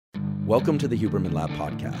Welcome to the Huberman Lab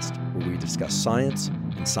podcast, where we discuss science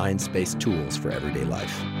and science-based tools for everyday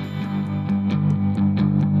life.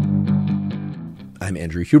 I'm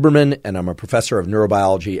Andrew Huberman, and I'm a professor of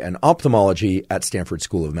neurobiology and ophthalmology at Stanford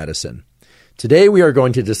School of Medicine. Today, we are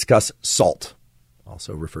going to discuss salt,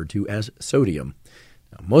 also referred to as sodium.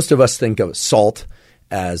 Now, most of us think of salt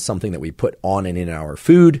as something that we put on and in our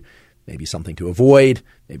food, maybe something to avoid.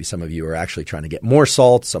 Maybe some of you are actually trying to get more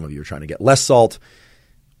salt. Some of you are trying to get less salt.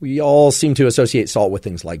 We all seem to associate salt with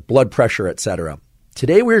things like blood pressure, etc.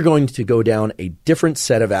 Today, we're going to go down a different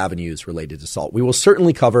set of avenues related to salt. We will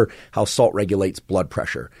certainly cover how salt regulates blood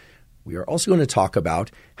pressure. We are also going to talk about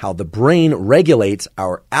how the brain regulates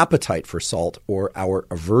our appetite for salt or our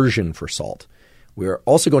aversion for salt. We are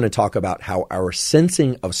also going to talk about how our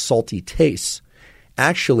sensing of salty tastes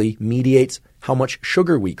actually mediates how much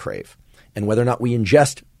sugar we crave and whether or not we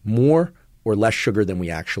ingest more or less sugar than we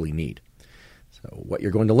actually need. So what you're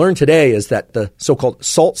going to learn today is that the so-called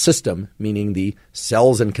salt system, meaning the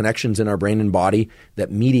cells and connections in our brain and body that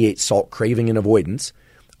mediate salt craving and avoidance,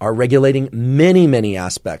 are regulating many, many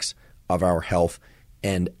aspects of our health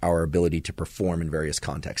and our ability to perform in various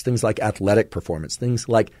contexts. Things like athletic performance, things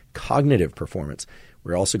like cognitive performance.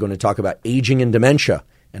 We're also going to talk about aging and dementia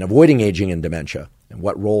and avoiding aging and dementia and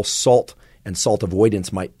what role salt and salt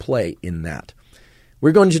avoidance might play in that.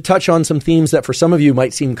 We're going to touch on some themes that for some of you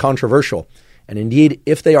might seem controversial. And indeed,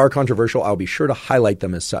 if they are controversial, I'll be sure to highlight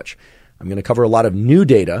them as such. I'm going to cover a lot of new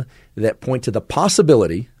data that point to the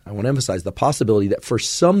possibility, I want to emphasize the possibility that for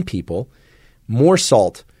some people, more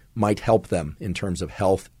salt might help them in terms of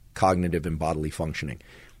health, cognitive, and bodily functioning.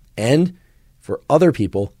 And for other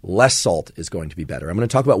people, less salt is going to be better. I'm going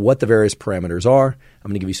to talk about what the various parameters are.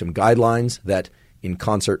 I'm going to give you some guidelines that, in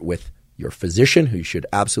concert with your physician, who you should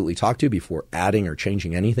absolutely talk to before adding or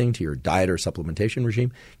changing anything to your diet or supplementation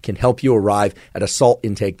regime, can help you arrive at a salt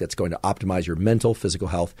intake that's going to optimize your mental, physical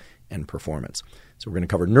health, and performance. So we're going to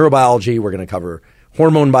cover neurobiology. We're going to cover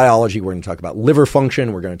hormone biology. We're going to talk about liver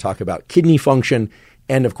function. We're going to talk about kidney function,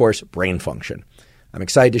 and of course, brain function. I'm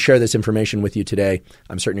excited to share this information with you today.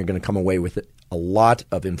 I'm certain you're going to come away with a lot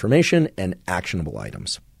of information and actionable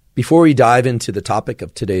items. Before we dive into the topic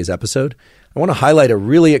of today's episode, I want to highlight a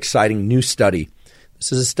really exciting new study.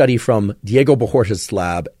 This is a study from Diego Bohorges'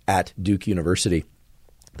 lab at Duke University.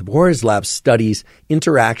 The Bohorges lab studies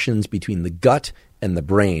interactions between the gut and the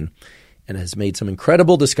brain and has made some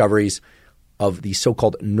incredible discoveries of the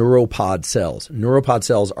so-called neuropod cells. Neuropod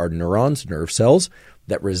cells are neurons, nerve cells,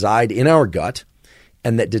 that reside in our gut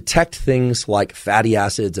and that detect things like fatty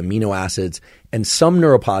acids, amino acids, and some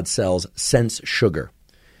neuropod cells sense sugar.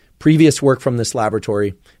 Previous work from this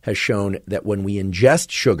laboratory has shown that when we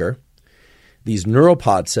ingest sugar, these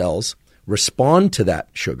neuropod cells respond to that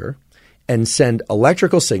sugar and send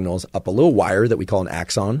electrical signals up a little wire that we call an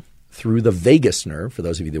axon through the vagus nerve, for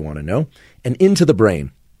those of you that want to know, and into the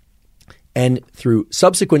brain. And through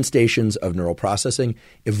subsequent stations of neural processing,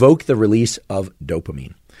 evoke the release of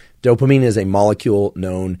dopamine. Dopamine is a molecule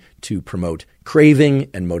known to promote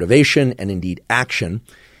craving and motivation and indeed action.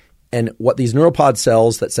 And what these neuropod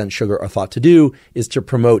cells that sense sugar are thought to do is to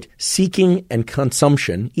promote seeking and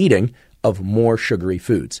consumption, eating, of more sugary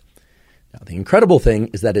foods. Now, the incredible thing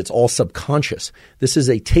is that it's all subconscious. This is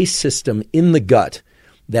a taste system in the gut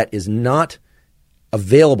that is not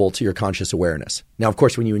available to your conscious awareness. Now, of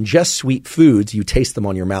course, when you ingest sweet foods, you taste them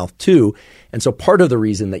on your mouth too. And so part of the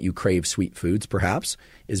reason that you crave sweet foods, perhaps,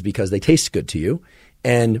 is because they taste good to you.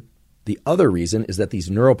 And the other reason is that these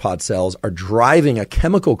neuropod cells are driving a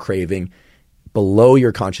chemical craving below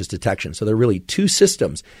your conscious detection. So there are really two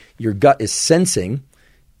systems. Your gut is sensing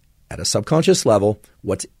at a subconscious level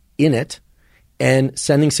what's in it and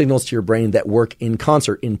sending signals to your brain that work in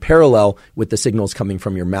concert, in parallel with the signals coming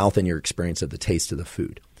from your mouth and your experience of the taste of the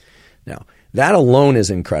food. Now, that alone is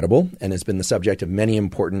incredible and has been the subject of many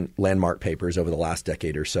important landmark papers over the last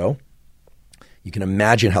decade or so. You can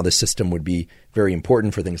imagine how this system would be very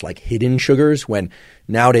important for things like hidden sugars, when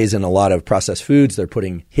nowadays in a lot of processed foods, they're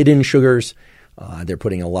putting hidden sugars. They're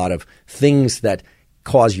putting a lot of things that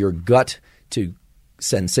cause your gut to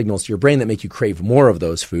send signals to your brain that make you crave more of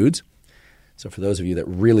those foods. So for those of you that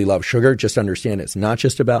really love sugar, just understand it's not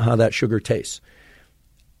just about how that sugar tastes.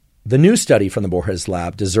 The new study from the Bohorges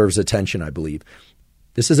lab deserves attention, I believe.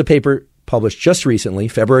 This is a paper published just recently,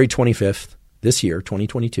 February 25th, this year,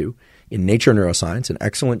 2022, in Nature Neuroscience, an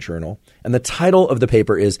excellent journal. And the title of the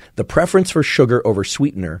paper is "The Preference for Sugar Over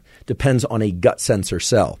Sweetener Depends on a Gut Sensor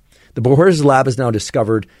Cell." The Bohorges lab has now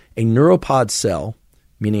discovered a neuropod cell,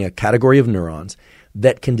 meaning a category of neurons,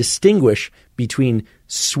 that can distinguish between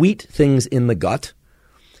sweet things in the gut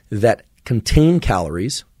that contain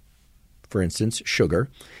calories, for instance, sugar,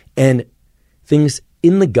 and things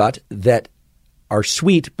in the gut that are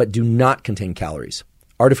sweet but do not contain calories.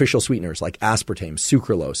 Artificial sweeteners like aspartame,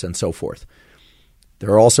 sucralose, and so forth. There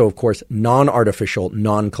are also, of course, non-artificial,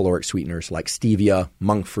 non-caloric sweeteners like stevia,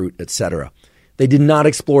 monk fruit, etc. They did not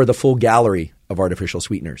explore the full gallery of artificial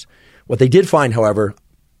sweeteners. What they did find, however,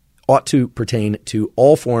 ought to pertain to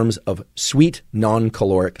all forms of sweet,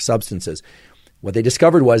 non-caloric substances. What they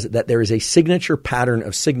discovered was that there is a signature pattern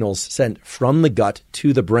of signals sent from the gut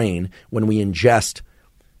to the brain when we ingest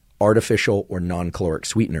artificial or non-caloric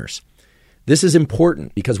sweeteners. This is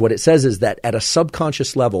important because what it says is that at a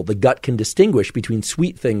subconscious level, the gut can distinguish between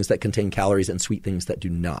sweet things that contain calories and sweet things that do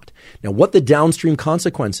not. Now, what the downstream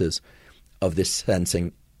consequences of this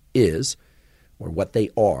sensing is, or what they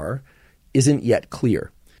are, isn't yet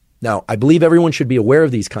clear. Now, I believe everyone should be aware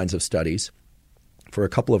of these kinds of studies for a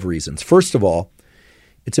couple of reasons. First of all,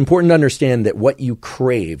 it's important to understand that what you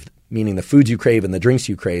crave, meaning the foods you crave and the drinks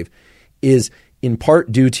you crave, is in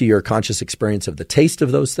part due to your conscious experience of the taste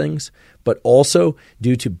of those things, but also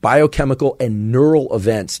due to biochemical and neural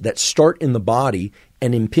events that start in the body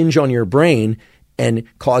and impinge on your brain and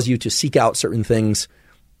cause you to seek out certain things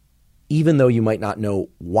even though you might not know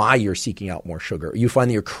why you're seeking out more sugar. You find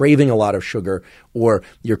that you're craving a lot of sugar or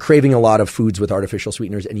you're craving a lot of foods with artificial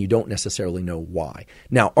sweeteners and you don't necessarily know why.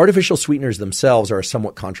 Now, artificial sweeteners themselves are a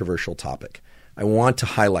somewhat controversial topic. I want to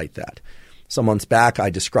highlight that. Some months back, I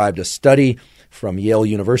described a study from Yale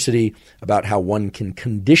University about how one can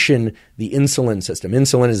condition the insulin system.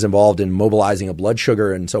 Insulin is involved in mobilizing a blood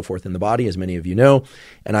sugar and so forth in the body, as many of you know.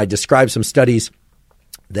 And I described some studies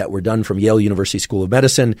that were done from Yale University School of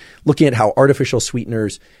Medicine, looking at how artificial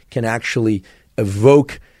sweeteners can actually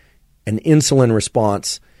evoke an insulin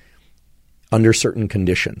response under certain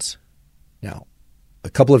conditions. Now, a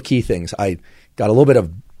couple of key things. I got a little bit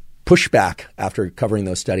of pushback after covering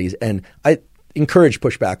those studies, and I encourage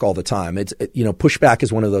pushback all the time. Pushback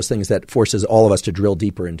is one of those things that forces all of us to drill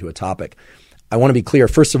deeper into a topic. I want to be clear.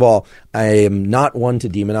 First of all, I am not one to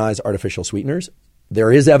demonize artificial sweeteners.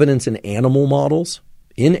 There is evidence in animal models,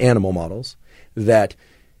 that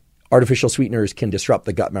artificial sweeteners can disrupt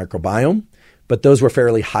the gut microbiome, but those were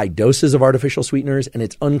fairly high doses of artificial sweeteners, and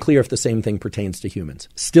it's unclear if the same thing pertains to humans.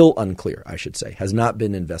 Still unclear, I should say, has not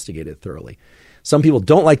been investigated thoroughly. Some people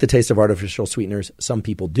don't like the taste of artificial sweeteners. Some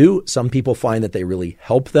people do. Some people find that they really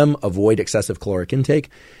help them avoid excessive caloric intake.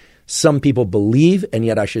 Some people believe, and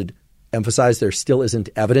yet I should emphasize there still isn't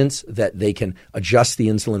evidence that they can adjust the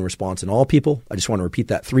insulin response in all people. I just want to repeat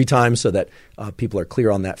that 3 times so that people are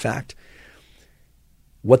clear on that fact.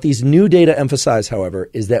 What these new data emphasize, however,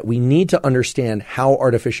 is that we need to understand how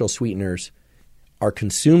artificial sweeteners are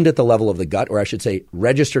consumed at the level of the gut, or I should say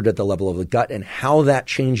registered at the level of the gut, and how that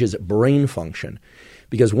changes brain function.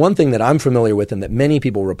 Because one thing that I'm familiar with and that many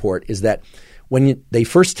people report is that when they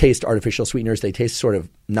first taste artificial sweeteners, they taste sort of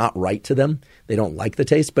not right to them. They don't like the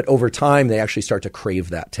taste, but over time, they actually start to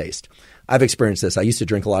crave that taste. I've experienced this. I used to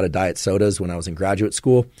drink a lot of diet sodas when I was in graduate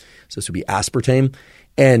school. So this would be aspartame.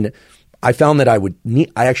 And I found that I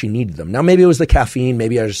actually needed them. Now, maybe it was the caffeine.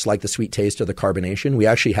 Maybe I just like the sweet taste or the carbonation. We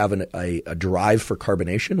actually have a drive for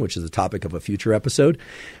carbonation, which is the topic of a future episode.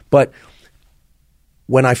 But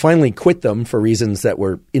when I finally quit them for reasons that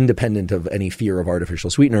were independent of any fear of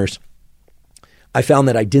artificial sweeteners, I found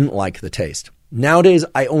that I didn't like the taste. Nowadays,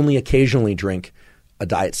 I only occasionally drink a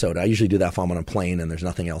diet soda. I usually do that if I'm on a plane and there's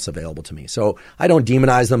nothing else available to me. So I don't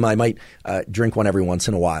demonize them. I might drink one every once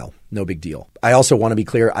in a while. No big deal. I also want to be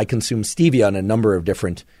clear, I consume stevia in a number of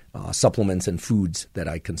different supplements and foods that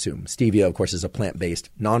I consume. Stevia, of course, is a plant-based,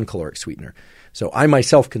 non-caloric sweetener. So I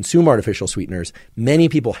myself consume artificial sweeteners. Many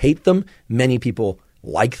people hate them. Many people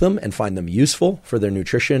like them and find them useful for their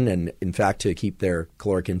nutrition and, in fact, to keep their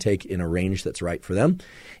caloric intake in a range that's right for them.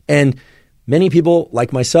 And many people,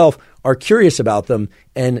 like myself, are curious about them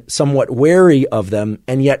and somewhat wary of them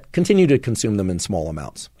and yet continue to consume them in small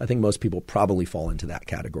amounts. I think most people probably fall into that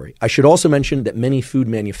category. I should also mention that many food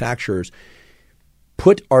manufacturers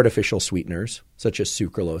put artificial sweeteners, such as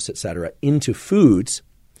sucralose, et cetera, into foods.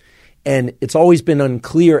 And it's always been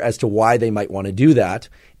unclear as to why they might want to do that.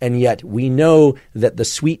 And yet we know that the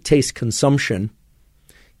sweet taste consumption,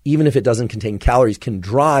 even if it doesn't contain calories, can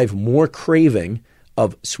drive more craving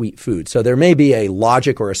of sweet food. So there may be a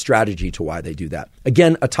logic or a strategy to why they do that.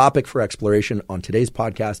 Again, a topic for exploration on today's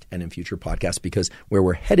podcast and in future podcasts, because where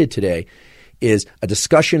we're headed today is a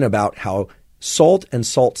discussion about how salt and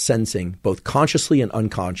salt sensing, both consciously and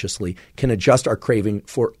unconsciously, can adjust our craving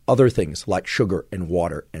for other things like sugar and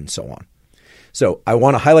water and so on. So I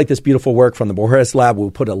want to highlight this beautiful work from the Borges Lab.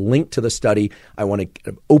 We'll put a link to the study. I want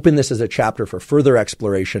to open this as a chapter for further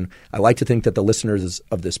exploration. I like to think that the listeners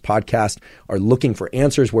of this podcast are looking for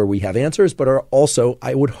answers where we have answers, but are also,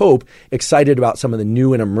 I would hope, excited about some of the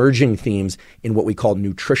new and emerging themes in what we call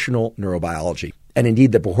nutritional neurobiology. And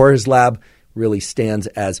indeed, the Borges Lab really stands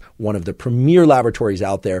as one of the premier laboratories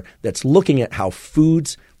out there that's looking at how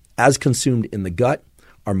foods, as consumed in the gut,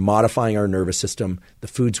 are modifying our nervous system, the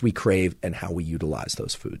foods we crave, and how we utilize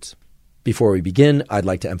those foods. Before we begin, I'd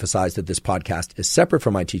like to emphasize that this podcast is separate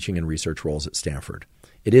from my teaching and research roles at Stanford.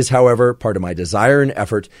 It is, however, part of my desire and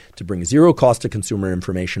effort to bring zero cost to consumer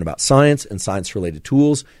information about science and science-related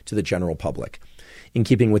tools to the general public. In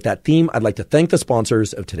keeping with that theme, I'd like to thank the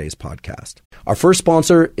sponsors of today's podcast. Our first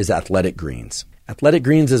sponsor is Athletic Greens. Athletic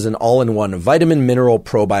Greens is an all-in-one vitamin mineral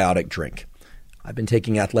probiotic drink. I've been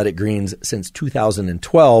taking Athletic Greens since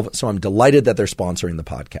 2012, so I'm delighted that they're sponsoring the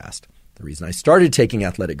podcast. The reason I started taking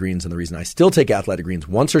Athletic Greens and the reason I still take Athletic Greens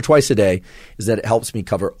once or twice a day is that it helps me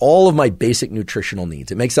cover all of my basic nutritional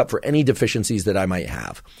needs. It makes up for any deficiencies that I might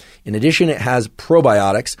have. In addition, it has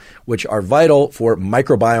probiotics, which are vital for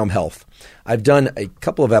microbiome health. I've done a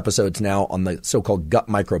couple of episodes now on the so-called gut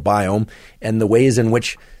microbiome and the ways in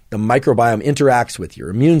which the microbiome interacts with your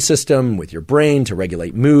immune system, with your brain to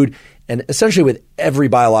regulate mood, and essentially with every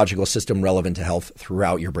biological system relevant to health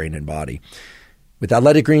throughout your brain and body. With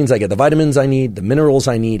Athletic Greens, I get the vitamins I need, the minerals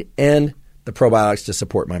I need, and the probiotics to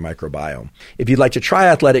support my microbiome. If you'd like to try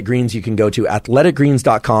Athletic Greens, you can go to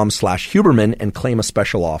athleticgreens.com/Huberman and claim a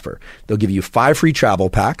special offer. They'll give you 5 free travel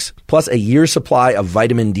packs, plus a year's supply of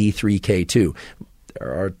vitamin D3K2.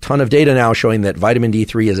 There are a ton of data now showing that vitamin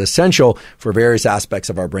D3 is essential for various aspects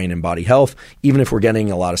of our brain and body health. Even if we're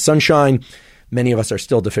getting a lot of sunshine, many of us are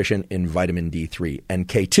still deficient in vitamin D3. And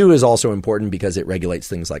K2 is also important because it regulates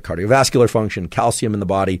things like cardiovascular function, calcium in the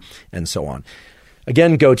body, and so on.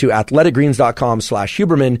 Again, go to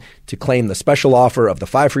athleticgreens.com/Huberman to claim the special offer of the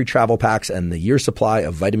 5 free travel packs and the year supply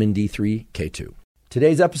of vitamin D3 K2.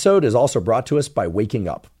 Today's episode is also brought to us by Waking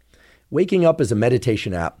Up. Waking Up is a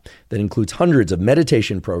meditation app that includes hundreds of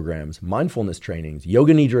meditation programs, mindfulness trainings,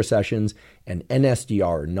 yoga nidra sessions, and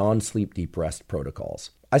NSDR, non-sleep deep rest protocols.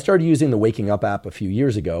 I started using the Waking Up app a few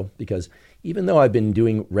years ago because even though I've been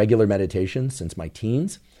doing regular meditation since my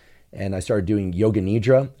teens, and I started doing yoga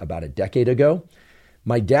nidra about a decade ago,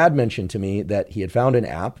 my dad mentioned to me that he had found an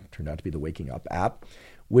app, turned out to be the Waking Up app,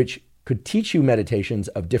 which could teach you meditations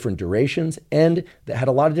of different durations and that had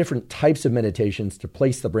a lot of different types of meditations to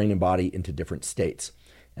place the brain and body into different states,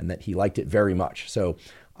 and that he liked it very much. So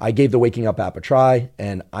I gave the Waking Up app a try,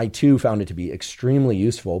 and I too found it to be extremely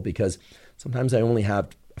useful because sometimes I only have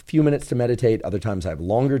a few minutes to meditate, other times I have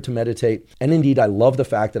longer to meditate. And indeed, I love the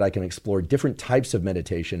fact that I can explore different types of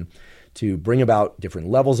meditation to bring about different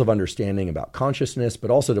levels of understanding about consciousness,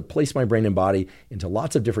 but also to place my brain and body into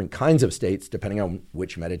lots of different kinds of states depending on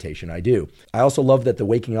which meditation I do. I also love that the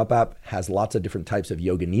Waking Up app has lots of different types of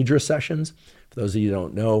yoga nidra sessions. For those of you who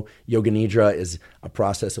don't know, yoga nidra is a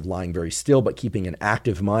process of lying very still but keeping an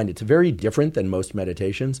active mind. It's very different than most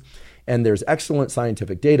meditations. And there's excellent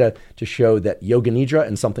scientific data to show that yoga nidra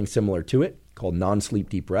and something similar to it, called non-sleep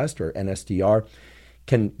deep rest or NSDR,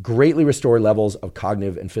 can greatly restore levels of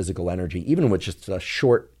cognitive and physical energy, even with just a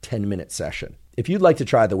short 10-minute session. If you'd like to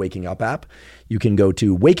try the Waking Up app, you can go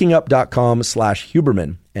to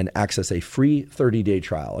wakingup.com/Huberman and access a free 30-day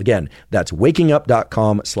trial. Again, that's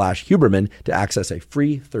wakingup.com/Huberman to access a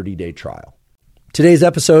free 30-day trial. Today's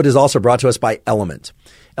episode is also brought to us by Element.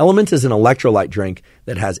 Element is an electrolyte drink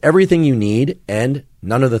that has everything you need and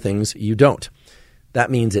none of the things you don't. That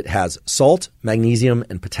means it has salt, magnesium,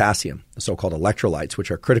 and potassium, the so-called electrolytes, which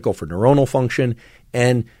are critical for neuronal function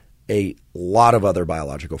and a lot of other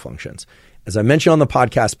biological functions. As I mentioned on the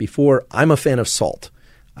podcast before, I'm a fan of salt.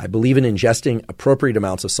 I believe in ingesting appropriate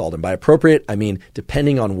amounts of salt. And by appropriate, I mean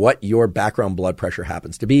depending on what your background blood pressure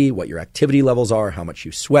happens to be, what your activity levels are, how much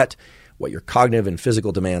you sweat, what your cognitive and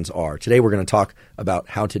physical demands are. Today, we're going to talk about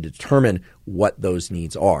how to determine what those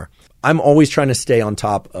needs are. I'm always trying to stay on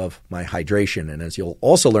top of my hydration. And as you'll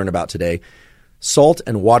also learn about today, salt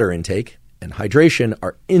and water intake and hydration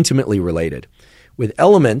are intimately related. With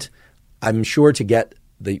Element, I'm sure to get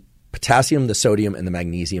the potassium, the sodium, and the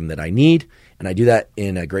magnesium that I need. And I do that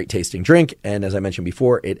in a great tasting drink. And as I mentioned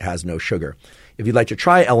before, it has no sugar. If you'd like to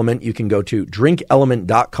try Element, you can go to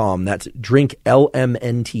drinkelement.com. That's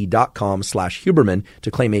drinklmnt.com/Huberman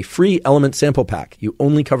to claim a free Element sample pack. You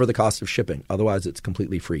only cover the cost of shipping. Otherwise, it's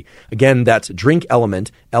completely free. Again, that's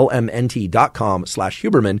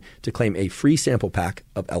drinkelement.lmnt.com/Huberman to claim a free sample pack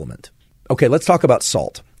of Element. Okay, let's talk about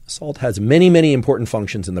salt. Salt has many, many important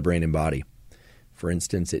functions in the brain and body. For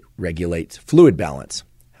instance, it regulates fluid balance,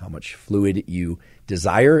 how much fluid you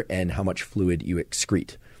desire and how much fluid you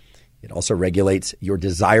excrete. It also regulates your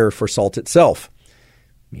desire for salt itself,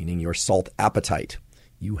 meaning your salt appetite.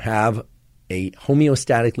 You have a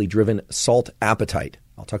homeostatically driven salt appetite.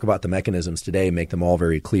 I'll talk about the mechanisms today, make them all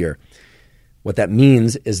very clear. What that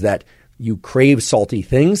means is that you crave salty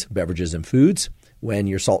things, beverages and foods, when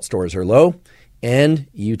your salt stores are low, and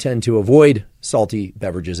you tend to avoid salty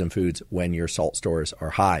beverages and foods when your salt stores are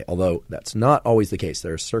high, although that's not always the case.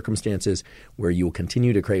 There are circumstances where you will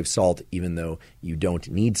continue to crave salt even though you don't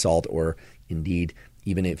need salt, or indeed,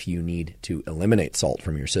 even if you need to eliminate salt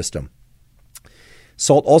from your system.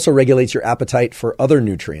 Salt also regulates your appetite for other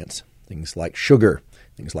nutrients, things like sugar,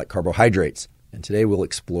 things like carbohydrates, and today we'll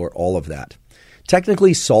explore all of that.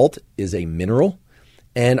 Technically, salt is a mineral,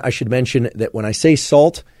 and I should mention that when I say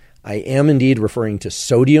salt, I am indeed referring to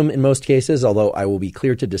sodium in most cases, although I will be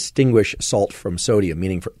clear to distinguish salt from sodium,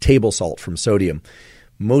 meaning table salt from sodium.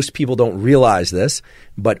 Most people don't realize this,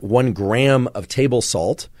 but 1 gram of table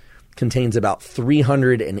salt contains about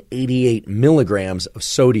 388 milligrams of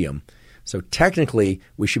sodium. So technically,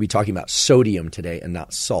 we should be talking about sodium today and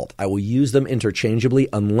not salt. I will use them interchangeably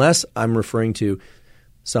unless I'm referring to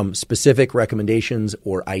some specific recommendations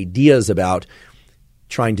or ideas about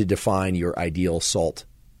trying to define your ideal salt,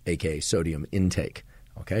 aka sodium intake.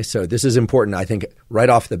 Okay, so this is important. I think right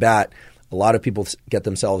off the bat, a lot of people get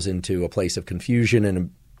themselves into a place of confusion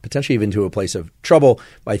and potentially even to a place of trouble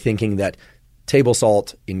by thinking that table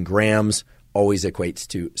salt in grams always equates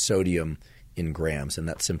to sodium in grams, and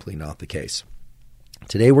that's simply not the case.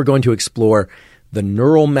 Today we're going to explore the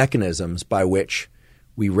neural mechanisms by which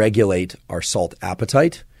we regulate our salt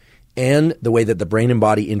appetite and the way that the brain and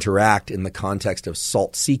body interact in the context of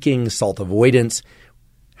salt seeking, salt avoidance,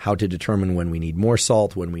 how to determine when we need more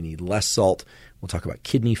salt, when we need less salt. We'll talk about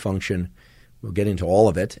kidney function. We'll get into all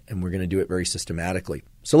of it, and we're going to do it very systematically.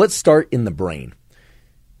 So let's start in the brain.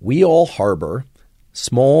 We all harbor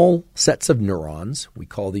small sets of neurons. We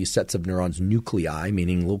call these sets of neurons nuclei,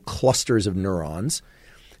 meaning little clusters of neurons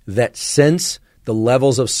that sense the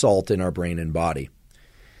levels of salt in our brain and body.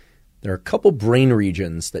 There are a couple brain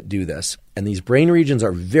regions that do this, and these brain regions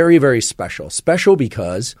are very, very special. Special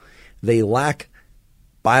because they lack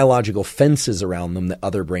biological fences around them that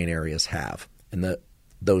other brain areas have. And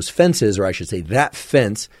those fences, or I should say that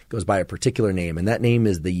fence, goes by a particular name, and that name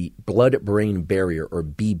is the blood-brain barrier, or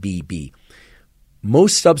BBB.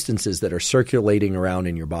 Most substances that are circulating around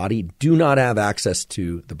in your body do not have access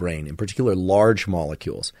to the brain. In particular, large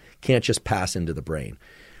molecules can't just pass into the brain.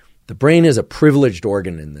 The brain is a privileged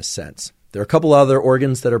organ in this sense. There are a couple other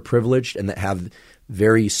organs that are privileged and that have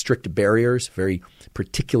very strict barriers, very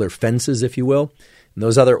particular fences, if you will. And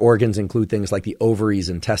those other organs include things like the ovaries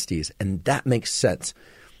and testes, and that makes sense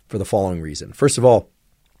for the following reason. First of all,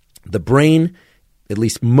 the brain, at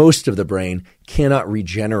least most of the brain, cannot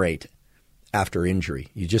regenerate after injury.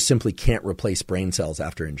 You just simply can't replace brain cells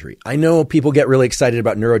after injury. I know people get really excited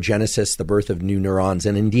about neurogenesis, the birth of new neurons,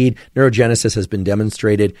 and indeed, neurogenesis has been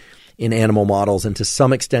demonstrated in animal models, and to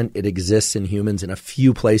some extent it exists in humans in a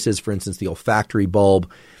few places. For instance, the olfactory bulb,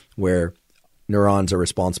 where neurons are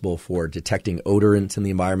responsible for detecting odorants in the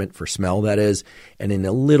environment, for smell that is, and in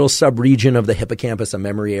a little subregion of the hippocampus, a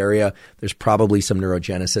memory area, there's probably some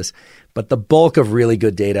neurogenesis. But the bulk of really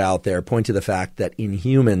good data out there point to the fact that in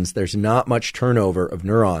humans, there's not much turnover of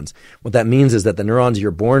neurons. What that means is that the neurons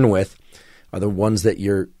you're born with are the ones that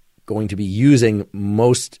you're going to be using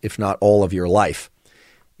most, if not all, of your life.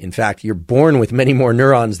 In fact, you're born with many more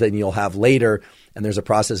neurons than you'll have later, and there's a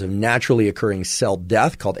process of naturally occurring cell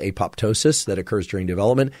death called apoptosis that occurs during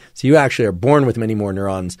development. So you actually are born with many more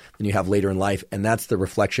neurons than you have later in life, and that's the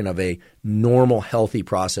reflection of a normal, healthy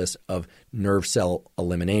process of nerve cell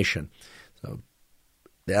elimination. So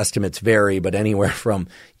the estimates vary, but anywhere from,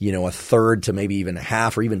 a third to maybe even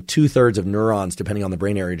half or even 2/3 of neurons, depending on the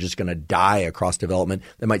brain area, are just going to die across development.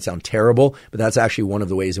 That might sound terrible, but that's actually one of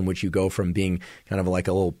the ways in which you go from being kind of like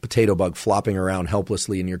a little potato bug flopping around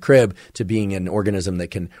helplessly in your crib to being an organism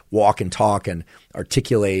that can walk and talk and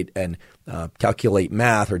articulate and calculate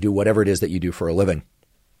math or do whatever it is that you do for a living.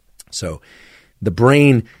 So the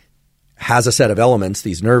brain has a set of elements,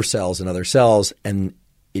 these nerve cells and other cells, and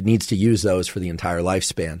it needs to use those for the entire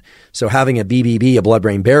lifespan. So having a BBB, a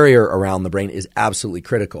blood-brain barrier around the brain, is absolutely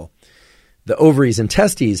critical. The ovaries and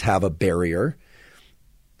testes have a barrier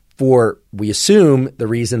for, we assume, the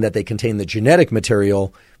reason that they contain the genetic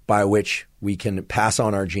material by which we can pass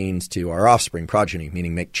on our genes to our offspring, progeny,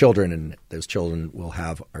 meaning make children, and those children will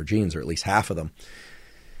have our genes, or at least half of them.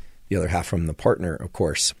 The other half from the partner, of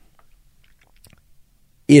course.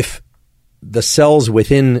 If the cells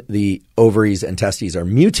within the ovaries and testes are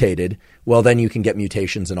mutated, well, then you can get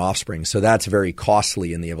mutations in offspring. So that's very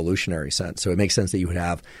costly in the evolutionary sense. So it makes sense that you would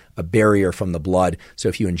have a barrier from the blood. So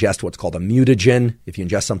if you ingest what's called a mutagen, if you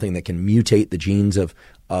ingest something that can mutate the genes of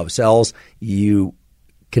cells, you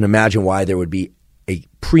can imagine why there would be a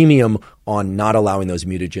premium on not allowing those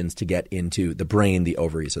mutagens to get into the brain, the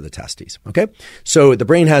ovaries, or the testes. Okay? So the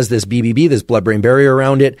brain has this BBB, this blood-brain barrier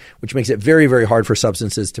around it, which makes it very, very hard for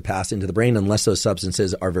substances to pass into the brain unless those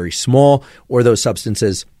substances are very small or those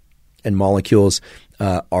substances and molecules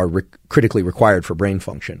are critically required for brain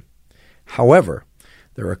function. However,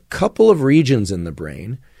 there are a couple of regions in the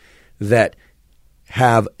brain that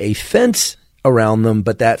have a fence around them,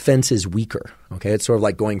 but that fence is weaker. Okay, it's sort of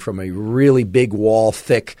like going from a really big wall,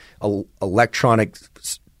 thick electronic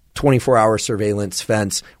 24-hour surveillance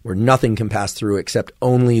fence where nothing can pass through except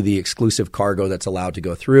only the exclusive cargo that's allowed to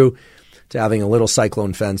go through, to having a little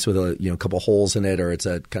cyclone fence with a couple holes in it, or it's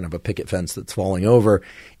a kind of a picket fence that's falling over,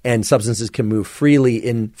 and substances can move freely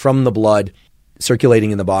in from the blood,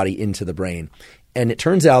 circulating in the body into the brain. And it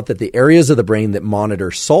turns out that the areas of the brain that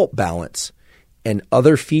monitor salt balance and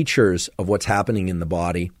other features of what's happening in the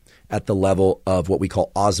body at the level of what we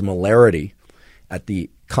call osmolarity, at the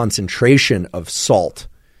concentration of salt,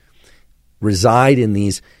 reside in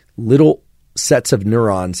these little sets of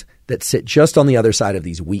neurons that sit just on the other side of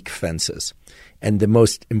these weak fences. And the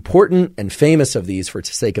most important and famous of these, for the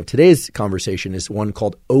sake of today's conversation, is one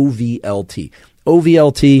called OVLT.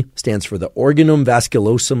 OVLT stands for the organum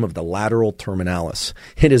vasculosum of the lateral terminalis.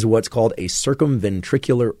 It is what's called a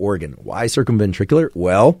circumventricular organ. Why circumventricular?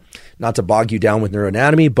 Well, not to bog you down with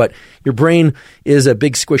neuroanatomy, but your brain is a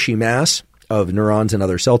big squishy mass of neurons and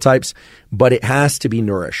other cell types, but it has to be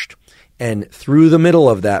nourished. And through the middle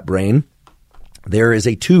of that brain, there is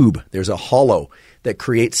a tube, there's a hollow that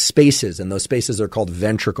creates spaces, and those spaces are called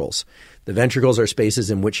ventricles. The ventricles are spaces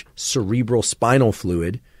in which cerebral spinal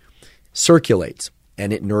fluid circulates,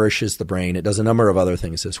 and it nourishes the brain. It does a number of other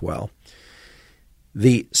things as well.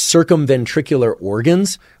 The circumventricular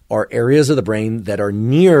organs are areas of the brain that are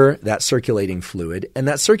near that circulating fluid, and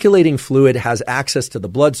that circulating fluid has access to the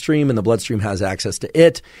bloodstream, and the bloodstream has access to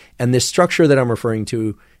it. And this structure that I'm referring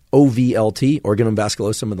to, OVLT, organum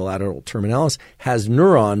vasculosum of the lateral terminalis, has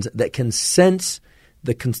neurons that can sense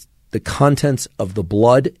the contents of the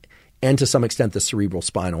blood and to some extent the cerebral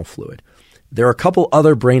spinal fluid. There are a couple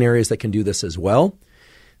other brain areas that can do this as well.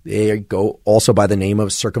 They go also by the name of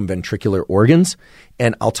circumventricular organs,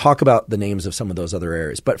 and I'll talk about the names of some of those other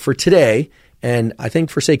areas. But for today, and I think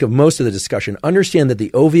for sake of most of the discussion, understand that the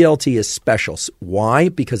OVLT is special. Why?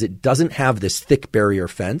 Because it doesn't have this thick barrier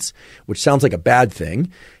fence, which sounds like a bad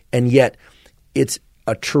thing, and yet it's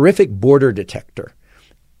a terrific border detector.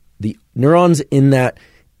 The neurons in that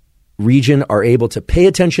region are able to pay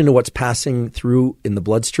attention to what's passing through in the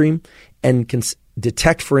bloodstream and can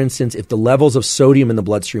detect, for instance, if the levels of sodium in the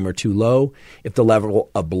bloodstream are too low, if the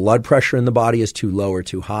level of blood pressure in the body is too low or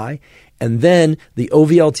too high. And then the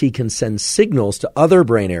OVLT can send signals to other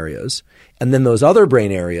brain areas, and then those other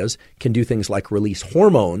brain areas can do things like release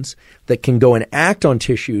hormones that can go and act on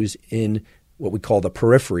tissues in what we call the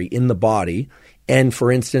periphery in the body, and,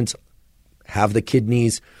 for instance, have the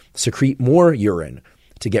kidneys secrete more urine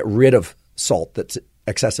to get rid of salt, that's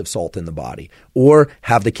excessive salt in the body, or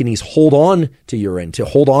have the kidneys hold on to urine to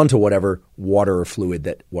hold on to whatever water or fluid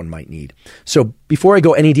that one might need. So before I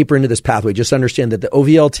go any deeper into this pathway, just understand that the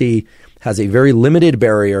OVLT has a very limited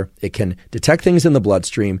barrier. It can detect things in the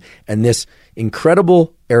bloodstream, and this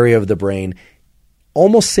incredible area of the brain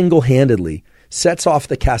almost single-handedly sets off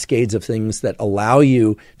the cascades of things that allow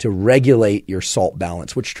you to regulate your salt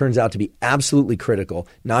balance, which turns out to be absolutely critical,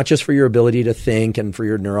 not just for your ability to think and for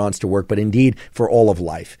your neurons to work, but indeed for all of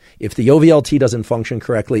life. If the OVLT doesn't function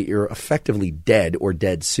correctly, you're effectively dead or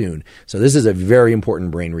dead soon. So this is a very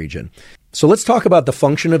important brain region. So let's talk about the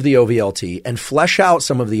function of the OVLT and flesh out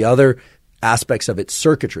some of the other aspects of its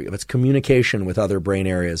circuitry, of its communication with other brain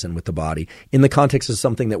areas and with the body in the context of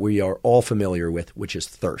something that we are all familiar with, which is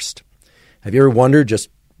thirst. Have you ever wondered just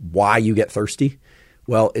why you get thirsty?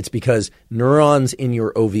 Well, it's because neurons in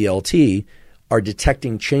your OVLT are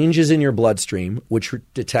detecting changes in your bloodstream, which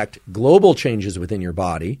detect global changes within your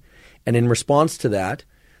body. And in response to that,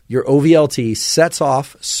 your OVLT sets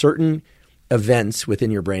off certain events within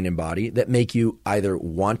your brain and body that make you either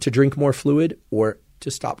want to drink more fluid or to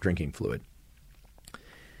stop drinking fluid.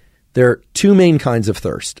 There are two main kinds of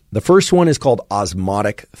thirst. The first one is called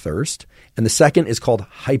osmotic thirst, and the second is called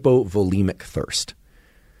hypovolemic thirst.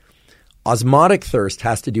 Osmotic thirst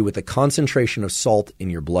has to do with the concentration of salt in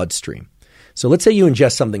your bloodstream. So let's say you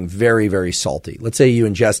ingest something very, very salty. Let's say you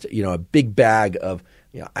ingest, a big bag of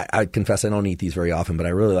I confess I don't eat these very often, but I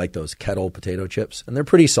really like those Kettle potato chips. And they're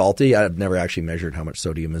pretty salty. I've never actually measured how much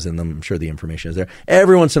sodium is in them. I'm sure the information is there.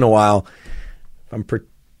 Every once in a while, if I'm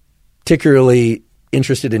particularly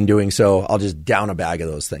interested in doing so, I'll just down a bag of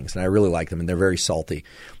those things. And I really like them, and they're very salty.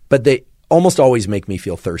 But they almost always make me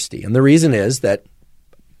feel thirsty. And the reason is that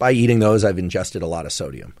by eating those, I've ingested a lot of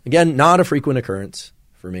sodium. Again, not a frequent occurrence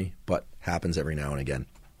for me, but happens every now and again.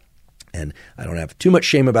 And I don't have too much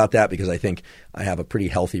shame about that because I think I have a pretty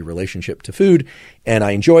healthy relationship to food and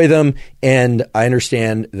I enjoy them. And I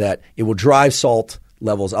understand that it will drive salt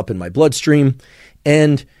levels up in my bloodstream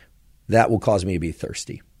and that will cause me to be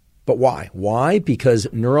thirsty. But why? Why? Because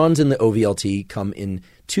neurons in the OVLT come in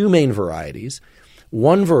two main varieties.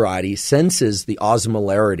 One variety senses the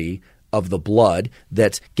osmolarity of the blood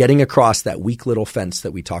that's getting across that weak little fence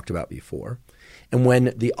that we talked about before. And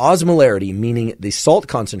when the osmolarity, meaning the salt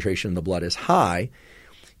concentration in the blood, is high,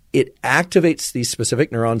 it activates these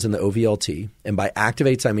specific neurons in the OVLT. And by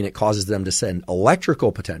activates, I mean it causes them to send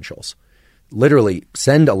electrical potentials, literally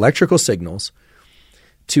send electrical signals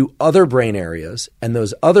to other brain areas. And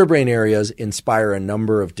those other brain areas inspire a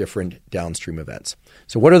number of different downstream events.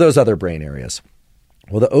 So what are those other brain areas?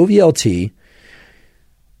 Well, the OVLT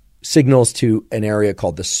signals to an area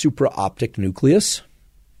called the supraoptic nucleus.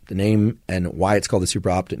 The name and why it's called the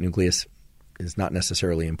supraoptic nucleus is not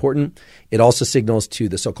necessarily important. It also signals to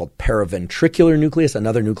the so-called paraventricular nucleus,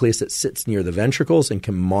 another nucleus that sits near the ventricles and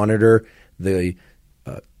can monitor the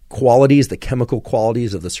qualities, the chemical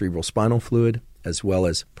qualities of the cerebral spinal fluid, as well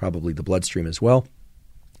as probably the bloodstream as well.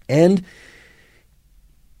 And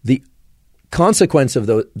the consequence of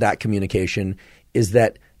that communication is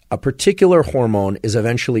that a particular hormone is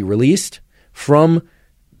eventually released from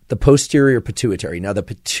the posterior pituitary. Now, the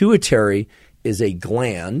pituitary is a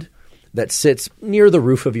gland that sits near the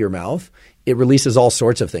roof of your mouth. It releases all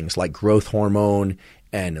sorts of things like growth hormone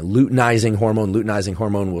and luteinizing hormone. Luteinizing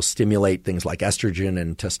hormone will stimulate things like estrogen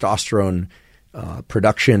and testosterone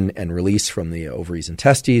production and release from the ovaries and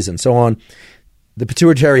testes and so on. The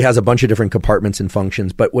pituitary has a bunch of different compartments and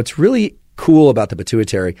functions, but what's really cool about the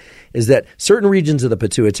pituitary is that certain regions of the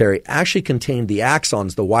pituitary actually contain the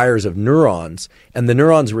axons, the wires of neurons, and the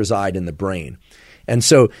neurons reside in the brain. And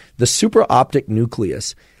so the supraoptic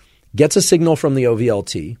nucleus gets a signal from the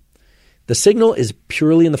OVLT. The signal is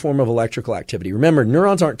purely in the form of electrical activity. Remember,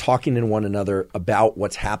 neurons aren't talking to one another about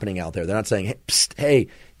what's happening out there. They're not saying, hey, psst, hey,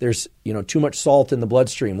 there's too much salt in the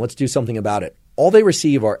bloodstream. Let's do something about it. All they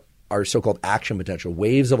receive are so-called action potential,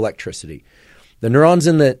 waves of electricity. The neurons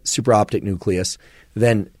in the supraoptic nucleus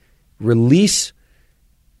then release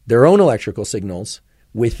their own electrical signals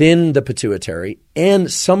within the pituitary,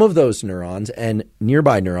 and some of those neurons and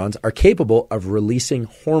nearby neurons are capable of releasing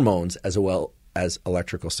hormones as well as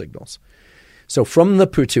electrical signals. So from the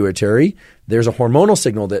pituitary, there's a hormonal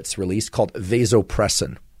signal that's released called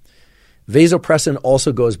vasopressin. Vasopressin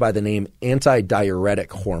also goes by the name antidiuretic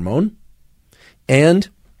hormone, and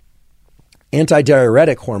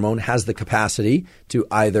antidiuretic hormone has the capacity to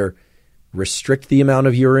either restrict the amount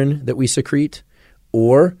of urine that we secrete,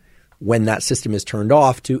 or when that system is turned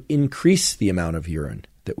off, to increase the amount of urine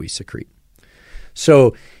that we secrete.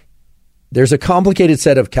 So there's a complicated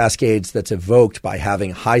set of cascades that's evoked by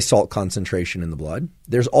having high salt concentration in the blood.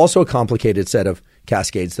 There's also a complicated set of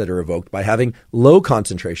cascades that are evoked by having low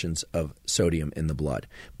concentrations of sodium in the blood.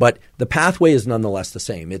 But the pathway is nonetheless the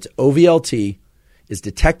same. It's OVLT is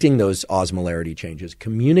detecting those osmolarity changes,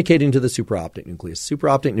 communicating to the supraoptic nucleus.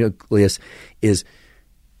 Supraoptic nucleus is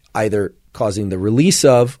either causing the release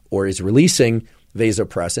of or is releasing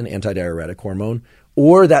vasopressin, antidiuretic hormone,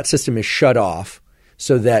 or that system is shut off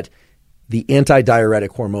so that the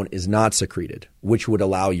antidiuretic hormone is not secreted, which would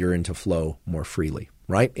allow urine to flow more freely,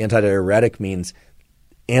 right? Antidiuretic means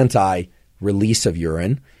anti-release of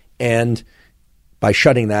urine, and by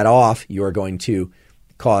shutting that off, you are going to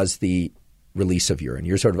cause the release of urine.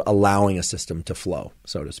 You're sort of allowing a system to flow,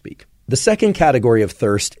 so to speak. The second category of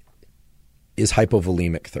thirst is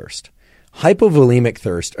hypovolemic thirst. Hypovolemic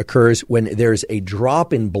thirst occurs when there's a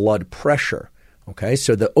drop in blood pressure. Okay,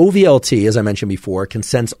 so the OVLT, as I mentioned before, can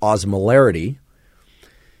sense osmolarity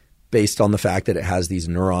based on the fact that it has these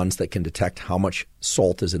neurons that can detect how much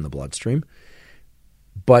salt is in the bloodstream.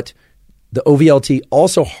 But the OVLT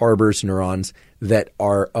also harbors neurons that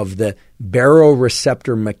are of the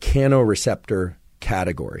baroreceptor mechanoreceptor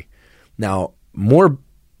category. Now, more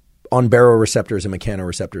on baroreceptors and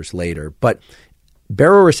mechanoreceptors later, but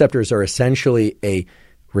baroreceptors are essentially a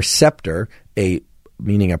receptor,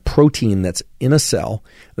 meaning a protein that's in a cell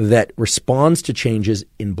that responds to changes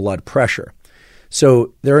in blood pressure.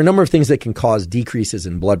 So there are a number of things that can cause decreases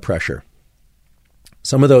in blood pressure.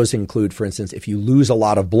 Some of those include, for instance, if you lose a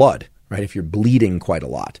lot of blood, right? If you're bleeding quite a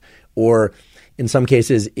lot, or in some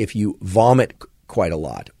cases, if you vomit quite a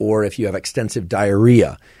lot, or if you have extensive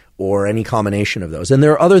diarrhea, or any combination of those. And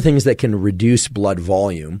there are other things that can reduce blood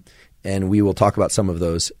volume, and we will talk about some of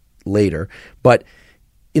those later. But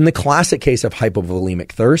in the classic case of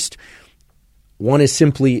hypovolemic thirst, one is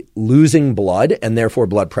simply losing blood, and therefore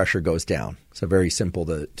blood pressure goes down. So very simple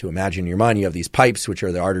to imagine in your mind. You have these pipes, which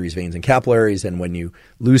are the arteries, veins, and capillaries, and when you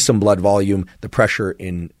lose some blood volume, the pressure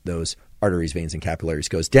in those arteries, veins, and capillaries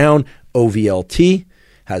goes down. OVLT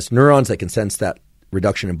has neurons that can sense that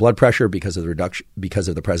reduction in blood pressure because of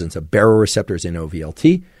the presence of baroreceptors in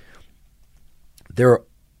OVLT. There are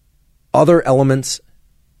other elements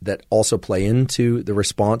that also play into the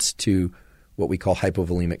response to what we call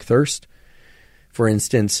hypovolemic thirst. For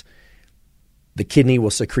instance, the kidney will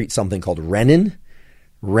secrete something called renin.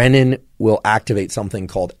 Renin will activate something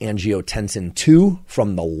called angiotensin II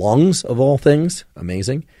from the lungs, of all things.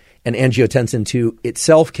 Amazing. And angiotensin II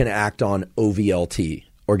itself can act on OVLT,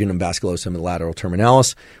 organum vasculosum and lateral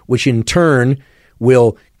terminalis, which in turn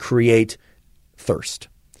will create thirst.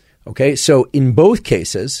 Okay, so in both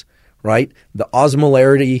cases, right, the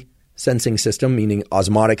osmolarity sensing system, meaning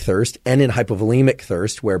osmotic thirst, and in hypovolemic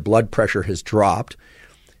thirst, where blood pressure has dropped,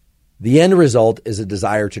 the end result is a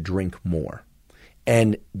desire to drink more.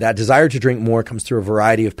 And that desire to drink more comes through a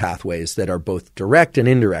variety of pathways that are both direct and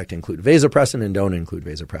indirect, include vasopressin and don't include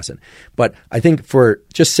vasopressin. But I think for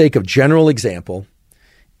just sake of general example,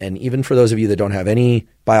 and even for those of you that don't have any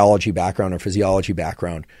biology background or physiology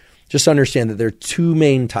background, just understand that there are two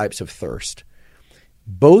main types of thirst.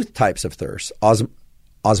 Both types of thirst,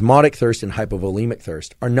 osmotic thirst and hypovolemic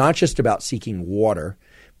thirst, are not just about seeking water,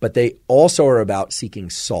 but they also are about seeking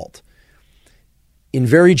salt. In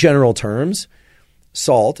very general terms,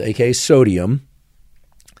 salt, aka sodium,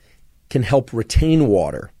 can help retain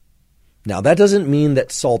water. Now, that doesn't mean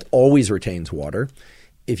that salt always retains water.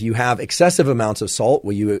 If you have excessive amounts of salt,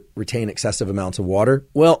 will you retain excessive amounts of water?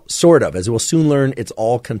 Well, sort of. As we'll soon learn, it's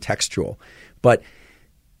all contextual. But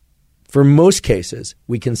for most cases,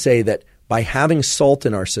 we can say that by having salt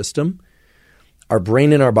in our system, our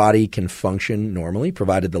brain and our body can function normally,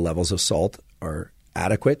 provided the levels of salt are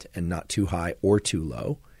adequate and not too high or too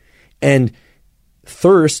low. And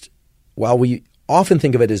thirst, while we often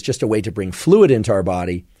think of it as just a way to bring fluid into our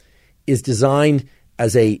body, is designed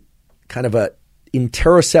as a kind of a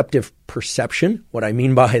interoceptive perception. What I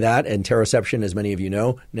mean by that, interoception, as many of you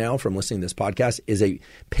know now from listening to this podcast, is a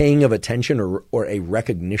paying of attention or a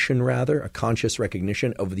recognition, rather, a conscious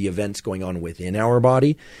recognition of the events going on within our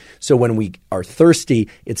body. So when we are thirsty,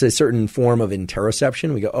 it's a certain form of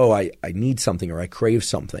interoception. We go, oh, I need something or I crave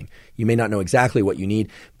something. You may not know exactly what you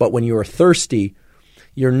need, but when you are thirsty,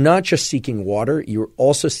 you're not just seeking water, you're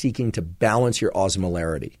also seeking to balance your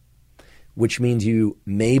osmolarity, which means you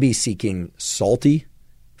may be seeking salty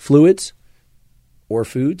fluids or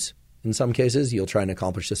foods. In some cases, you'll try and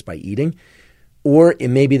accomplish this by eating. Or it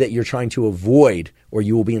may be that you're trying to avoid, or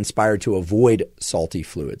you will be inspired to avoid salty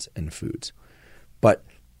fluids and foods. But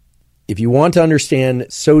if you want to understand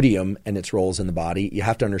sodium and its roles in the body, you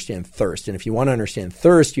have to understand thirst. And if you want to understand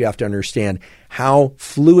thirst, you have to understand how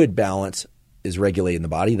fluid balance is regulated in the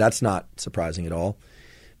body. That's not surprising at all.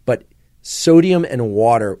 But sodium and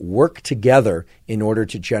water work together in order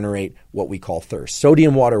to generate what we call thirst.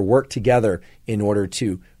 Sodium and water work together in order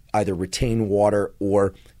to either retain water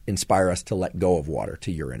or inspire us to let go of water,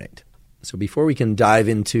 to urinate. So before we can dive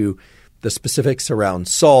into the specifics around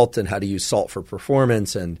salt and how to use salt for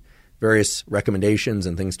performance and various recommendations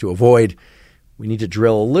and things to avoid, we need to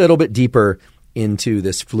drill a little bit deeper into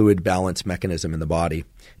this fluid balance mechanism in the body.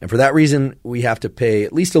 And for that reason, we have to pay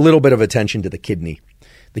at least a little bit of attention to the kidney.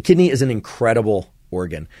 The kidney is an incredible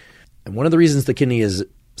organ. And one of the reasons the kidney is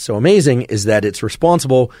so amazing is that it's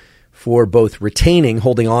responsible for both retaining,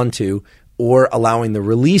 holding on to, or allowing the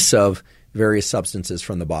release of various substances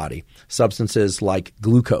from the body. Substances like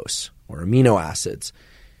glucose or amino acids,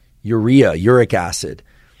 urea, uric acid,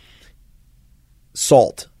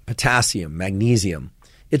 salt, potassium, magnesium.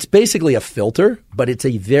 It's basically a filter, but it's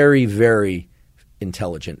a very, very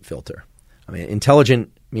intelligent filter. I mean,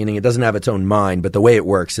 intelligent meaning it doesn't have its own mind, but the way it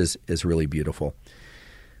works is really beautiful.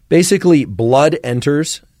 Basically, blood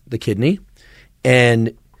enters the kidney,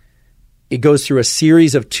 and it goes through a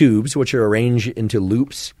series of tubes, which are arranged into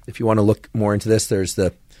loops. If you want to look more into this, there's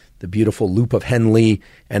the beautiful loop of Henle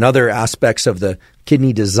and other aspects of the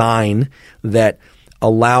kidney design that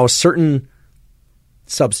allow certain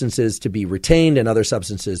substances to be retained and other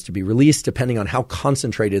substances to be released, depending on how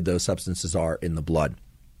concentrated those substances are in the blood.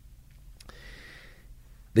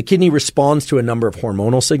 The kidney responds to a number of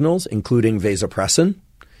hormonal signals, including vasopressin,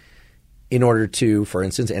 in order to, for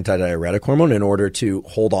instance, antidiuretic hormone, in order to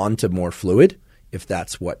hold on to more fluid, if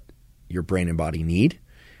that's what your brain and body need.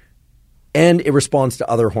 And it responds to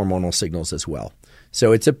other hormonal signals as well.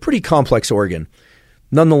 So it's a pretty complex organ.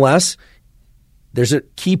 Nonetheless, there's a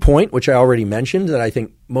key point, which I already mentioned, that I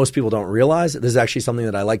think most people don't realize. This is actually something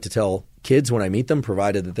that I like to tell kids when I meet them,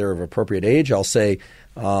 provided that they're of appropriate age. I'll say,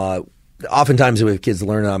 oftentimes with kids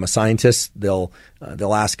learn I'm a scientist, they'll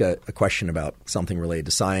ask a question about something related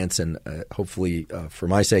to science, and hopefully for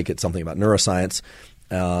my sake, it's something about neuroscience.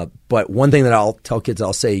 But one thing that I'll tell kids,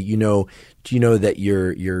 I'll say, do you know that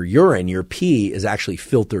your urine, your pee, is actually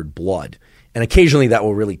filtered blood? And occasionally that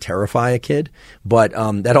will really terrify a kid, but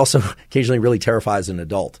that also occasionally really terrifies an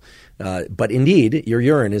adult. But indeed, your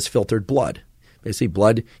urine is filtered blood. Basically,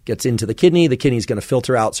 blood gets into the kidney. The kidney is going to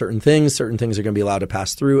filter out certain things. Certain things are going to be allowed to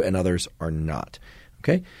pass through, and others are not.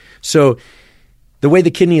 Okay? So the way the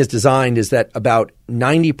kidney is designed is that about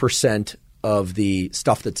 90% of the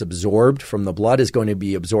stuff that's absorbed from the blood is going to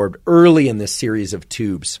be absorbed early in this series of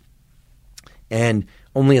tubes. And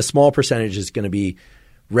only a small percentage is going to be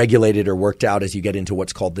regulated or worked out as you get into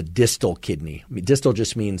what's called the distal kidney. I mean, distal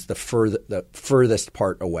just means the furthest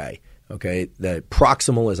part away. Okay? The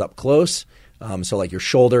proximal is up close. So like your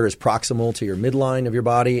shoulder is proximal to your midline of your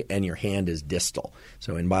body, and your hand is distal.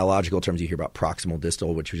 So in biological terms, you hear about proximal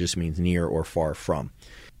distal, which just means near or far from.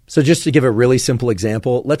 So just to give a really simple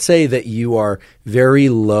example, let's say that you are very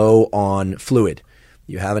low on fluid.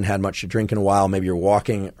 You haven't had much to drink in a while. Maybe you're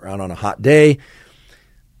walking around on a hot day.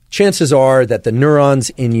 Chances are that the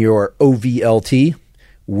neurons in your OVLT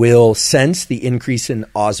will sense the increase in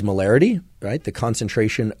osmolarity, right? The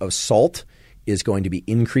concentration of salt is going to be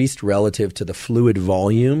increased relative to the fluid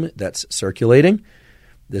volume that's circulating.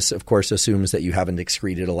 This, of course, assumes that you haven't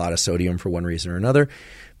excreted a lot of sodium for one reason or another.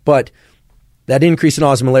 But that increase in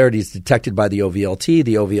osmolarity is detected by the OVLT.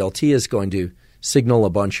 The OVLT is going to signal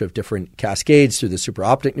a bunch of different cascades through the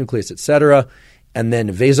supraoptic nucleus, et cetera. And then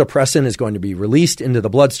vasopressin is going to be released into the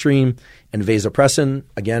bloodstream. And vasopressin,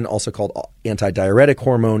 again, also called antidiuretic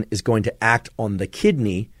hormone, is going to act on the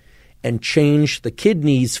kidney and change the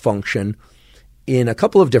kidney's function in a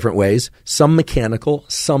couple of different ways, some mechanical,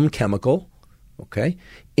 some chemical, okay,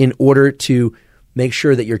 in order to make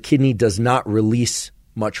sure that your kidney does not release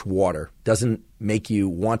much water, doesn't make you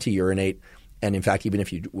want to urinate. And in fact, even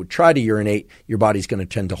if you would try to urinate, your body's going to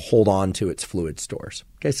tend to hold on to its fluid stores.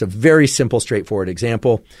 Okay, so very simple, straightforward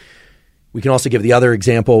example. We can also give the other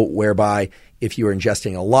example whereby if you are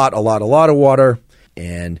ingesting a lot of water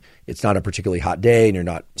and it's not a particularly hot day and you're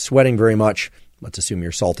not sweating very much, let's assume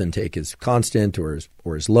your salt intake is constant or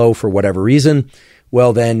is low for whatever reason,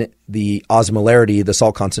 well, then the osmolarity, the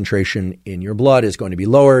salt concentration in your blood is going to be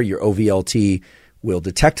lower. Your OVLT will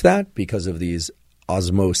detect that because of these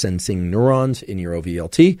osmosensing neurons in your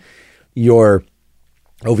OVLT. Your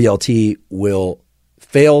OVLT will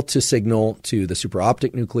fail to signal to the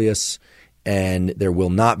supraoptic nucleus, and there will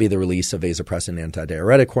not be the release of vasopressin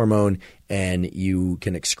antidiuretic hormone, and you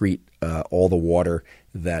can excrete all the water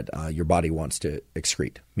that your body wants to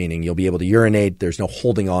excrete, meaning you'll be able to urinate. There's no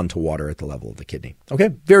holding on to water at the level of the kidney. Okay,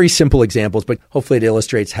 very simple examples, but hopefully it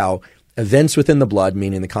illustrates how events within the blood,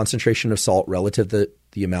 meaning the concentration of salt relative to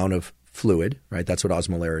the amount of fluid, right? That's what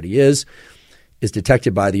osmolarity is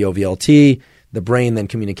detected by the OVLT. The brain then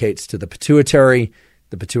communicates to the pituitary.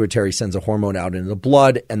 The pituitary sends a hormone out into the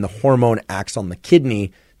blood, and the hormone acts on the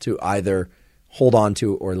kidney to either hold on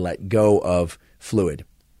to or let go of fluid,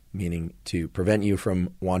 meaning to prevent you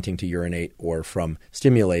from wanting to urinate or from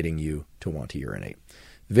stimulating you to want to urinate.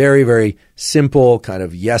 Very, very simple kind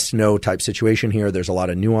of yes-no type situation here. There's a lot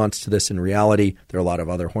of nuance to this in reality. There are a lot of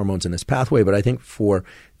other hormones in this pathway, but I think for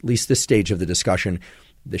at least this stage of the discussion,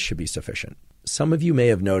 this should be sufficient. Some of you may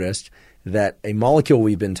have noticed that a molecule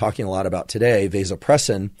we've been talking a lot about today,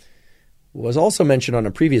 vasopressin, was also mentioned on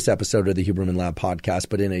a previous episode of the Huberman Lab podcast,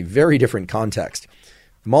 but in a very different context.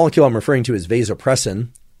 The molecule I'm referring to is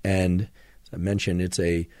vasopressin, and as I mentioned, it's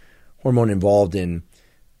a hormone involved in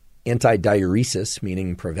antidiuresis,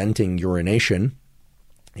 meaning preventing urination.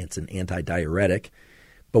 It's an antidiuretic.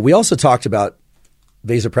 But we also talked about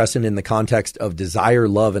vasopressin in the context of desire,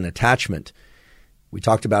 love, and attachment. We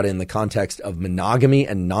talked about it in the context of monogamy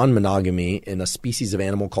and non-monogamy in a species of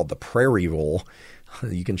animal called the prairie vole.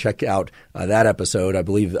 You can check out that episode. I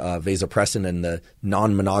believe vasopressin and the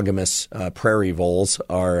non-monogamous prairie voles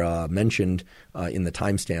are mentioned in the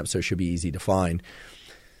timestamp, so it should be easy to find.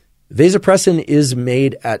 Vasopressin is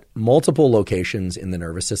made at multiple locations in the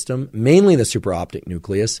nervous system, mainly the supraoptic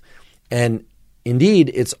nucleus, and indeed,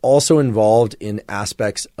 it's also involved in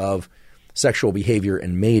aspects of sexual behavior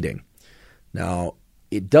and mating. Now,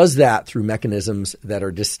 it does that through mechanisms that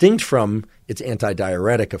are distinct from its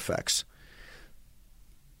antidiuretic effects.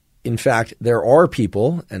 In fact, there are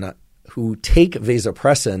people who take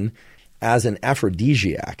vasopressin as an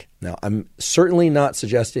aphrodisiac. Now, I'm certainly not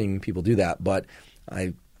suggesting people do that, but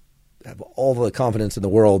I have all the confidence in the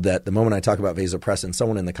world that the moment I talk about vasopressin,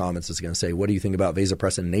 someone in the comments is going to say, what do you think about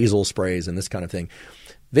vasopressin nasal sprays and this kind of thing?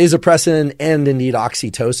 Vasopressin and indeed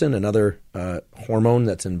oxytocin, another hormone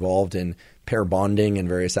that's involved in pair bonding and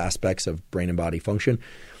various aspects of brain and body function,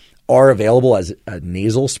 are available as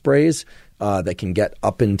nasal sprays that can get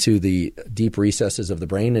up into the deep recesses of the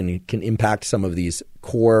brain and can impact some of these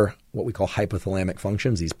core, what we call hypothalamic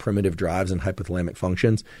functions, these primitive drives and hypothalamic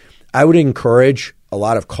functions. I would encourage a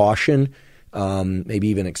lot of caution, maybe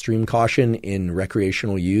even extreme caution in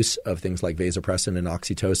recreational use of things like vasopressin and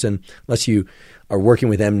oxytocin, unless you are working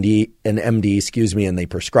with an MD, and they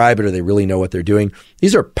prescribe it or they really know what they're doing.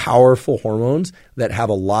 These are powerful hormones that have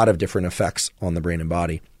a lot of different effects on the brain and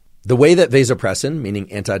body. The way that vasopressin, meaning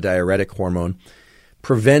antidiuretic hormone,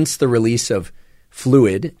 prevents the release of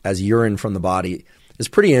fluid as urine from the body is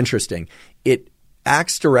pretty interesting. It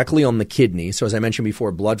acts directly on the kidney. So as I mentioned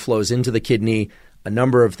before, blood flows into the kidney. A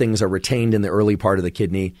number of things are retained in the early part of the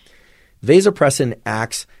kidney. Vasopressin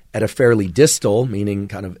acts at a fairly distal, meaning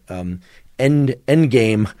kind of end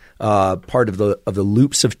game part of the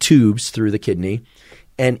loops of tubes through the kidney,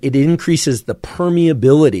 and it increases the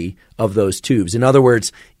permeability of those tubes. In other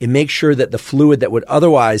words, it makes sure that the fluid that would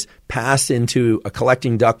otherwise pass into a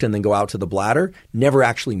collecting duct and then go out to the bladder never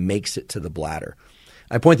actually makes it to the bladder.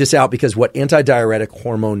 I point this out because what antidiuretic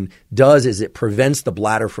hormone does is it prevents the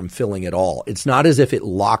bladder from filling at all. It's not as if it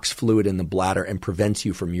locks fluid in the bladder and prevents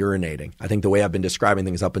you from urinating. I think the way I've been describing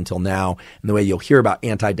things up until now and the way you'll hear about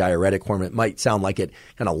antidiuretic hormone, it might sound like it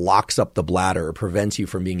kind of locks up the bladder or prevents you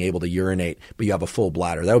from being able to urinate, but you have a full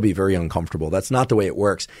bladder. That would be very uncomfortable. That's not the way it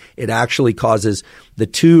works. It actually causes the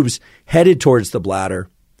tubes headed towards the bladder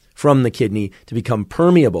from the kidney to become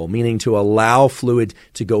permeable, meaning to allow fluid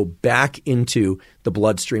to go back into the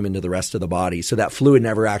bloodstream into the rest of the body. So that fluid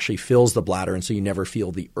never actually fills the bladder, and so you never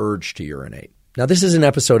feel the urge to urinate. Now, this is an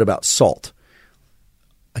episode about salt.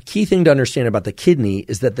 A key thing to understand about the kidney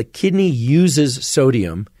is that the kidney uses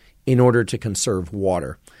sodium in order to conserve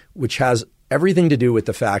water, which has everything to do with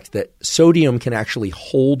the fact that sodium can actually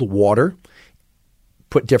hold water.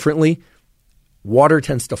 Put differently, water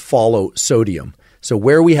tends to follow sodium. So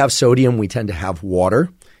where we have sodium, we tend to have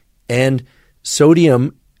water, and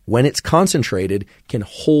sodium, when it's concentrated, can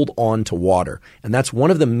hold on to water. And that's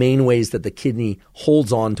one of the main ways that the kidney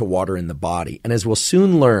holds on to water in the body. And as we'll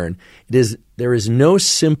soon learn, there is no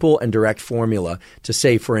simple and direct formula to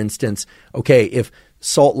say, for instance, okay, if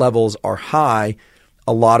salt levels are high,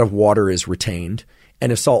 a lot of water is retained.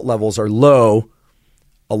 And if salt levels are low,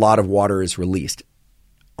 a lot of water is released.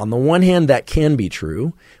 On the one hand, that can be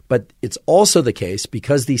true, but it's also the case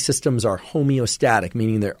because these systems are homeostatic,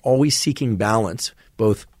 meaning they're always seeking balance,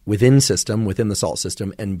 both within the salt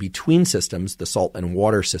system, and between systems, the salt and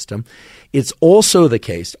water system. It's also the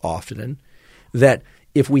case often that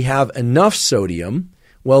if we have enough sodium,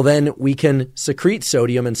 well, then we can secrete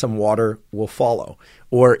sodium and some water will follow.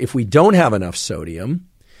 Or if we don't have enough sodium,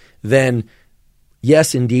 then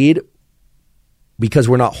yes, indeed, because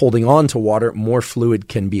we're not holding on to water, more fluid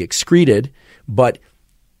can be excreted. But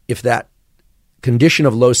if that condition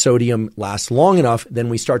of low sodium lasts long enough, then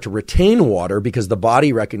we start to retain water because the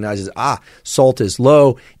body recognizes, salt is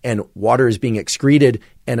low and water is being excreted,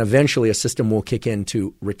 and eventually a system will kick in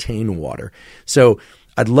to retain water. So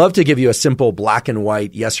I'd love to give you a simple black and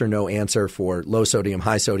white yes or no answer for low sodium,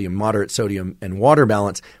 high sodium, moderate sodium, and water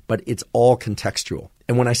balance, but it's all contextual.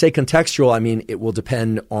 And when I say contextual, I mean it will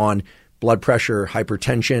depend on blood pressure,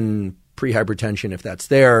 hypertension, prehypertension if that's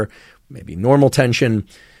there, maybe normal tension,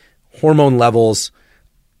 hormone levels,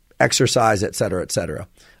 exercise, et cetera, et cetera.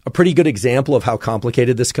 A pretty good example of how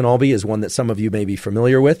complicated this can all be is one that some of you may be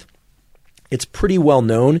familiar with. It's pretty well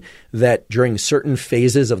known that during certain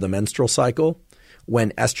phases of the menstrual cycle,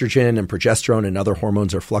 when estrogen and progesterone and other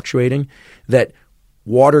hormones are fluctuating, that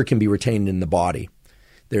water can be retained in the body.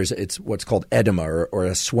 It's what's called edema or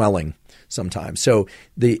a swelling sometimes. So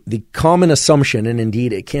the common assumption, and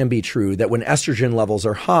indeed it can be true, that when estrogen levels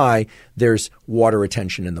are high, there's water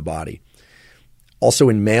retention in the body. Also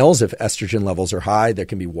in males, if estrogen levels are high, there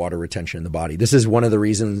can be water retention in the body. This is one of the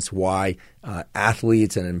reasons why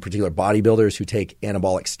athletes, and in particular bodybuilders who take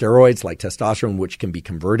anabolic steroids like testosterone, which can be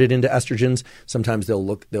converted into estrogens, sometimes they'll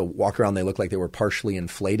walk around, they look like they were partially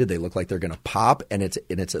inflated. They look like they're going to pop, and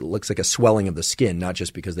it looks like a swelling of the skin, not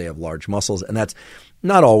just because they have large muscles. And that's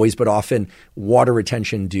not always, but often water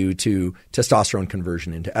retention due to testosterone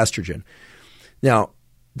conversion into estrogen. Now,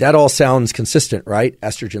 that all sounds consistent, right?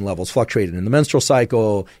 Estrogen levels fluctuated in the menstrual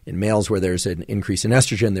cycle. In males where there's an increase in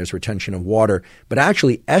estrogen, there's retention of water. But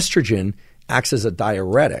actually, estrogen acts as a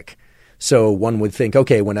diuretic. So one would think,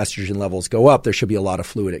 okay, when estrogen levels go up, there should be a lot of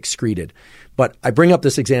fluid excreted. But I bring up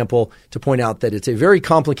this example to point out that it's a very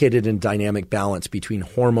complicated and dynamic balance between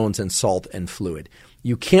hormones and salt and fluid.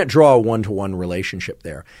 You can't draw a one-to-one relationship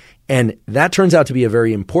there. And that turns out to be a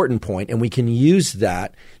very important point, and we can use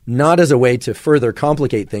that not as a way to further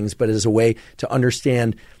complicate things, but as a way to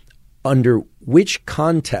understand under which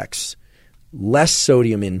contexts less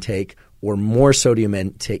sodium intake or more sodium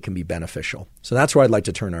intake can be beneficial. So that's where I'd like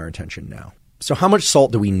to turn our attention now. So how much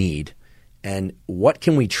salt do we need, and what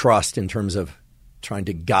can we trust in terms of trying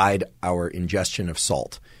to guide our ingestion of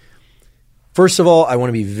salt? First of all, I want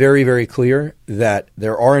to be very, very clear that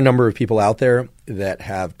there are a number of people out there that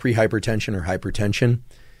have prehypertension or hypertension.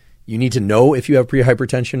 You need to know if you have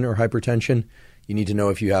prehypertension or hypertension. You need to know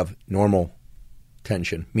if you have normal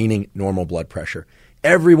tension, meaning normal blood pressure.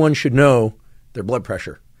 Everyone should know their blood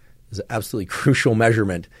pressure. It's an absolutely crucial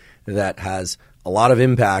measurement that has a lot of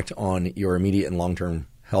impact on your immediate and long-term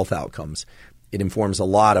health outcomes. It informs a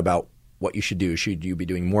lot about what you should do. Should you be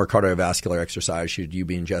doing more cardiovascular exercise? Should you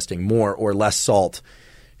be ingesting more or less salt?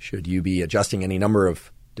 Should you be adjusting any number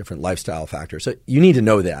of different lifestyle factors? So you need to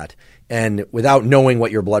know that. And without knowing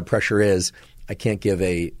what your blood pressure is, I can't give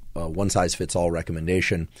a one-size-fits-all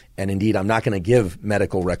recommendation. And indeed, I'm not going to give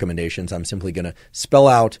medical recommendations. I'm simply going to spell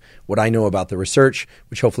out what I know about the research,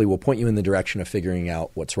 which hopefully will point you in the direction of figuring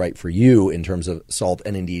out what's right for you in terms of salt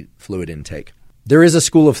and indeed fluid intake. There is a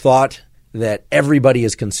school of thought that everybody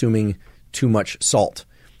is consuming too much salt.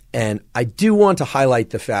 And I do want to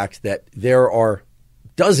highlight the fact that there are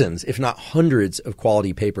dozens, if not hundreds, of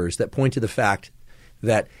quality papers that point to the fact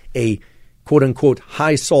that a quote-unquote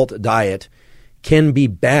high salt diet can be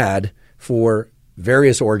bad for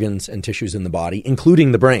various organs and tissues in the body,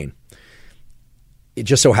 including the brain. It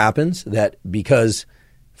just so happens that because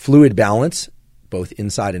fluid balance, both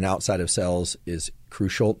inside and outside of cells, is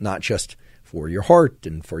crucial, not just for your heart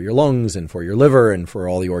and for your lungs and for your liver and for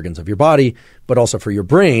all the organs of your body, but also for your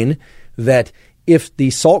brain, that if the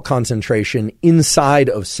salt concentration inside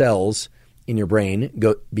of cells in your brain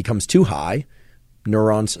becomes too high,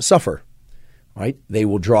 neurons suffer, right? They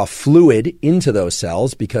will draw fluid into those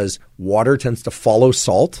cells because water tends to follow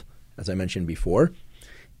salt, as I mentioned before,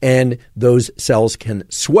 and those cells can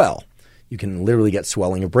swell. You can literally get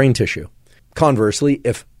swelling of brain tissue. Conversely,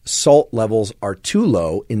 if salt levels are too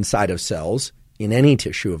low inside of cells in any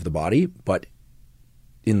tissue of the body, but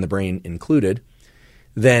in the brain included,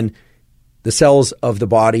 then the cells of the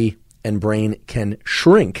body and brain can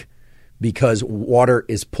shrink because water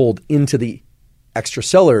is pulled into the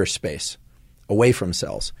extracellular space away from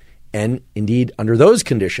cells. And indeed, under those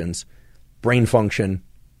conditions, brain function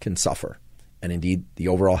can suffer. And indeed, the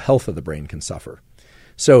overall health of the brain can suffer.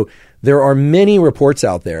 So there are many reports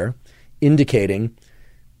out there indicating,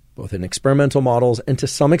 both in experimental models and to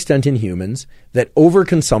some extent in humans, that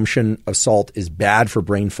overconsumption of salt is bad for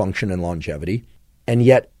brain function and longevity. And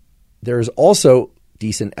yet there is also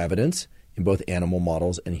decent evidence in both animal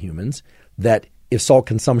models and humans that if salt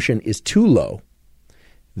consumption is too low,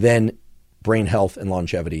 then brain health and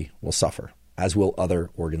longevity will suffer, as will other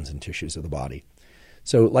organs and tissues of the body.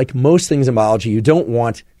 So like most things in biology, you don't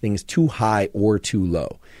want things too high or too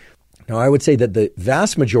low. Now, I would say that the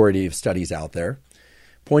vast majority of studies out there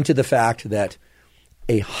point to the fact that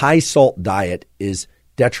a high salt diet is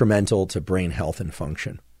detrimental to brain health and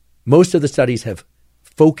function. Most of the studies have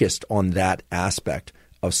focused on that aspect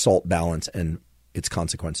of salt balance and its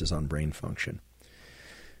consequences on brain function.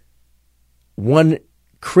 One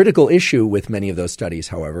critical issue with many of those studies,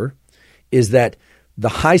 however, is that the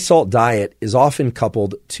high salt diet is often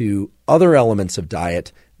coupled to other elements of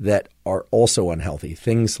diet that are also unhealthy.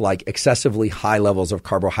 Things like excessively high levels of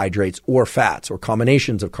carbohydrates or fats, or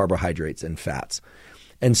combinations of carbohydrates and fats.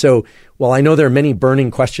 And so while I know there are many burning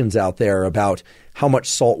questions out there about how much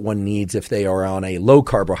salt one needs if they are on a low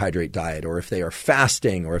carbohydrate diet, or if they are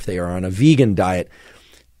fasting, or if they are on a vegan diet,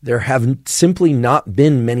 there have simply not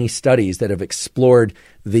been many studies that have explored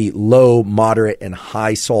the low, moderate, and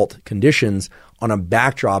high salt conditions on a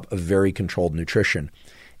backdrop of very controlled nutrition.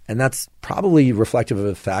 And that's probably reflective of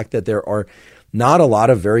the fact that there are not a lot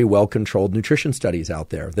of very well-controlled nutrition studies out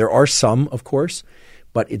there. There are some, of course,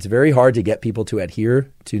 but it's very hard to get people to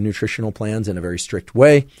adhere to nutritional plans in a very strict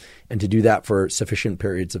way and to do that for sufficient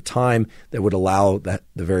periods of time that would allow the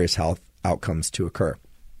various health outcomes to occur.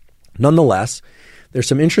 Nonetheless, there's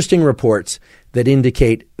some interesting reports that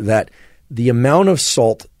indicate that the amount of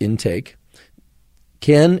salt intake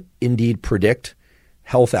can indeed predict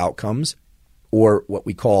health outcomes, or what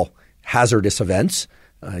we call hazardous events,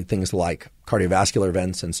 things like cardiovascular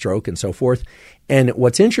events and stroke and so forth. And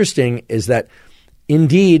what's interesting is that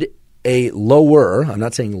indeed a lower, I'm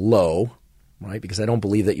not saying low, right? Because I don't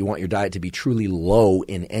believe that you want your diet to be truly low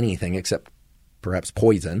in anything except perhaps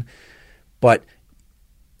poison. But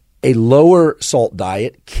a lower salt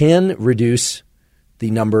diet can reduce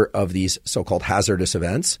the number of these so-called hazardous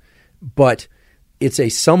events, but it's a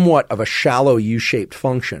somewhat of a shallow U-shaped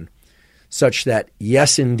function, such that,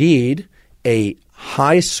 yes, indeed, a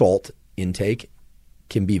high salt intake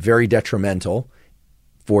can be very detrimental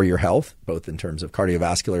for your health, both in terms of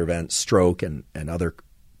cardiovascular events, stroke, and other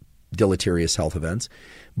deleterious health events.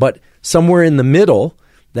 But somewhere in the middle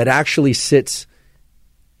that actually sits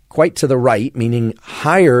quite to the right, meaning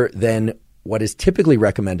higher than what is typically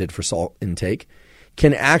recommended for salt intake,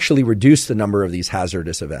 can actually reduce the number of these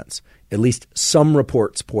hazardous events. At least some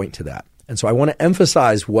reports point to that. And so I want to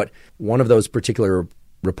emphasize what one of those particular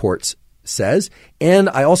reports says, and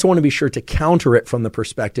I also want to be sure to counter it from the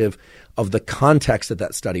perspective of the context that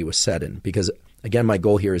that study was set in. Because, again, my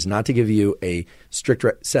goal here is not to give you a strict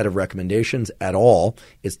set of recommendations at all.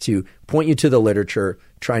 It's to point you to the literature,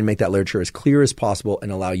 try and make that literature as clear as possible,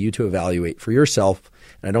 and allow you to evaluate for yourself.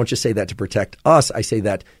 And I don't just say that to protect us, I say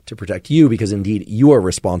that to protect you, because indeed you are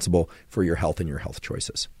responsible for your health and your health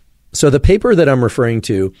choices. So the paper that I'm referring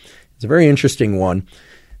to is a very interesting one.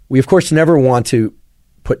 We, of course, never want to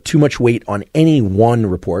put too much weight on any one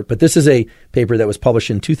report, but this is a paper that was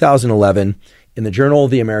published in 2011 in the Journal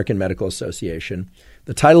of the American Medical Association.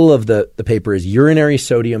 The title of the paper is Urinary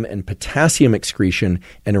Sodium and Potassium Excretion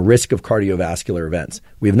and a Risk of Cardiovascular Events.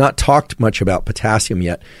 We have not talked much about potassium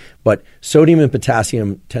yet, but sodium and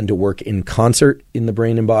potassium tend to work in concert in the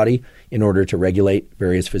brain and body in order to regulate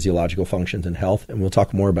various physiological functions and health, and we'll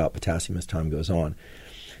talk more about potassium as time goes on.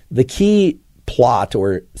 The key plot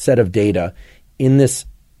or set of data in this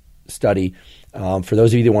study, for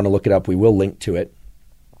those of you that want to look it up, we will link to it.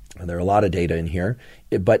 And there are a lot of data in here,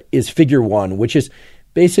 but is figure 1, which is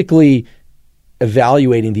basically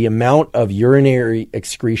evaluating the amount of urinary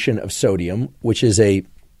excretion of sodium, which is a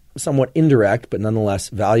somewhat indirect but nonetheless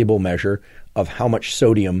valuable measure of how much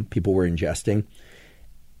sodium people were ingesting.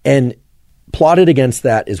 And plotted against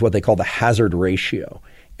that is what they call the hazard ratio.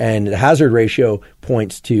 And the hazard ratio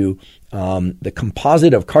points to the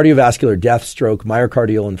composite of cardiovascular death, stroke,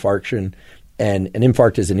 myocardial infarction, and an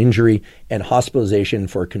infarct is an injury, and hospitalization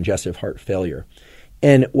for congestive heart failure.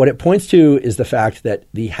 And what it points to is the fact that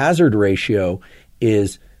the hazard ratio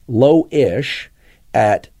is low-ish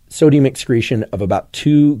at sodium excretion of about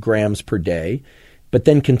 2 grams per day, but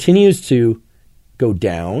then continues to go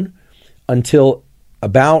down until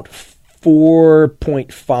about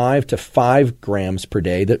 4.5 to 5 grams per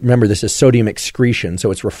day. Remember, this is sodium excretion,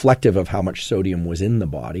 so it's reflective of how much sodium was in the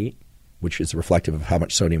body, which is reflective of how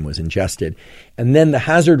much sodium was ingested. And then the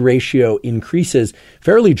hazard ratio increases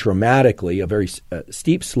fairly dramatically, a very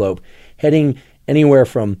steep slope, heading anywhere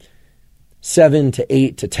from 7 to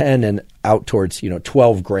 8 to 10 and out towards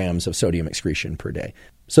 12 grams of sodium excretion per day.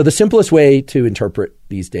 So the simplest way to interpret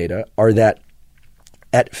these data are that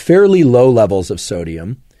at fairly low levels of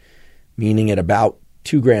sodium, meaning at about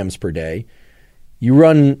 2 grams per day, you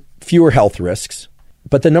run fewer health risks,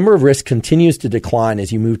 but the number of risks continues to decline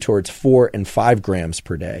as you move towards 4 and 5 grams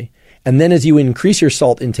per day. And then as you increase your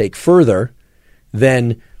salt intake further,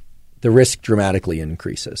 then the risk dramatically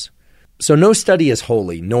increases. So no study is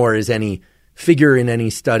holy, nor is any figure in any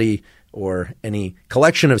study or any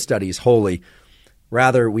collection of studies holy.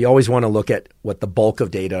 Rather, we always want to look at what the bulk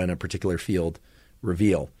of data in a particular field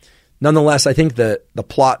reveal. Nonetheless, I think the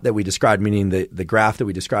plot that we described, meaning the graph that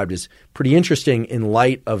we described, is pretty interesting in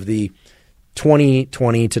light of the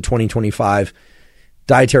 2020 to 2025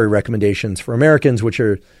 dietary recommendations for Americans,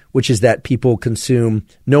 which is that people consume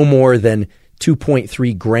no more than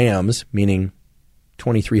 2.3 grams, meaning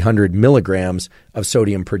 2,300 milligrams of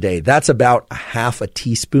sodium per day. That's about a half a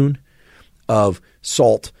teaspoon of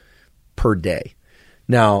salt per day.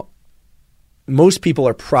 Now, most people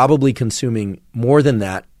are probably consuming more than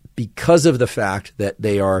that because of the fact that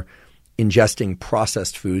they are ingesting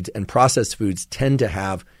processed foods, and processed foods tend to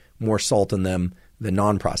have more salt in them than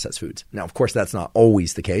non-processed foods. Now, of course, that's not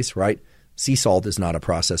always the case, right? Sea salt is not a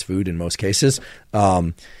processed food in most cases.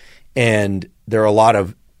 And there are a lot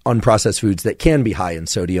of unprocessed foods that can be high in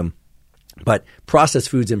sodium, but processed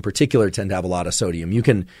foods in particular tend to have a lot of sodium. You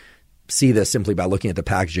can see this simply by looking at the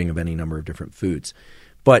packaging of any number of different foods.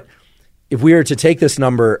 But if we were to take this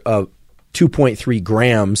number of 2.3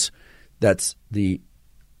 grams, that's the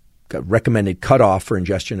recommended cutoff for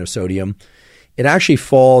ingestion of sodium, it actually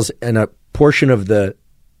falls in a portion of the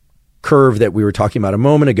curve that we were talking about a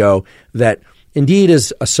moment ago that indeed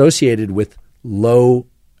is associated with low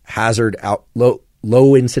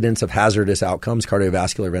incidence of hazardous outcomes,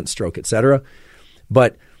 cardiovascular events, stroke, etc.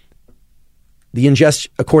 But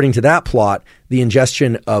according to that plot, the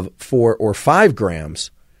ingestion of 4 or 5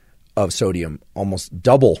 grams of sodium, almost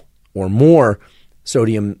double or more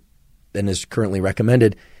sodium than is currently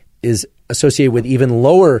recommended, is associated with even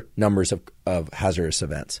lower numbers of hazardous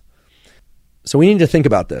events. So we need to think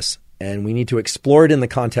about this, and we need to explore it in the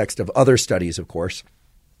context of other studies, of course.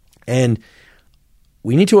 And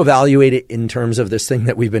we need to evaluate it in terms of this thing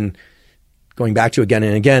that we've been going back to again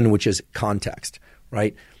and again, which is context,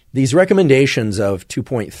 right? These recommendations of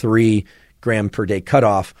 2.3 gram per day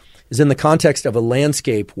cutoff is in the context of a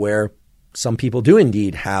landscape where some people do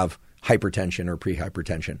indeed have hypertension or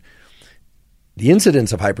prehypertension. The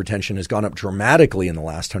incidence of hypertension has gone up dramatically in the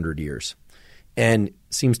last 100 years and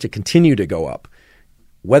seems to continue to go up.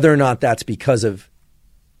 Whether or not that's because of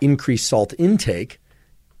increased salt intake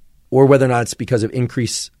or whether or not it's because of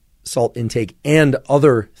increased salt intake and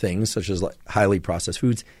other things such as highly processed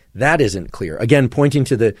foods, that isn't clear. Again, pointing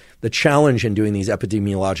to the challenge in doing these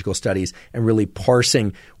epidemiological studies and really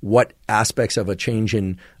parsing what aspects of a change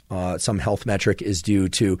in some health metric is due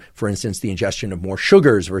to, for instance, the ingestion of more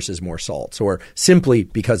sugars versus more salts, or simply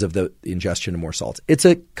because of the ingestion of more salts. It's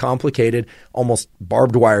a complicated, almost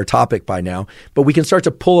barbed wire topic by now, but we can start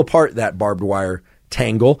to pull apart that barbed wire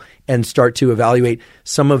tangle and start to evaluate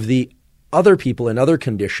some of the other people and other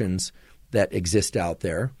conditions that exist out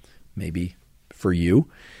there, maybe for you,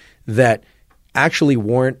 that actually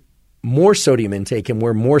warrant more sodium intake and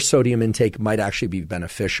where more sodium intake might actually be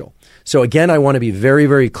beneficial. So again, I want to be very,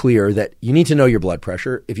 very clear that you need to know your blood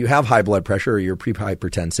pressure. If you have high blood pressure or you're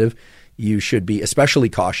pre-hypertensive, you should be especially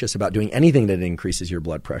cautious about doing anything that increases your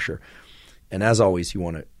blood pressure. And as always, you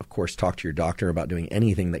want to, of course, talk to your doctor about doing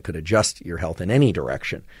anything that could adjust your health in any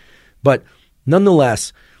direction. But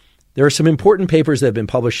nonetheless, there are some important papers that have been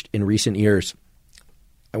published in recent years.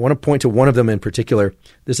 I want to point to one of them in particular.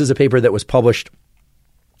 This is a paper that was published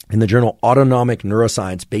in the journal Autonomic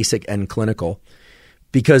Neuroscience, Basic and Clinical,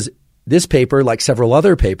 because this paper, like several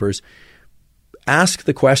other papers, ask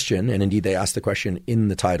the question, and indeed they ask the question in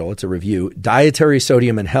the title, it's a review, dietary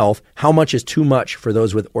sodium and health, how much is too much for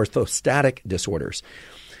those with orthostatic disorders?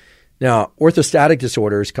 Now, orthostatic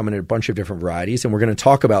disorders come in a bunch of different varieties, and we're going to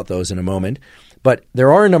talk about those in a moment, but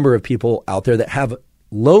there are a number of people out there that have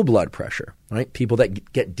low blood pressure, right? People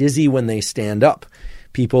that get dizzy when they stand up,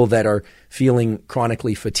 people that are feeling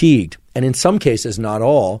chronically fatigued. And in some cases, not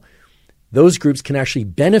all, those groups can actually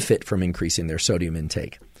benefit from increasing their sodium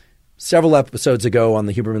intake. Several episodes ago on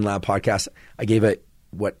the Huberman Lab podcast, I gave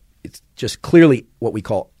it's just clearly what we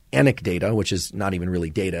call anecdata, which is not even really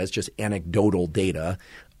data, it's just anecdotal data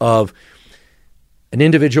of an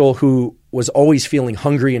individual who was always feeling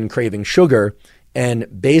hungry and craving sugar. And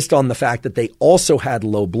based on the fact that they also had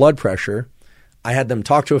low blood pressure, I had them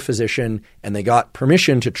talk to a physician and they got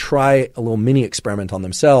permission to try a little mini experiment on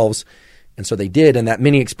themselves. And so they did. And that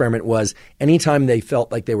mini experiment was anytime they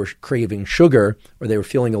felt like they were craving sugar or they were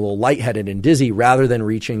feeling a little lightheaded and dizzy, rather than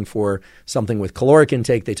reaching for something with caloric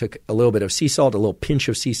intake, they took a little bit of sea salt, a little pinch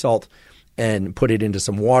of sea salt, and put it into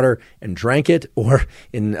some water and drank it. Or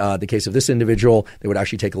in the case of this individual, they would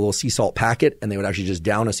actually take a little sea salt packet and they would actually just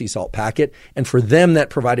down a sea salt packet. And for them, that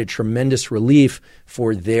provided tremendous relief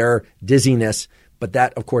for their dizziness. But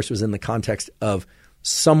that, of course, was in the context of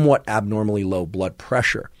somewhat abnormally low blood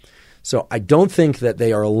pressure. So I don't think that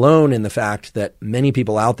they are alone in the fact that many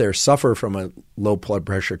people out there suffer from a low blood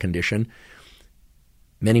pressure condition.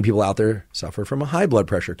 Many people out there suffer from a high blood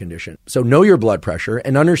pressure condition. So know your blood pressure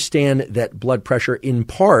and understand that blood pressure in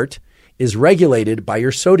part is regulated by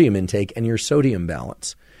your sodium intake and your sodium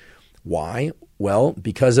balance. Why? Well,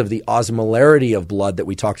 because of the osmolarity of blood that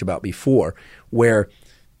we talked about before, where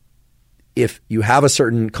if you have a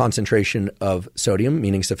certain concentration of sodium,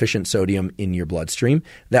 meaning sufficient sodium in your bloodstream,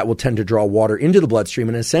 that will tend to draw water into the bloodstream.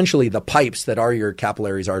 And essentially the pipes that are your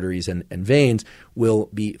capillaries, arteries, and veins will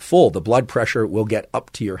be full. The blood pressure will get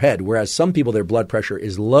up to your head. Whereas some people, their blood pressure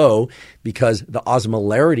is low because the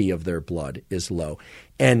osmolarity of their blood is low.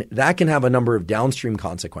 And that can have a number of downstream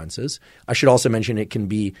consequences. I should also mention it can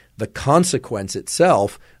be the consequence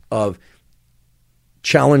itself of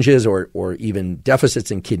challenges or even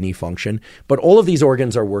deficits in kidney function, but all of these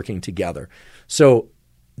organs are working together. So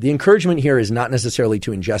the encouragement here is not necessarily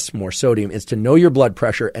to ingest more sodium. It's to know your blood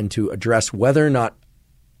pressure and to address whether or not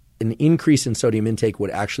an increase in sodium intake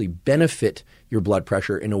would actually benefit your blood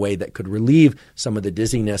pressure in a way that could relieve some of the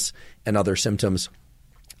dizziness and other symptoms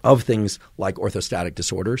of things like orthostatic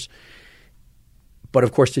disorders. But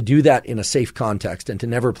of course, to do that in a safe context and to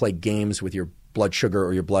never play games with your blood sugar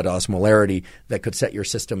or your blood osmolarity that could set your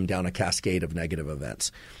system down a cascade of negative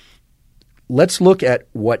events. Let's look at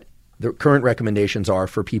what the current recommendations are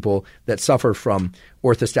for people that suffer from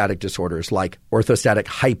orthostatic disorders like orthostatic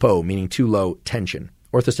hypo, meaning too low tension,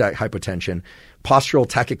 orthostatic hypotension, postural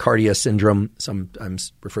tachycardia syndrome,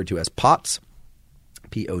 sometimes referred to as POTS,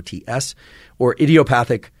 P-O-T-S, or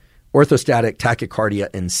idiopathic orthostatic tachycardia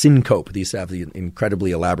and syncope. These have the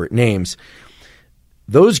incredibly elaborate names.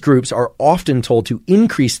 Those groups are often told to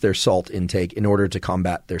increase their salt intake in order to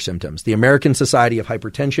combat their symptoms. The American Society of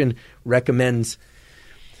Hypertension recommends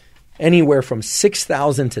anywhere from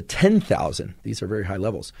 6,000 to 10,000. These are very high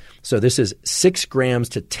levels. So this is 6 grams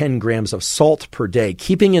to 10 grams of salt per day,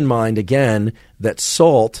 keeping in mind, again, that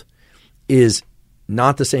salt is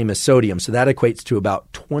not the same as sodium. So that equates to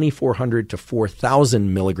about 2,400 to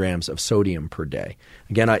 4,000 milligrams of sodium per day.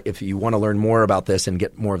 Again, if you want to learn more about this and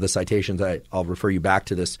get more of the citations, I'll refer you back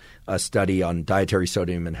to this study on dietary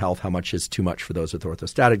sodium and health, how much is too much for those with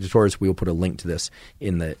orthostatic disorders. We will put a link to this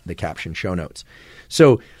in the caption show notes.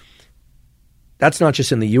 So that's not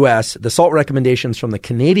just in the U.S. The salt recommendations from the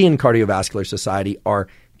Canadian Cardiovascular Society are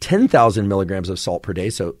 10,000 milligrams of salt per day,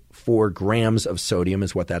 so 4 grams of sodium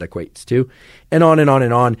is what that equates to, and on and on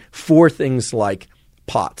and on for things like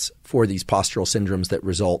POTS, for these postural syndromes that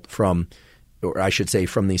result from, or I should say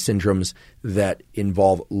from these syndromes that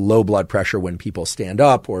involve low blood pressure when people stand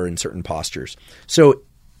up or in certain postures. So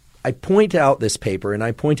I point out this paper and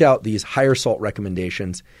I point out these higher salt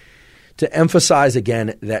recommendations to emphasize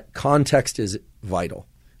again that context is vital,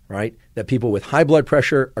 right? That people with high blood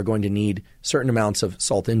pressure are going to need certain amounts of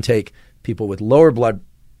salt intake. People with lower blood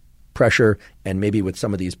pressure and maybe with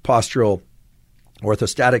some of these postural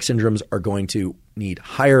orthostatic syndromes are going to need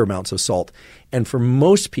higher amounts of salt. And for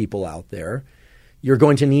most people out there, you're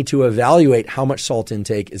going to need to evaluate how much salt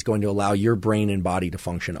intake is going to allow your brain and body to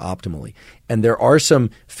function optimally. And there are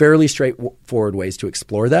some fairly straightforward ways to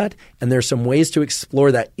explore that. And there's some ways to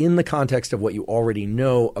explore that in the context of what you already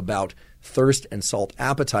know about thirst and salt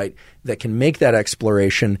appetite that can make that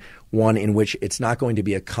exploration one in which it's not going to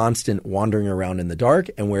be a constant wandering around in the dark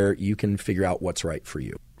and where you can figure out what's right for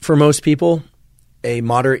you. For most people, a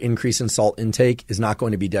moderate increase in salt intake is not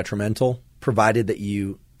going to be detrimental, provided that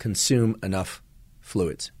you consume enough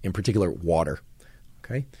fluids, in particular water.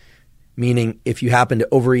 Okay? Meaning if you happen to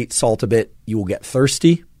overeat salt a bit, you will get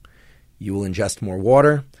thirsty, you will ingest more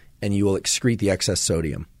water, and you will excrete the excess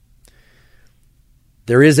sodium.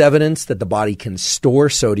 There is evidence that the body can store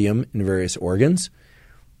sodium in various organs.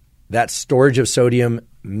 That storage of sodium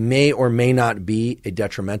may or may not be a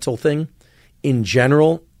detrimental thing. In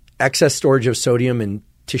general, excess storage of sodium in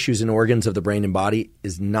tissues and organs of the brain and body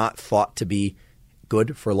is not thought to be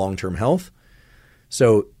good for long-term health.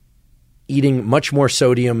 So eating much more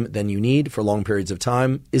sodium than you need for long periods of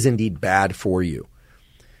time is indeed bad for you.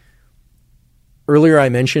 Earlier I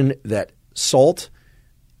mentioned that salt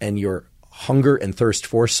and your hunger and thirst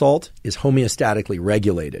for salt is homeostatically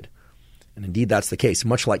regulated. And indeed that's the case,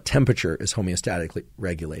 much like temperature is homeostatically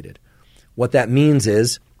regulated. What that means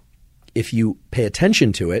is if you pay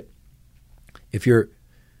attention to it, if your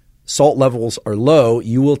salt levels are low,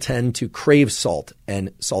 you will tend to crave salt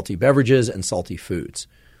and salty beverages and salty foods.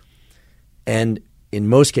 And in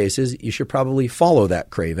most cases, you should probably follow that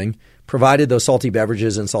craving, provided those salty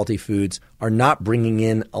beverages and salty foods are not bringing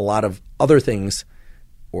in a lot of other things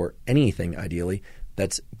or anything, ideally,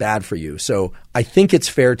 that's bad for you. So I think it's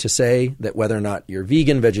fair to say that whether or not you're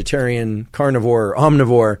vegan, vegetarian, carnivore, or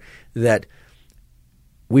omnivore, that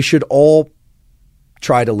we should all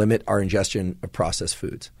try to limit our ingestion of processed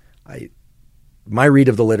foods. My read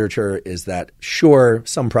of the literature is that, sure,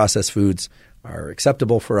 some processed foods are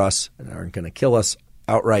acceptable for us and aren't going to kill us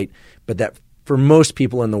outright, but that for most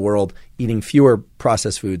people in the world, eating fewer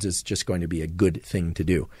processed foods is just going to be a good thing to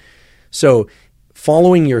do. So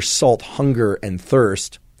following your salt hunger and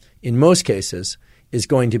thirst, in most cases, is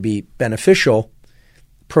going to be beneficial,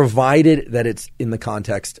 provided that it's in the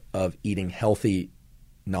context of eating healthy,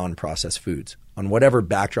 non-processed foods, on whatever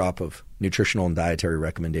backdrop of nutritional and dietary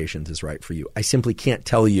recommendations is right for you. I simply can't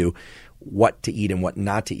tell you what to eat and what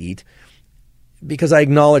not to eat because I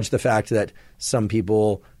acknowledge the fact that some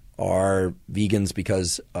people are vegans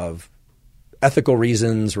because of ethical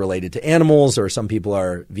reasons related to animals, or some people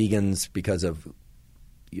are vegans because of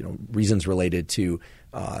reasons related to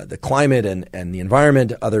the climate and the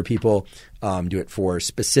environment. Other people do it for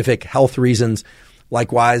specific health reasons.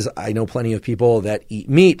 Likewise, I know plenty of people that eat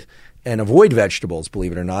meat and avoid vegetables,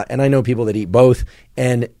 believe it or not. And I know people that eat both.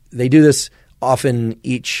 And they do this often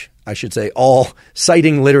all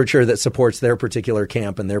citing literature that supports their particular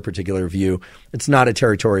camp and their particular view. It's not a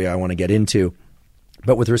territory I want to get into.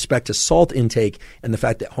 But with respect to salt intake and the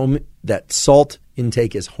fact that salt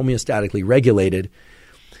intake is homeostatically regulated,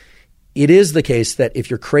 it is the case that if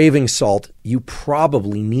you're craving salt, you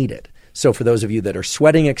probably need it. So for those of you that are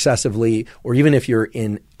sweating excessively, or even if you're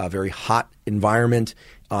in a very hot environment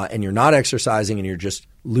and you're not exercising and you're just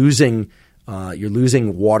losing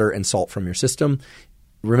water and salt from your system,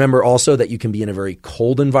 remember also that you can be in a very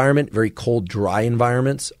cold environment. Very cold, dry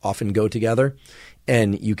environments often go together,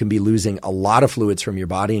 and you can be losing a lot of fluids from your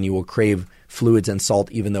body, and you will crave fluids and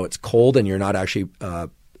salt even though it's cold and you're not actually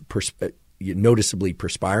noticeably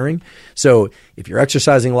perspiring. So if you're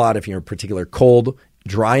exercising a lot, if you're in a particular cold,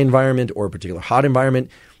 dry environment or a particular hot environment,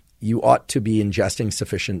 you ought to be ingesting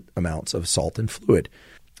sufficient amounts of salt and fluid.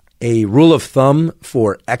 A rule of thumb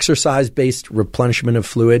for exercise-based replenishment of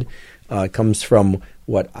fluid comes from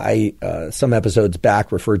what I, some episodes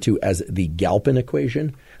back, referred to as the Galpin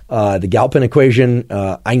equation. The Galpin equation,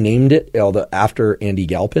 I named it after Andy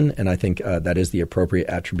Galpin, and I think that is the appropriate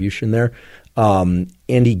attribution there.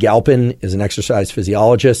 Andy Galpin is an exercise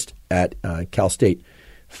physiologist at Cal State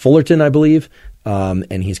Fullerton, I believe,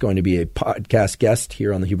 and he's going to be a podcast guest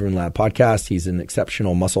here on the Huberman Lab podcast. He's an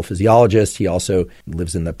exceptional muscle physiologist. He also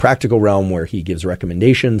lives in the practical realm where he gives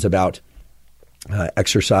recommendations about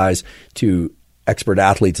exercise to expert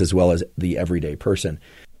athletes as well as the everyday person.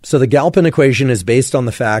 So the Galpin equation is based on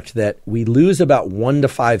the fact that we lose about 1 to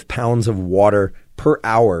 5 pounds of water per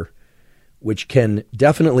hour, which can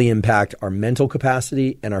definitely impact our mental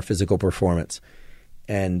capacity and our physical performance.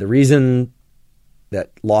 And the reason that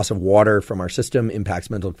loss of water from our system impacts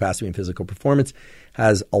mental capacity and physical performance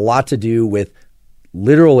has a lot to do with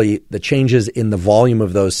literally the changes in the volume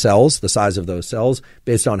of those cells, the size of those cells,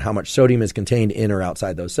 based on how much sodium is contained in or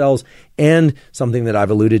outside those cells, and something that I've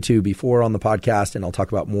alluded to before on the podcast, and I'll talk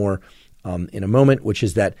about more in a moment, which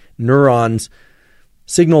is that neurons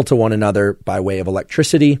signal to one another by way of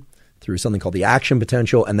electricity through something called the action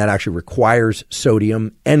potential, and that actually requires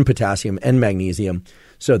sodium and potassium and magnesium.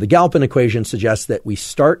 So the Galpin equation suggests that we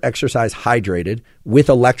start exercise hydrated with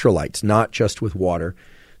electrolytes, not just with water.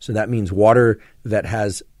 So that means water that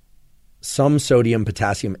has some sodium,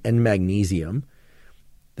 potassium, and magnesium.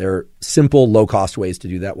 There are simple, low-cost ways to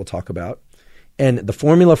do that we'll talk about. And the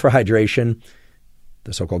formula for hydration,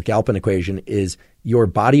 the so-called Galpin equation, is your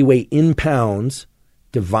body weight in pounds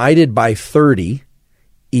divided by 30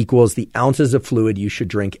 equals the ounces of fluid you should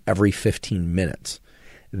drink every 15 minutes.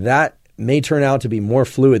 That may turn out to be more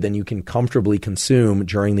fluid than you can comfortably consume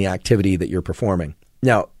during the activity that you're performing.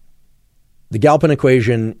 Now, the Galpin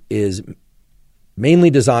equation is mainly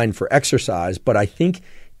designed for exercise, but I think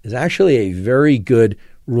is actually a very good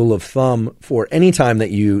rule of thumb for any time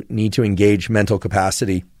that you need to engage mental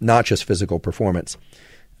capacity, not just physical performance.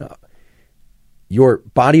 Your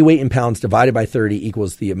body weight in pounds divided by 30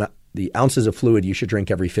 equals the ounces of fluid you should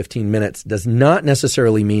drink every 15 minutes does not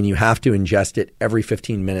necessarily mean you have to ingest it every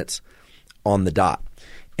 15 minutes on the dot.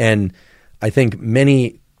 And I think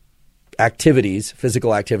many activities,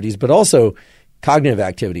 physical activities, but also cognitive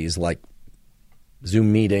activities like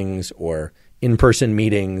Zoom meetings or in-person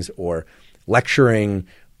meetings or lecturing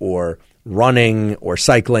or running or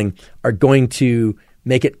cycling are going to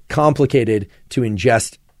make it complicated to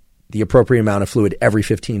ingest the appropriate amount of fluid every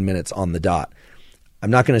 15 minutes on the dot.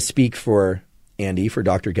 I'm not going to speak for Andy, for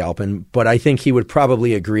Dr. Galpin, but I think he would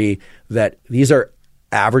probably agree that these are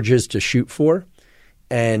averages to shoot for,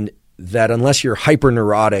 and that unless you're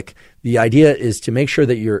hyper-neurotic, the idea is to make sure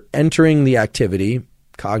that you're entering the activity,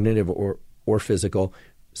 cognitive or physical,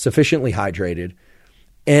 sufficiently hydrated,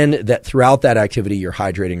 and that throughout that activity you're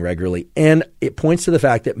hydrating regularly. And it points to the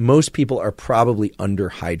fact that most people are probably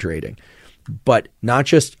underhydrating, but not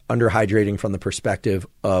just underhydrating from the perspective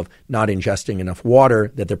of not ingesting enough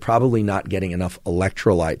water, that they're probably not getting enough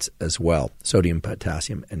electrolytes as well, sodium,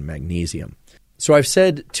 potassium, and magnesium. So I've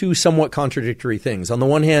said two somewhat contradictory things. On the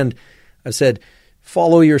one hand, I've said,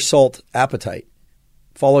 follow your salt appetite,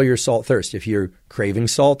 follow your salt thirst. If you're craving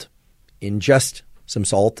salt, ingest some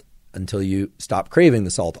salt until you stop craving the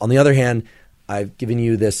salt. On the other hand, I've given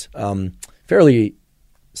you this fairly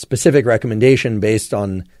specific recommendation based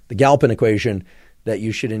on the Galpin equation that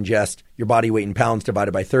you should ingest your body weight in pounds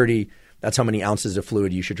divided by 30. That's how many ounces of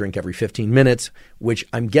fluid you should drink every 15 minutes, which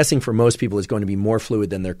I'm guessing for most people is going to be more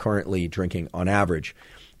fluid than they're currently drinking on average.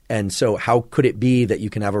 And so how could it be that you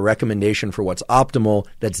can have a recommendation for what's optimal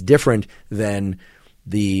that's different than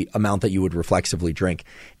the amount that you would reflexively drink?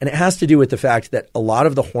 And it has to do with the fact that a lot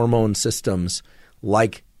of the hormone systems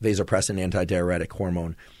like vasopressin, antidiuretic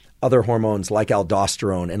hormone, other hormones like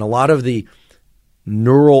aldosterone, and a lot of the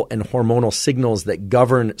neural and hormonal signals that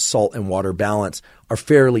govern salt and water balance are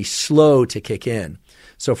fairly slow to kick in.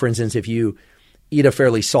 So for instance, if you eat a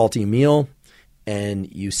fairly salty meal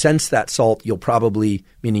and you sense that salt, you'll probably,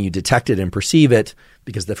 meaning you detect it and perceive it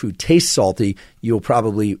because the food tastes salty, you'll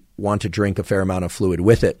probably want to drink a fair amount of fluid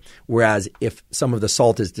with it. Whereas if some of the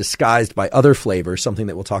salt is disguised by other flavors, something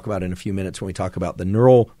that we'll talk about in a few minutes when we talk about the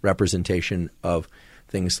neural representation of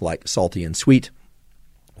things like salty and sweet,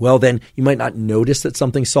 well, then you might not notice that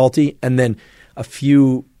something's salty. And then a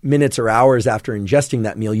few minutes or hours after ingesting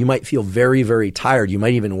that meal, you might feel very, very tired. You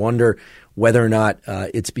might even wonder whether or not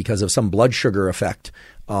it's because of some blood sugar effect.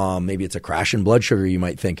 Maybe it's a crash in blood sugar, you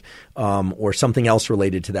might think, or something else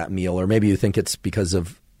related to that meal. Or maybe you think it's because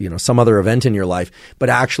of some other event in your life. But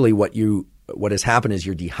actually what has happened is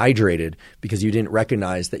you're dehydrated because you didn't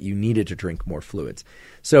recognize that you needed to drink more fluids.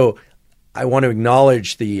 So I want to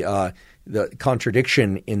acknowledge the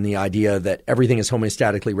contradiction in the idea that everything is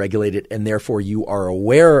homeostatically regulated and therefore you are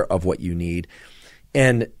aware of what you need,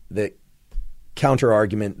 and the counter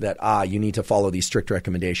argument that, you need to follow these strict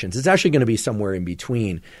recommendations. It's actually going to be somewhere in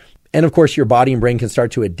between. And of course, your body and brain can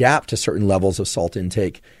start to adapt to certain levels of salt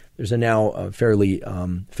intake. There's a fairly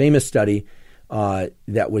famous study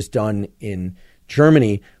that was done in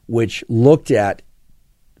Germany, which looked at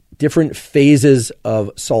different phases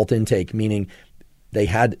of salt intake, meaning they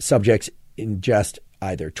had subjects ingest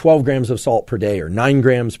either 12 grams of salt per day or 9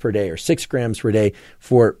 grams per day or 6 grams per day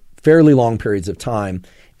for fairly long periods of time.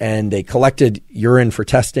 And they collected urine for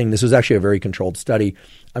testing. This was actually a very controlled study.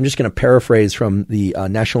 I'm just going to paraphrase from the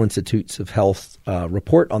National Institutes of Health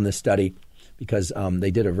report on this study because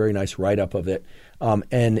they did a very nice write-up of it.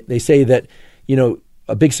 And they say that,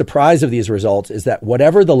 a big surprise of these results is that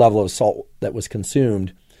whatever the level of salt that was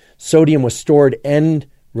consumed, sodium was stored and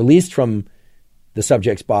released from the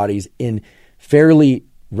subject's bodies in fairly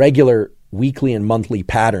regular weekly and monthly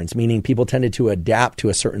patterns, meaning people tended to adapt to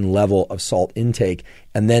a certain level of salt intake,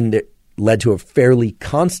 and then it led to a fairly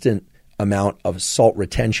constant amount of salt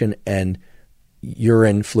retention and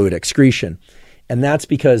urine fluid excretion. And that's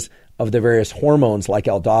because of the various hormones like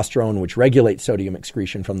aldosterone, which regulate sodium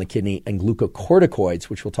excretion from the kidney, and glucocorticoids,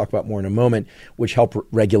 which we'll talk about more in a moment, which help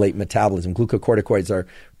regulate metabolism. Glucocorticoids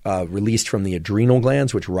are released from the adrenal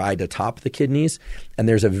glands, which ride atop the kidneys. And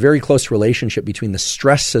there's a very close relationship between the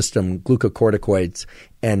stress system, glucocorticoids,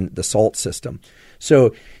 and the salt system.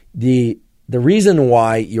 So the reason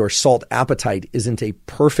why your salt appetite isn't a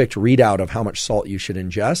perfect readout of how much salt you should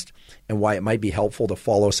ingest, and why it might be helpful to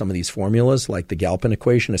follow some of these formulas like the Galpin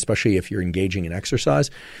equation, especially if you're engaging in exercise,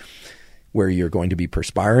 where you're going to be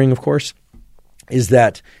perspiring, of course, is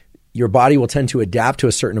that your body will tend to adapt to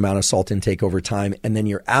a certain amount of salt intake over time, and then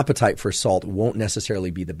your appetite for salt won't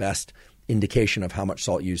necessarily be the best indication of how much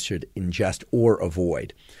salt you should ingest or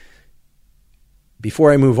avoid.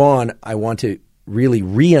 Before I move on, I want to really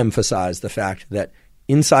re-emphasize the fact that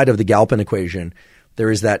inside of the Galpin equation, there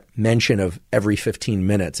is that mention of every 15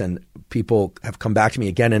 minutes. And people have come back to me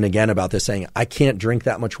again and again about this, saying, I can't drink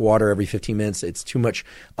that much water every 15 minutes. It's too much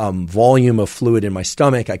volume of fluid in my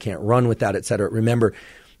stomach. I can't run with that, et cetera. Remember,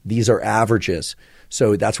 these are averages.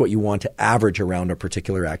 So that's what you want to average around a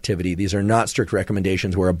particular activity. These are not strict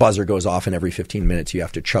recommendations where a buzzer goes off and every 15 minutes you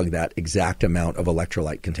have to chug that exact amount of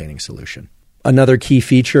electrolyte-containing solution. Another key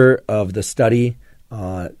feature of the study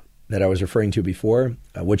that I was referring to before,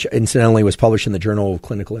 which incidentally was published in the Journal of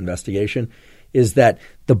Clinical Investigation, is that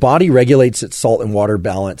the body regulates its salt and water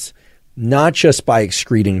balance not just by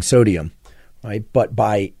excreting sodium, right, but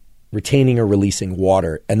by retaining or releasing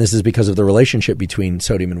water. And this is because of the relationship between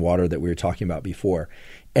sodium and water that we were talking about before.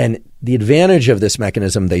 And the advantage of this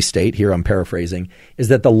mechanism, they state, here I'm paraphrasing, is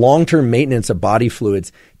that the long-term maintenance of body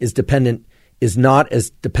fluids is not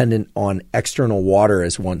as dependent on external water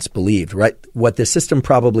as once believed, right? What the system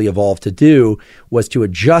probably evolved to do was to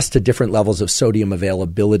adjust to different levels of sodium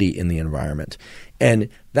availability in the environment. And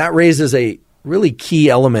that raises a really key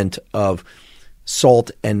element of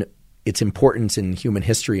salt and its importance in human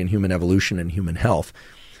history and human evolution and human health.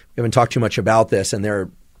 We haven't talked too much about this, and there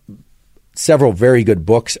are several very good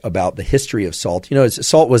books about the history of salt.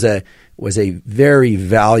 Salt was a very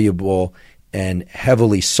valuable and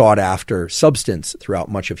heavily sought after substance throughout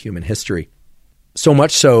much of human history. So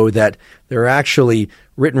much so that there are actually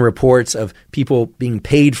written reports of people being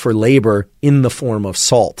paid for labor in the form of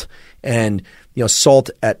salt. And salt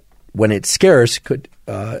when it's scarce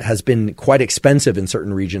has been quite expensive in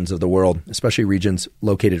certain regions of the world, especially regions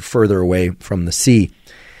located further away from the sea.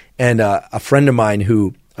 And a friend of mine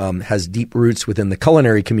who has deep roots within the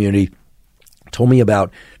culinary community told me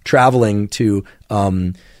about traveling to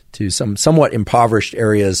some somewhat impoverished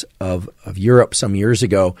areas of Europe some years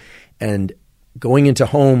ago, and going into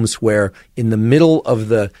homes where in the middle of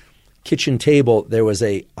the kitchen table there was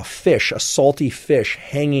a fish, a salty fish,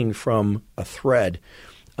 hanging from a thread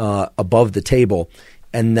above the table,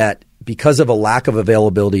 and that because of a lack of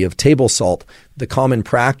availability of table salt, the common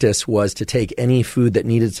practice was to take any food that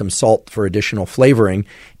needed some salt for additional flavoring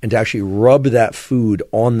and to actually rub that food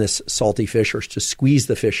on this salty fish, or to squeeze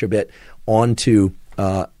the fish a bit onto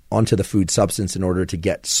the food substance in order to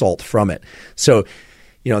get salt from it. So,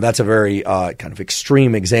 that's a very kind of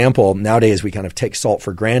extreme example. Nowadays, we kind of take salt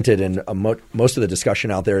for granted, and most of the discussion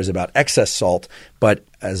out there is about excess salt. But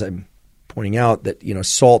as I'm pointing out, that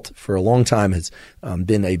salt for a long time has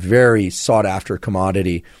been a very sought after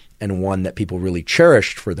commodity, and one that people really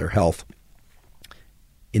cherished for their health.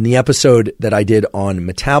 In the episode that I did on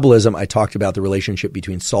metabolism, I talked about the relationship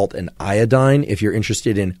between salt and iodine. If you're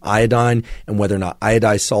interested in iodine and whether or not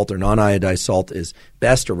iodized salt or non-iodized salt is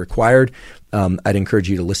best or required, I'd encourage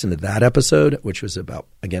you to listen to that episode, which was about,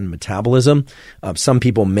 again, metabolism. Some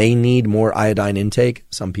people may need more iodine intake.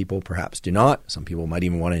 Some people perhaps do not. Some people might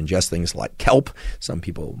even want to ingest things like kelp. Some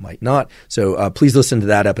people might not. So please listen to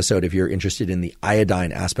that episode if you're interested in the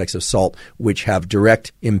iodine aspects of salt, which have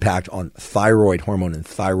direct impact on thyroid hormone and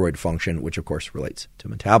thyroid function, which of course relates to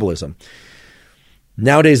metabolism.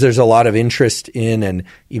 Nowadays, there's a lot of interest in, and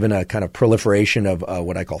even a kind of proliferation of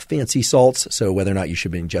what I call fancy salts. So whether or not you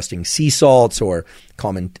should be ingesting sea salts, or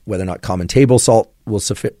whether or not common table salt will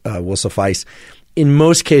suffice. In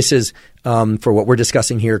most cases, for what we're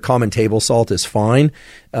discussing here, common table salt is fine.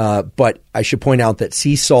 But I should point out that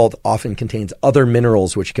sea salt often contains other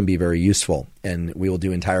minerals which can be very useful. And we will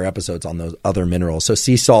do entire episodes on those other minerals. So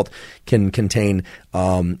sea salt can contain,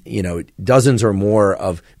 dozens or more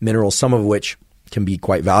of minerals, some of which can be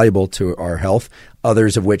quite valuable to our health,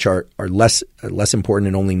 others of which are less important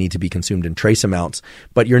and only need to be consumed in trace amounts.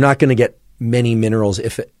 But you're not going to get many minerals,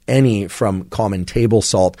 if any, from common table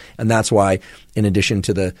salt. And that's why, in addition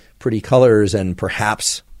to the pretty colors, and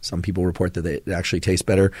perhaps some people report that it actually tastes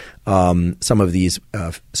better, some of these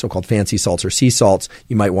so-called fancy salts or sea salts,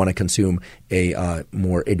 you might want to consume a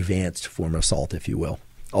more advanced form of salt, if you will.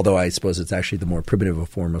 Although I suppose it's actually the more primitive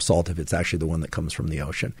form of salt if it's actually the one that comes from the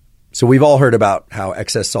ocean. So we've all heard about how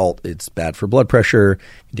excess salt, it's bad for blood pressure,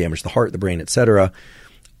 damage the heart, the brain, etc.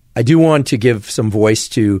 I do want to give some voice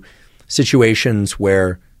to situations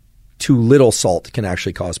where too little salt can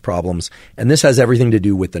actually cause problems. And this has everything to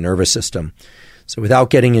do with the nervous system. So without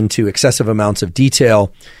getting into excessive amounts of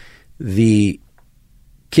detail, the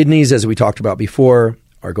kidneys, as we talked about before,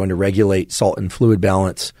 are going to regulate salt and fluid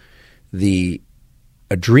balance. The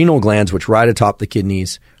adrenal glands, which ride atop the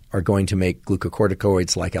kidneys, are going to make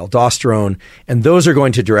glucocorticoids like aldosterone, and those are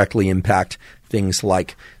going to directly impact things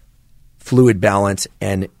like fluid balance.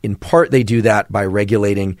 And in part, they do that by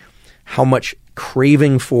regulating how much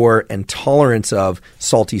craving for and tolerance of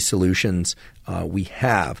salty solutions we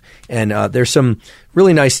have. And there's some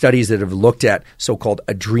really nice studies that have looked at so-called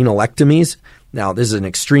adrenalectomies. Now, this is an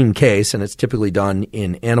extreme case, and it's typically done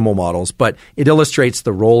in animal models, but it illustrates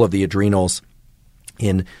the role of the adrenals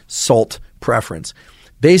in salt preference.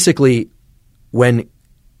 Basically, when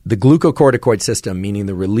the glucocorticoid system, meaning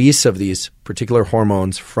the release of these particular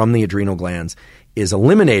hormones from the adrenal glands, is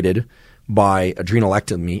eliminated by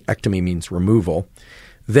adrenalectomy, ectomy means removal,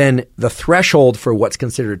 then the threshold for what's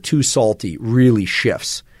considered too salty really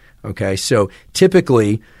shifts. Okay, so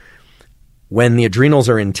typically when the adrenals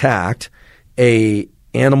are intact, a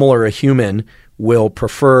animal or a human will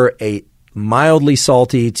prefer a mildly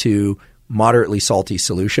salty to moderately salty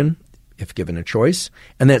solution, if given a choice.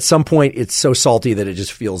 And then at some point, it's so salty that it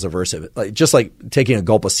just feels aversive. Just like taking a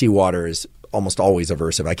gulp of seawater is almost always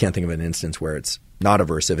aversive. I can't think of an instance where it's not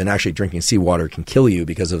aversive. And actually, drinking seawater can kill you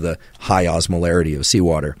because of the high osmolarity of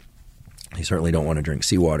seawater. You certainly don't want to drink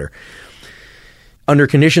seawater. Under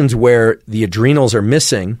conditions where the adrenals are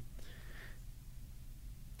missing,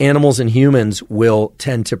 animals and humans will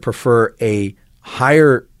tend to prefer a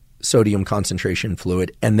higher sodium concentration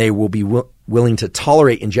fluid, and they will be willing to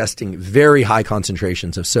tolerate ingesting very high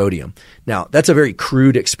concentrations of sodium. Now, that's a very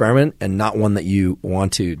crude experiment and not one that you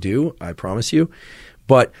want to do, I promise you.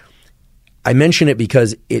 But I mention it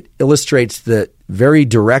because it illustrates the very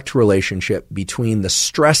direct relationship between the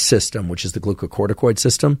stress system, which is the glucocorticoid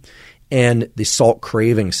system, and the salt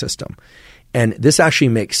craving system. And this actually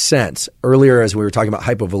makes sense. Earlier, as we were talking about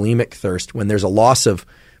hypovolemic thirst, when there's a loss of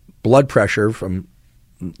blood pressure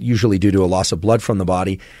usually due to a loss of blood from the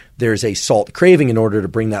body, there's a salt craving in order to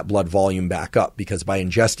bring that blood volume back up, because by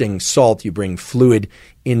ingesting salt, you bring fluid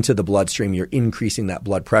into the bloodstream, you're increasing that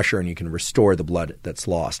blood pressure, and you can restore the blood that's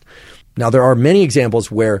lost. Now, there are many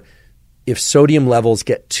examples where if sodium levels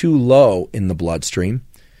get too low in the bloodstream,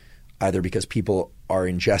 either because people are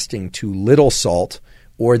ingesting too little salt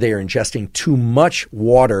or they are ingesting too much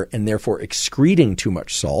water and therefore excreting too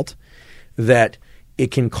much salt, that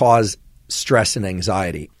it can cause stress and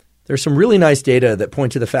anxiety. There's some really nice data that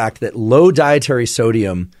point to the fact that low dietary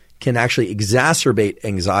sodium can actually exacerbate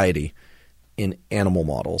anxiety in animal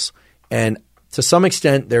models. And to some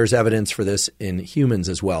extent, there's evidence for this in humans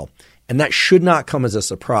as well. And that should not come as a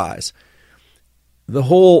surprise. The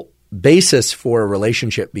whole basis for a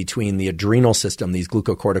relationship between the adrenal system, these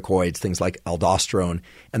glucocorticoids, things like aldosterone,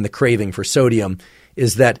 and the craving for sodium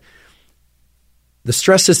is that the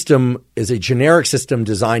stress system is a generic system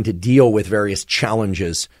designed to deal with various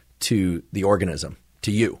challenges to the organism,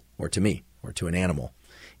 to you or to me or to an animal.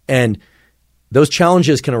 And those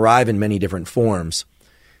challenges can arrive in many different forms.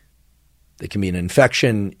 It can be an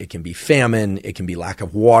infection, it can be famine, it can be lack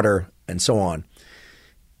of water, and so on.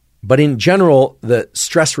 But in general, the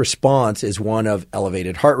stress response is one of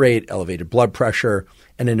elevated heart rate, elevated blood pressure,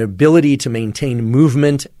 and an ability to maintain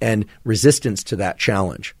movement and resistance to that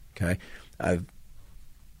challenge. Okay, I've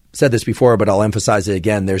said this before, but I'll emphasize it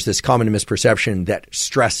again. There's this common misperception that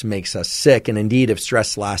stress makes us sick. And indeed, if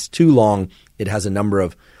stress lasts too long, it has a number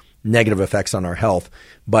of negative effects on our health.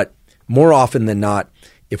 But more often than not,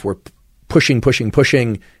 if we're pushing,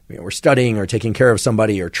 we're studying or taking care of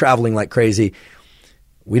somebody or traveling like crazy,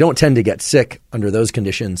 we don't tend to get sick under those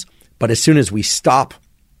conditions. But as soon as we stop,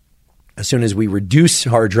 as soon as we reduce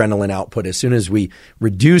our adrenaline output, as soon as we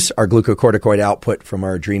reduce our glucocorticoid output from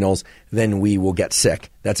our adrenals, then we will get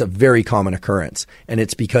sick. That's a very common occurrence. And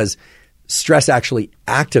it's because stress actually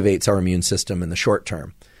activates our immune system in the short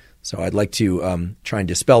term. So I'd like to try and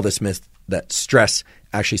dispel this myth that stress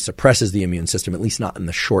actually suppresses the immune system, at least not in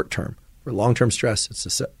the short term. For long-term stress,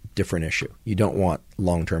 it's a different issue. You don't want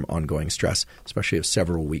long-term ongoing stress, especially of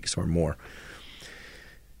several weeks or more.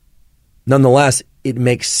 Nonetheless, it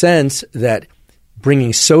makes sense that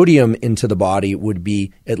bringing sodium into the body would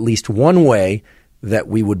be at least one way that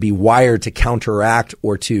we would be wired to counteract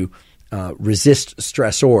or to resist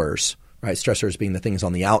stressors, right? Stressors being the things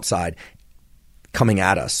on the outside coming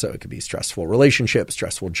at us. So it could be stressful relationship,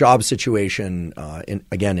 stressful job situation,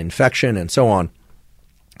 infection, and so on.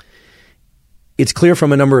 It's clear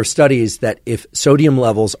from a number of studies that if sodium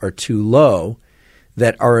levels are too low,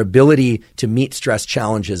 that our ability to meet stress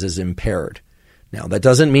challenges is impaired. Now, that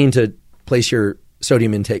doesn't mean to place your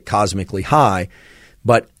sodium intake cosmically high,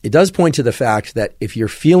 but it does point to the fact that if you're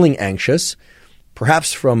feeling anxious,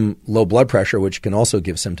 perhaps from low blood pressure, which can also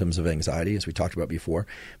give symptoms of anxiety, as we talked about before,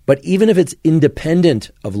 but even if it's independent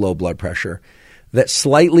of low blood pressure, that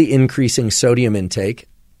slightly increasing sodium intake,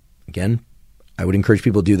 again, I would encourage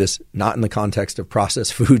people to do this not in the context of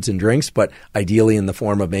processed foods and drinks, but ideally in the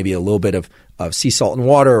form of maybe a little bit of sea salt and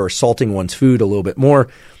water or salting one's food a little bit more,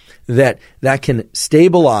 that can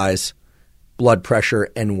stabilize blood pressure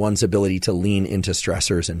and one's ability to lean into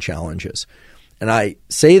stressors and challenges. And I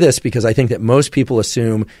say this because I think that most people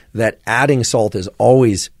assume that adding salt is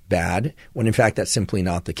always bad, when in fact that's simply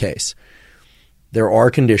not the case. There are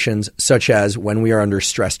conditions such as when we are under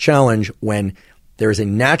stress challenge, when there is a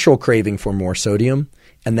natural craving for more sodium,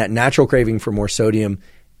 and that natural craving for more sodium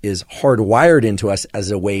is hardwired into us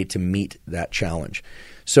as a way to meet that challenge.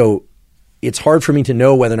 So it's hard for me to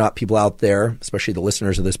know whether or not people out there, especially the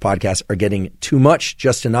listeners of this podcast, are getting too much,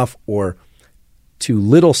 just enough, or too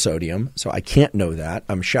little sodium. So I can't know that.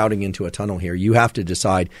 I'm shouting into a tunnel here. You have to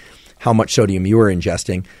decide how much sodium you are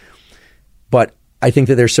ingesting. But I think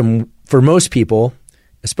that there's for most people,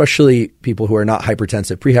 especially people who are not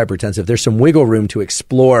hypertensive, prehypertensive, there's some wiggle room to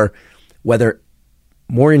explore whether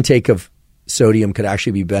more intake of sodium could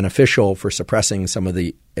actually be beneficial for suppressing some of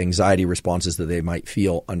the anxiety responses that they might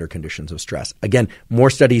feel under conditions of stress. Again,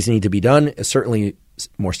 more studies need to be done. Certainly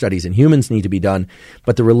more studies in humans need to be done.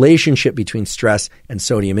 But the relationship between stress and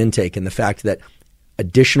sodium intake, and the fact that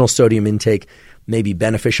additional sodium intake may be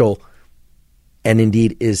beneficial and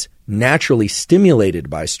indeed is naturally stimulated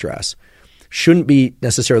by stress, shouldn't be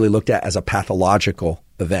necessarily looked at as a pathological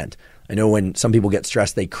event. I know when some people get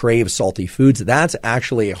stressed, they crave salty foods. That's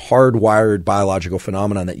actually a hardwired biological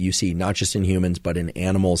phenomenon that you see not just in humans, but in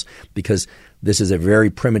animals, because this is a very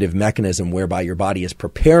primitive mechanism whereby your body is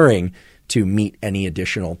preparing to meet any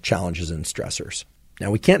additional challenges and stressors.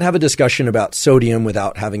 Now, we can't have a discussion about sodium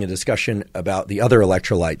without having a discussion about the other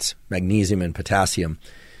electrolytes, magnesium and potassium.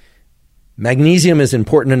 Magnesium is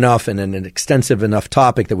important enough and an extensive enough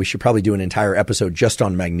topic that we should probably do an entire episode just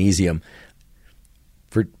on magnesium.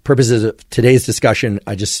 For purposes of today's discussion,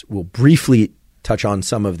 I just will briefly touch on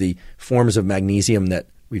some of the forms of magnesium that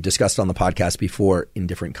we've discussed on the podcast before in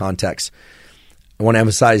different contexts. I want to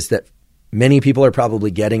emphasize that many people are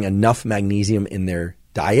probably getting enough magnesium in their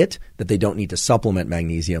diet that they don't need to supplement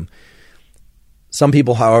magnesium. Some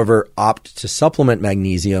people, however, opt to supplement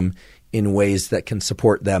magnesium in ways that can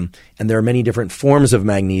support them. And there are many different forms of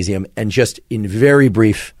magnesium. And just in very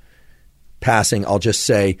brief passing, I'll just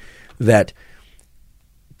say that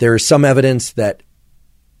there is some evidence that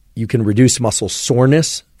you can reduce muscle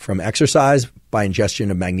soreness from exercise by ingestion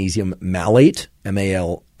of magnesium malate,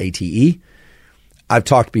 M-A-L-A-T-E. I've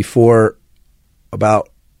talked before about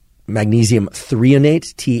magnesium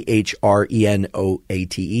threonate, T-H-R-E-N-O-A-T-E,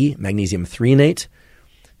 magnesium threonate,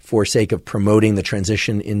 for sake of promoting the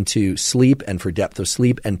transition into sleep and for depth of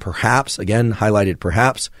sleep. And perhaps, again, highlighted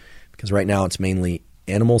perhaps, because right now it's mainly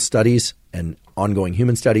animal studies and ongoing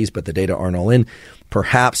human studies, but the data aren't all in.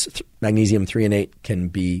 Perhaps magnesium threonate can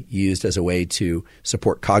be used as a way to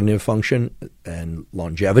support cognitive function and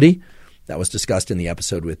longevity. That was discussed in the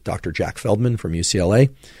episode with Dr. Jack Feldman from UCLA.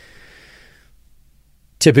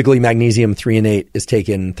 Typically, magnesium threonate is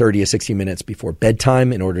taken 30 to 60 minutes before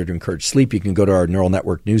bedtime in order to encourage sleep. You can go to our Neural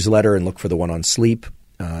Network newsletter and look for the one on sleep,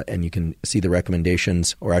 and you can see the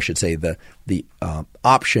recommendations, or I should say the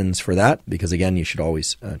options for that, because, again, you should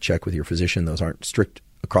always check with your physician. Those aren't strict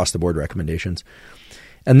across-the-board recommendations.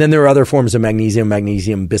 And then there are other forms of magnesium,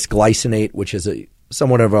 magnesium bisglycinate, which is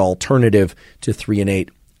somewhat of an alternative to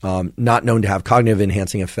threonate, not known to have cognitive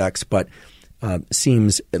enhancing effects, but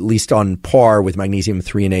seems at least on par with magnesium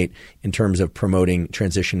threonate in terms of promoting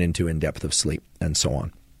transition into and depth of sleep and so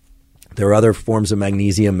on. There are other forms of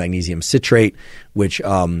magnesium, magnesium citrate, which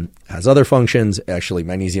has other functions. Actually,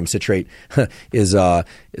 magnesium citrate is a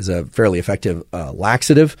fairly effective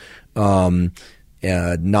laxative,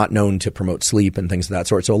 not known to promote sleep and things of that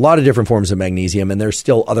sort. So a lot of different forms of magnesium, and there's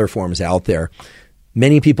still other forms out there.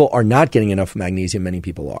 Many people are not getting enough magnesium. Many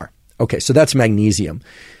people are. Okay, so that's magnesium.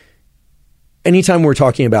 Anytime we're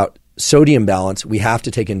talking about sodium balance, we have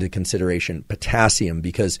to take into consideration potassium,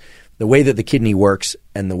 because the way that the kidney works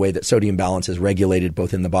and the way that sodium balance is regulated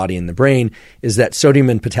both in the body and the brain is that sodium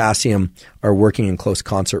and potassium are working in close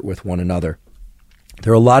concert with one another.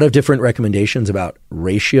 There are a lot of different recommendations about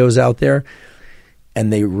ratios out there,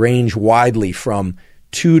 and they range widely from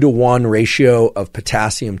 2-to-1 ratio of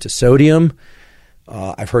potassium to sodium.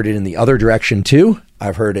 I've heard it in the other direction too.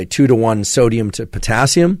 I've heard a 2-to-1 sodium to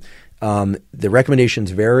potassium. The recommendations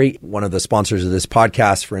vary. One of the sponsors of this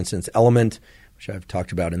podcast, for instance, Element, which I've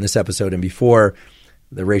talked about in this episode and before,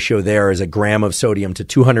 the ratio there is a gram of sodium to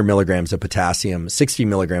 200 milligrams of potassium, 60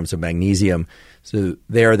 milligrams of magnesium. So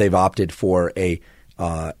there they've opted for a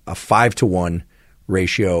 5-to-1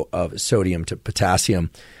 ratio of sodium to potassium.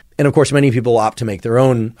 And of course, many people opt to make their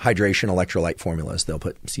own hydration electrolyte formulas. They'll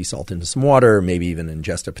put sea salt into some water, maybe even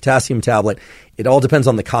ingest a potassium tablet. It all depends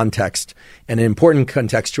on the context. And an important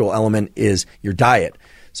contextual element is your diet.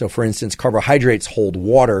 So for instance, carbohydrates hold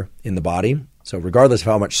water in the body. So regardless of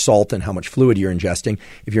how much salt and how much fluid you're ingesting,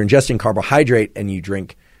 if you're ingesting carbohydrate and you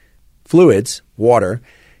drink fluids, water,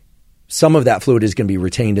 some of that fluid is going to be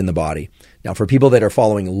retained in the body. Now, for people that are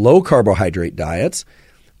following low carbohydrate diets,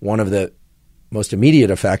 one of the most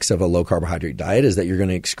immediate effects of a low carbohydrate diet is that you're going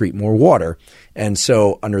to excrete more water. And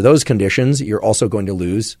so under those conditions, you're also going to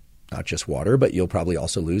lose not just water, but you'll probably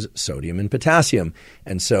also lose sodium and potassium.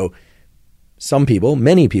 And so some people,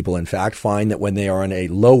 many people in fact, find that when they are on a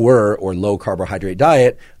lower or low carbohydrate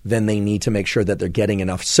diet, then they need to make sure that they're getting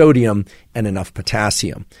enough sodium and enough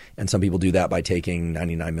potassium. And some people do that by taking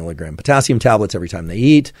 99 milligram potassium tablets every time they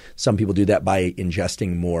eat. Some people do that by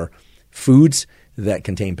ingesting more foods that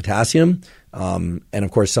contain potassium. And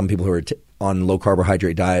of course, some people who are on low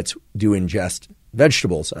carbohydrate diets do ingest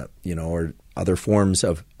vegetables, or other forms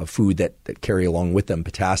of food that carry along with them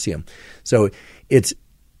potassium. So it's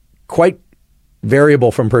quite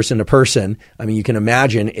variable from person to person. I mean, you can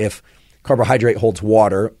imagine if carbohydrate holds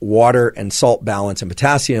water. Water and salt balance and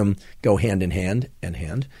potassium go hand in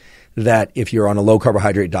hand, that if you're on a low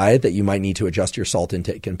carbohydrate diet, that you might need to adjust your salt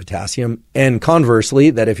intake and potassium. And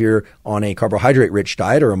conversely, that if you're on a carbohydrate rich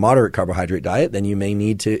diet or a moderate carbohydrate diet, then you may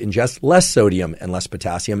need to ingest less sodium and less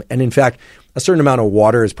potassium. And in fact, a certain amount of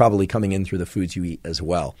water is probably coming in through the foods you eat as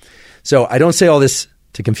well. So I don't say all this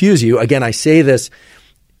to confuse you. Again, I say this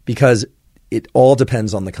because it all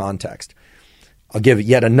depends on the context. I'll give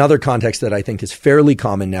yet another context that I think is fairly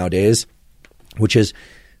common nowadays, which is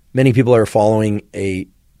many people are following a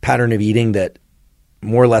pattern of eating that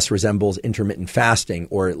more or less resembles intermittent fasting,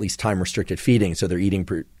 or at least time-restricted feeding. So they're eating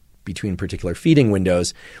between particular feeding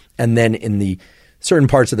windows. And then in the certain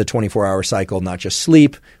parts of the 24-hour cycle, not just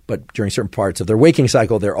sleep, but during certain parts of their waking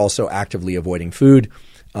cycle, they're also actively avoiding food,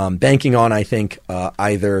 banking on, I think,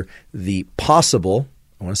 either the possible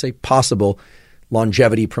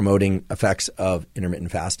longevity-promoting effects of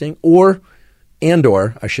intermittent fasting, or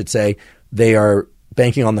I should say, they are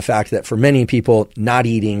banking on the fact that for many people, not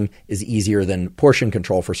eating is easier than portion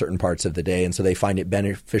control for certain parts of the day. And so they find it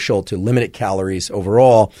beneficial to limit calories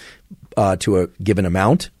overall to a given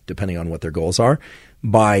amount, depending on what their goals are,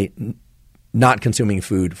 by not consuming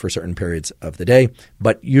food for certain periods of the day.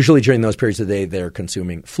 But usually during those periods of the day, they're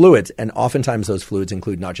consuming fluids. And oftentimes those fluids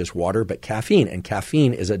include not just water, but caffeine. And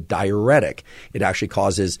caffeine is a diuretic. It actually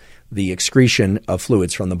causes the excretion of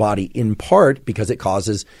fluids from the body, in part because it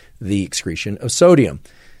causes the excretion of sodium.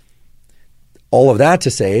 All of that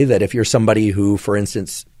to say that if you're somebody who, for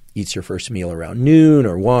instance, eats your first meal around noon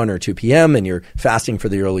or 1 or 2 p.m. and you're fasting for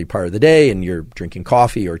the early part of the day and you're drinking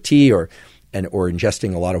coffee or tea or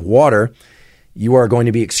ingesting a lot of water, you are going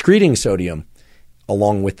to be excreting sodium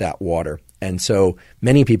along with that water. And so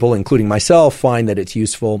many people, including myself, find that it's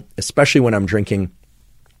useful, especially when I'm drinking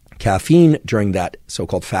caffeine during that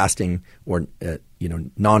so-called fasting or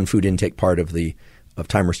non-food intake part of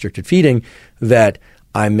time-restricted feeding, that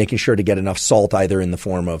I'm making sure to get enough salt either in the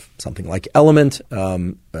form of something like Element,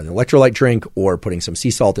 an electrolyte drink, or putting some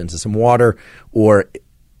sea salt into some water, or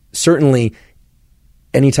certainly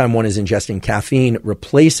anytime one is ingesting caffeine,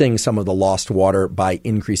 replacing some of the lost water by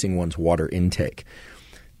increasing one's water intake.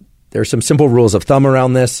 There are some simple rules of thumb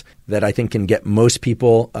around this that I think can get most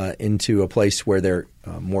people into a place where they're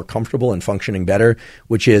more comfortable and functioning better,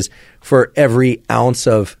 which is for every ounce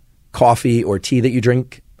of coffee or tea that you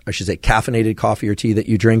drink, I should say caffeinated coffee or tea that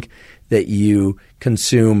you drink, that you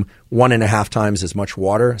consume 1.5 times as much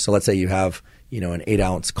water. So let's say you have an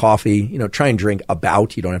 8-ounce coffee, try and drink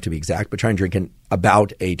about, you don't have to be exact, but try and drink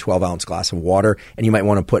about a 12-ounce glass of water. And you might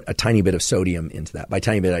want to put a tiny bit of sodium into that. By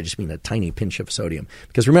tiny bit, I just mean a tiny pinch of sodium.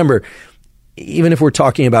 Because remember, even if we're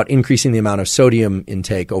talking about increasing the amount of sodium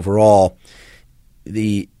intake overall,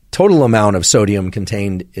 the total amount of sodium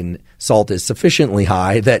contained in salt is sufficiently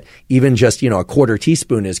high that even just, a quarter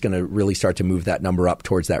teaspoon is going to really start to move that number up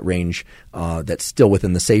towards that range that's still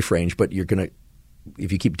within the safe range. But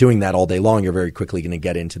if you keep doing that all day long, you're very quickly going to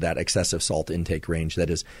get into that excessive salt intake range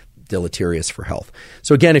that is deleterious for health.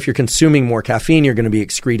 So again, if you're consuming more caffeine, you're going to be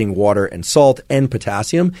excreting water and salt and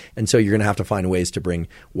potassium. And so you're going to have to find ways to bring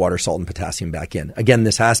water, salt, and potassium back in. Again,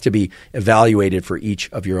 this has to be evaluated for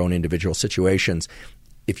each of your own individual situations.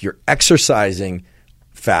 If you're exercising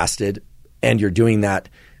fasted and you're doing that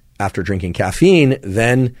after drinking caffeine,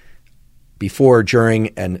 then before, during,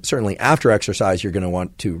 and certainly after exercise, you're going to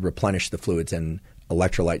want to replenish the fluids and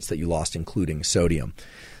electrolytes that you lost, including sodium.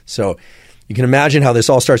 So you can imagine how this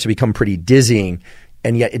all starts to become pretty dizzying,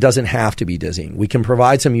 and yet it doesn't have to be dizzying. We can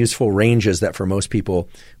provide some useful ranges that for most people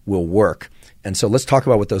will work. And so let's talk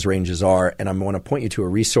about what those ranges are, and I'm going to point you to a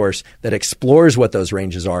resource that explores what those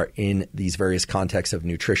ranges are in these various contexts of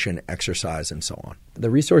nutrition, exercise, and so on. The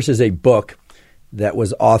resource is a book that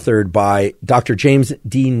was authored by Dr. James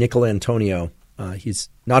D. Nicolantonio. He's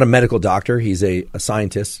not a medical doctor. He's a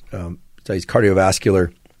scientist, studies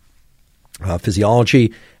cardiovascular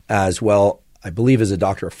physiology, as well, I believe, as a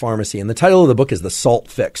doctor of pharmacy. And the title of the book is The Salt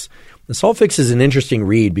Fix. The Salt Fix is an interesting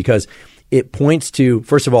read because it points to,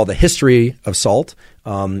 first of all, the history of salt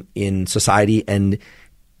in society and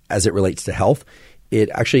as it relates to health. It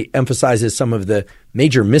actually emphasizes some of the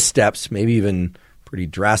major missteps, maybe even pretty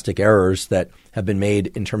drastic errors that have been made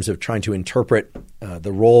in terms of trying to interpret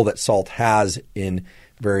the role that salt has in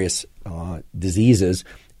various diseases,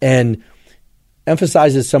 and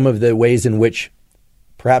emphasizes some of the ways in which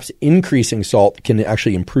perhaps increasing salt can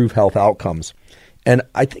actually improve health outcomes. And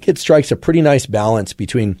I think it strikes a pretty nice balance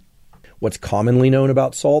between what's commonly known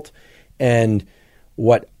about salt and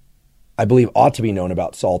what I believe ought to be known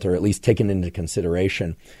about salt, or at least taken into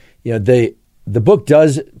consideration. The book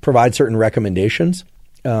does provide certain recommendations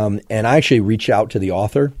and I actually reached out to the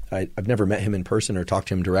author. I've never met him in person or talked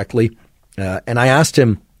to him directly. And I asked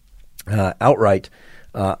him outright,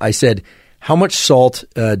 I said, how much salt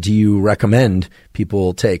do you recommend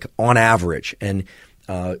people take on average? And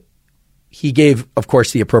he gave, of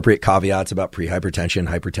course, the appropriate caveats about prehypertension,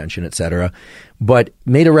 hypertension, et cetera, but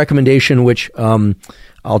made a recommendation which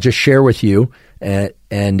I'll just share with you.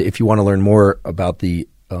 And if you want to learn more about the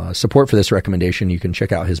support for this recommendation, you can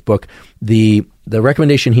check out his book. The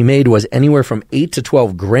recommendation he made was anywhere from 8 to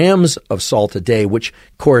 12 grams of salt a day, which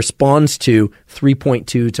corresponds to 3.2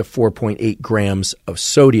 to 4.8 grams of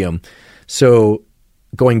sodium. So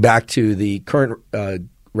going back to the current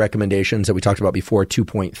recommendations that we talked about before,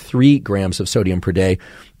 2.3 grams of sodium per day,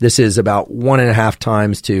 this is about 1.5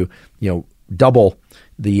 times to double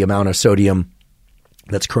the amount of sodium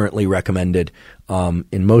that's currently recommended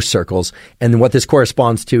in most circles. And what this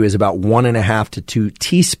corresponds to is about 1.5 to 2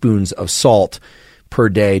 teaspoons of salt per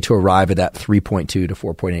day to arrive at that 3.2 to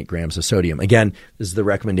 4.8 grams of sodium. Again, this is the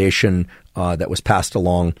recommendation that was passed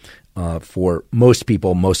along for most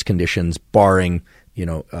people, most conditions, barring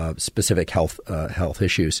specific health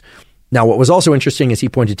issues. Now, what was also interesting is he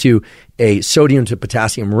pointed to a sodium to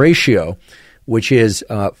potassium ratio, which is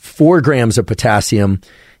 4 grams of potassium.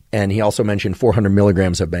 And he also mentioned 400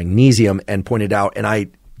 milligrams of magnesium and pointed out, and I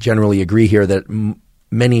generally agree here, that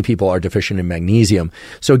many people are deficient in magnesium.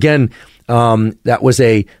 So again, that was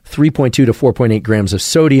a 3.2 to 4.8 grams of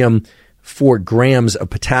sodium, 4 grams of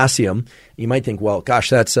potassium. You might think, well, gosh,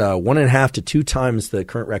 that's 1.5 to 2 times the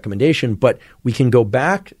current recommendation. But we can go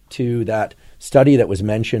back to that study that was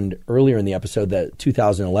mentioned earlier in the episode, the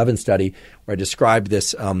 2011 study, where I described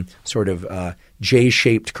this sort of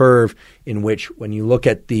J-shaped curve in which when you look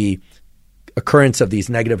at the occurrence of these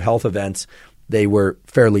negative health events, they were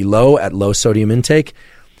fairly low at low sodium intake,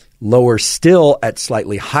 lower still at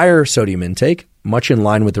slightly higher sodium intake, much in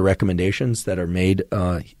line with the recommendations that are made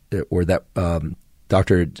or that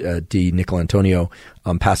Dr. D. Nicolantonio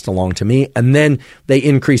passed along to me. And then they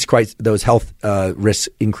increase those health risks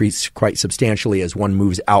increase quite substantially as one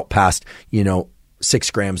moves out past,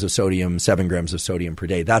 6 grams of sodium, 7 grams of sodium per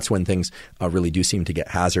day. That's when things really do seem to get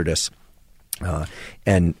hazardous.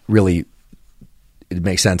 And really, it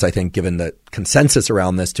makes sense, I think, given the consensus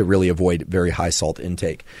around this, to really avoid very high salt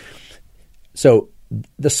intake. So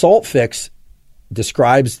the SALT fix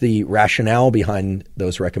describes the rationale behind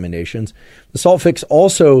those recommendations. The SALT fix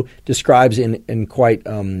also describes in quite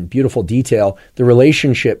beautiful detail the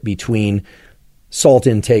relationship between salt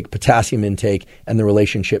intake, potassium intake, and the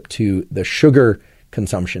relationship to the sugar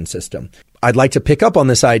consumption system. I'd like to pick up on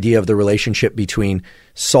this idea of the relationship between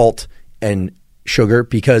salt and sugar,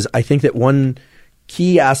 because I think that one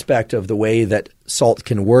key aspect of the way that salt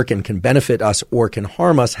can work and can benefit us or can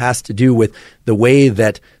harm us has to do with the way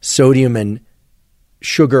that sodium and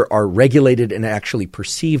sugar are regulated and actually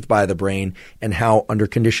perceived by the brain, and how under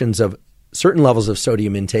conditions of certain levels of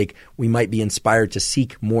sodium intake, we might be inspired to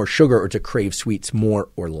seek more sugar or to crave sweets more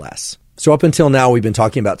or less. So up until now, we've been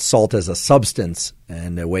talking about salt as a substance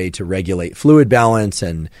and a way to regulate fluid balance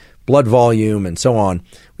and blood volume and so on.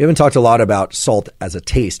 We haven't talked a lot about salt as a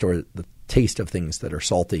taste, or the taste of things that are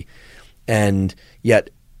salty. And yet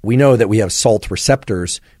we know that we have salt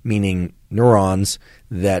receptors, meaning neurons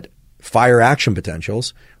that fire action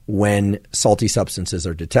potentials when salty substances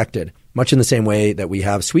are detected, much in the same way that we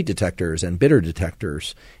have sweet detectors and bitter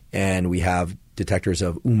detectors, and we have detectors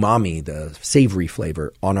of umami, the savory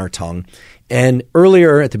flavor, on our tongue. And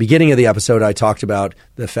earlier at the beginning of the episode, I talked about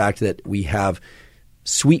the fact that we have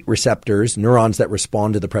sweet receptors, neurons that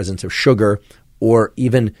respond to the presence of sugar or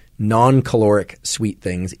even non-caloric sweet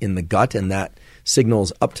things in the gut, and that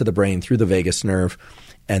signals up to the brain through the vagus nerve,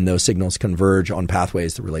 and those signals converge on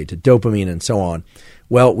pathways that relate to dopamine and so on.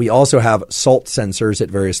 Well, we also have salt sensors at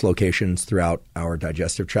various locations throughout our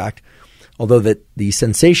digestive tract, although that the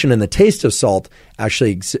sensation and the taste of salt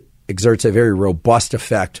actually exerts a very robust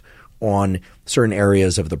effect on certain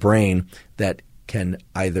areas of the brain that can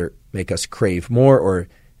either make us crave more or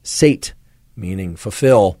sate, meaning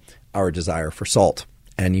fulfill our desire for salt.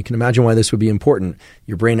 And you can imagine why this would be important.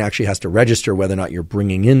 Your brain actually has to register whether or not you're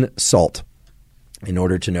bringing in salt in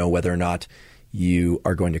order to know whether or not you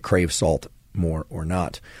are going to crave salt more or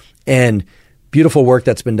not. And beautiful work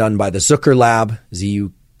that's been done by the Zucker Lab,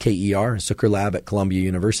 Z-U-K-E-R, Zucker Lab at Columbia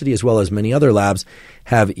University, as well as many other labs,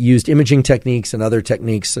 have used imaging techniques and other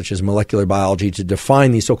techniques such as molecular biology to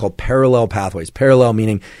define these so-called parallel pathways. Parallel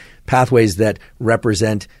meaning pathways that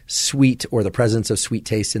represent sweet or the presence of sweet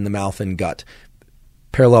taste in the mouth and gut.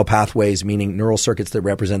 Parallel pathways meaning neural circuits that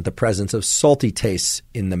represent the presence of salty tastes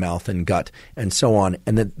in the mouth and gut, and so on.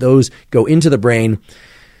 And that those go into the brain,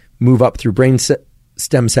 move up through brain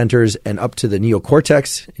stem centers and up to the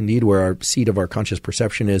neocortex, indeed, where our seat of our conscious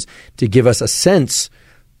perception is, to give us a sense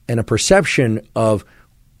and a perception of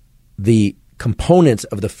the components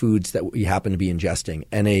of the foods that we happen to be ingesting,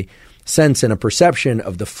 and a sense and a perception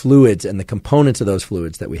of the fluids and the components of those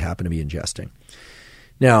fluids that we happen to be ingesting.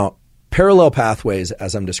 Now, parallel pathways,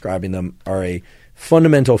 as I'm describing them, are a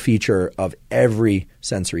fundamental feature of every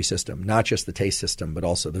sensory system, not just the taste system, but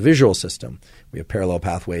also the visual system. We have parallel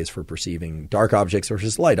pathways for perceiving dark objects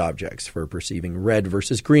versus light objects, for perceiving red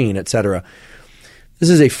versus green, etc. This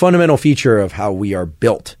is a fundamental feature of how we are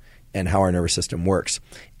built and how our nervous system works.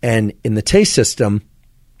 And in the taste system,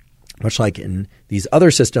 much like in these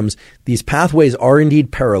other systems, these pathways are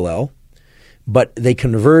indeed parallel, but they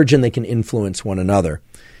converge and they can influence one another.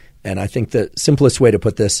 And I think the simplest way to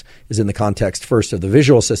put this is in the context first of the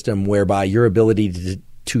visual system, whereby your ability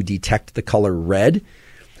to detect the color red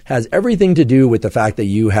has everything to do with the fact that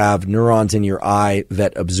you have neurons in your eye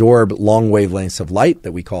that absorb long wavelengths of light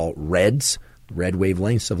that we call reds, red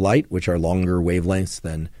wavelengths of light, which are longer wavelengths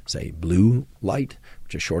than, say, blue light,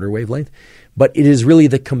 which is shorter wavelength. But it is really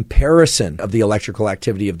the comparison of the electrical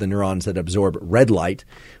activity of the neurons that absorb red light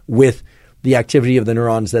with the activity of the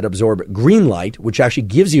neurons that absorb green light, which actually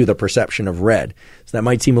gives you the perception of red. So that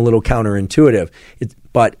might seem a little counterintuitive,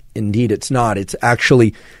 but indeed it's not. It's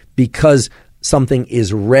actually because something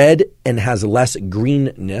is red and has less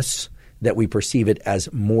greenness that we perceive it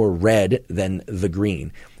as more red than the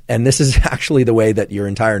green. And this is actually the way that your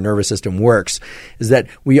entire nervous system works, is that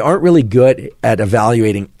we aren't really good at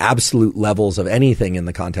evaluating absolute levels of anything in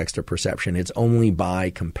the context of perception. It's only by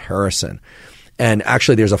comparison. And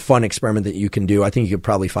actually, there's a fun experiment that you can do. I think you could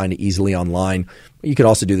probably find it easily online. You could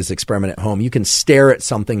also do this experiment at home. You can stare at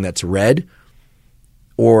something that's red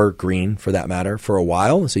or green, for that matter, for a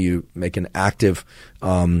while. So you make an active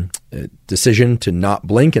decision to not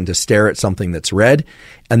blink and to stare at something that's red.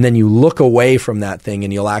 And then you look away from that thing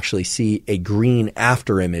and you'll actually see a green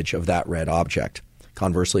after image of that red object.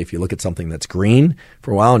 Conversely, if you look at something that's green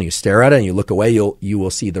for a while and you stare at it and you look away, you will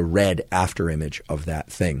see the red after image of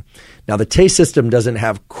that thing. Now, the taste system doesn't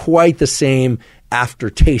have quite the same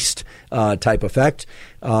aftertaste type effect,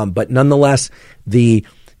 but nonetheless, the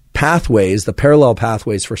pathways, the parallel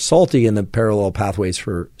pathways for salty and the parallel pathways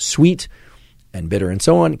for sweet and bitter and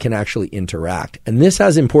so on can actually interact. And this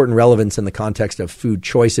has important relevance in the context of food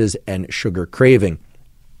choices and sugar craving.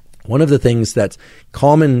 One of the things that's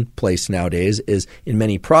commonplace nowadays is in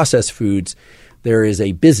many processed foods, there is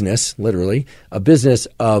a business, literally, a business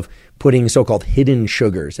of putting so-called hidden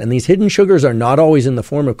sugars. And these hidden sugars are not always in the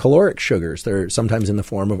form of caloric sugars. They're sometimes in the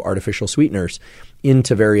form of artificial sweeteners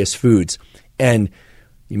into various foods. And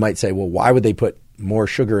you might say, well, why would they put more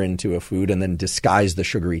sugar into a food and then disguise the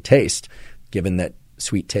sugary taste, given that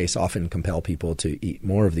sweet tastes often compel people to eat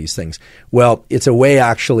more of these things? Well, it's a way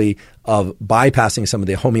actually of bypassing some of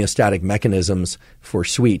the homeostatic mechanisms for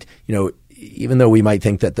sweet. You know, even though we might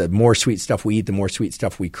think that the more sweet stuff we eat, the more sweet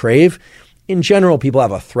stuff we crave, in general, people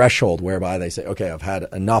have a threshold whereby they say, okay, I've had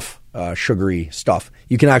enough sugary stuff.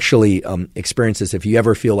 You can actually experience this if you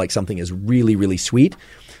ever feel like something is really, really sweet.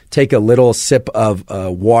 Take a little sip of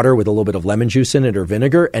water with a little bit of lemon juice in it or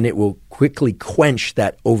vinegar, and it will quickly quench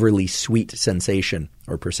that overly sweet sensation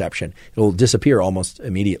or perception. It will disappear almost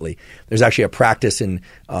immediately. There's actually a practice in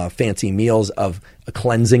fancy meals of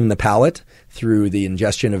cleansing the palate through the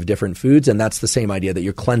ingestion of different foods, and that's the same idea that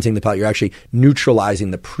you're cleansing the palate. You're actually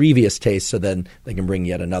neutralizing the previous taste so then they can bring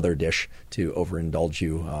yet another dish to overindulge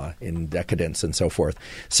you in decadence and so forth.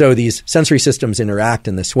 So these sensory systems interact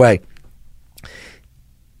in this way.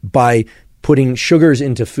 By putting sugars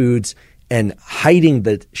into foods and hiding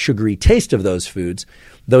the sugary taste of those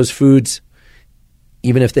foods,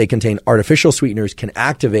 even if they contain artificial sweeteners, can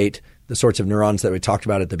activate the sorts of neurons that we talked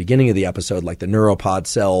about at the beginning of the episode, like the neuropod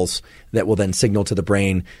cells that will then signal to the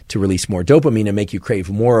brain to release more dopamine and make you crave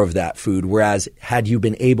more of that food. Whereas had you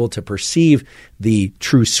been able to perceive the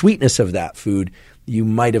true sweetness of that food, you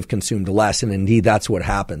might have consumed less. And indeed, that's what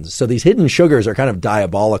happens. So these hidden sugars are kind of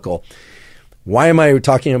diabolical. Why am I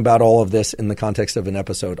talking about all of this in the context of an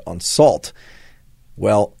episode on salt?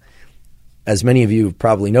 Well, as many of you have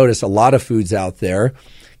probably noticed, a lot of foods out there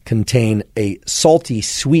contain a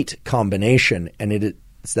salty-sweet combination, and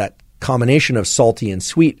it's that combination of salty and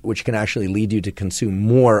sweet which can actually lead you to consume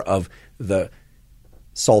more of the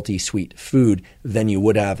salty-sweet food than you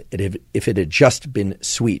would have if it had just been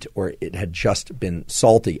sweet or it had just been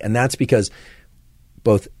salty. And that's because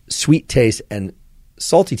both sweet taste and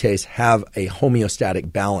salty taste have a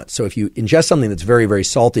homeostatic balance. So if you ingest something that's very, very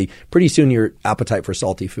salty, pretty soon your appetite for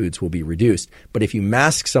salty foods will be reduced. But if you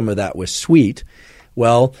mask some of that with sweet,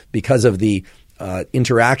 well, because of the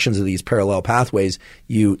interactions of these parallel pathways,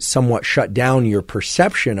 you somewhat shut down your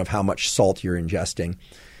perception of how much salt you're ingesting.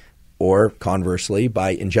 Or conversely,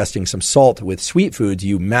 by ingesting some salt with sweet foods,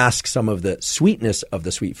 you mask some of the sweetness of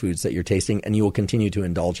the sweet foods that you're tasting, and you will continue to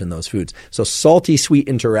indulge in those foods. So salty-sweet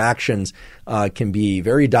interactions can be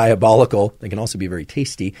very diabolical. They can also be very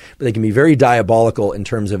tasty, but they can be very diabolical in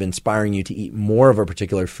terms of inspiring you to eat more of a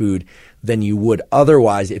particular food than you would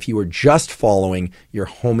otherwise if you were just following your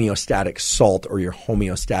homeostatic salt or your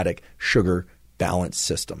homeostatic sugar balance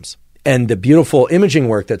systems. And the beautiful imaging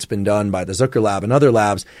work that's been done by the Zucker Lab and other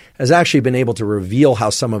labs has actually been able to reveal how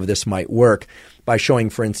some of this might work by showing,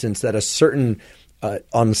 for instance, that a certain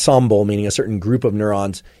ensemble, meaning a certain group of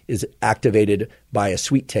neurons, is activated by a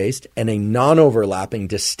sweet taste, and a non-overlapping,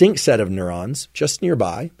 distinct set of neurons just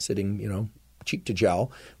nearby, sitting, cheek to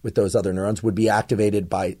jowl with those other neurons, would be activated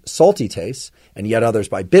by salty tastes, and yet others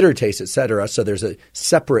by bitter tastes, etc. So there's a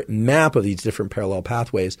separate map of these different parallel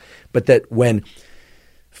pathways, but that when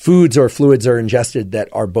foods or fluids are ingested that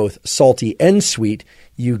are both salty and sweet,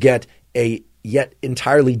 you get a yet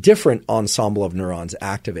entirely different ensemble of neurons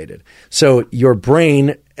activated. So your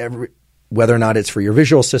brain, whether or not it's for your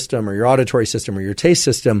visual system or your auditory system or your taste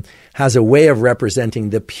system, has a way of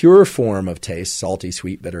representing the pure form of taste, salty,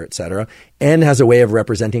 sweet, bitter, etc., and has a way of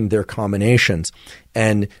representing their combinations.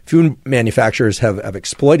 And food manufacturers have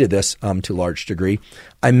exploited this to a large degree.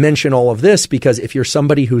 I mention all of this because if you're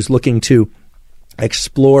somebody who's looking to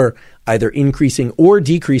explore either increasing or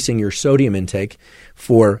decreasing your sodium intake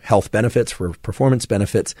for health benefits, for performance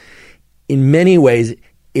benefits, in many ways,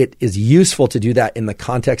 it is useful to do that in the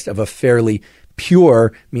context of a fairly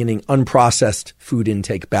pure, meaning unprocessed food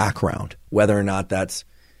intake background, whether or not that's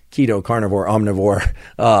keto, carnivore,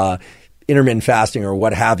 omnivore, intermittent fasting, or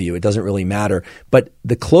what have you. It doesn't really matter. But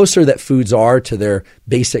the closer that foods are to their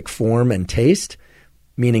basic form and taste,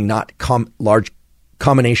 meaning not large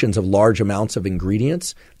combinations of large amounts of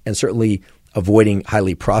ingredients, and certainly avoiding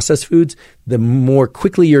highly processed foods, the more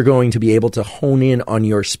quickly you're going to be able to hone in on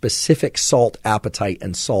your specific salt appetite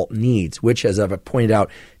and salt needs, which, as I've pointed out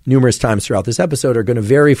numerous times throughout this episode, are going to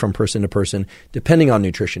vary from person to person, depending on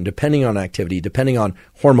nutrition, depending on activity, depending on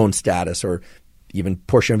hormone status, or even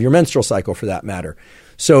portion of your menstrual cycle for that matter.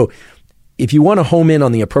 So if you want to home in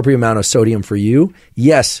on the appropriate amount of sodium for you,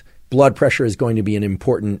 yes, blood pressure is going to be an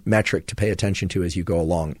important metric to pay attention to as you go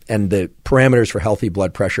along. And the parameters for healthy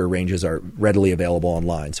blood pressure ranges are readily available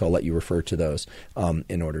online. So I'll let you refer to those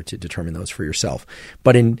in order to determine those for yourself.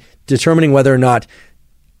 But in determining whether or not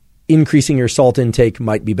increasing your salt intake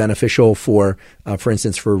might be beneficial for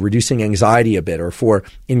instance, for reducing anxiety a bit, or for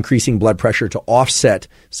increasing blood pressure to offset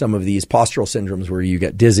some of these postural syndromes where you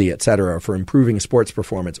get dizzy, et cetera, or for improving sports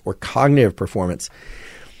performance or cognitive performance,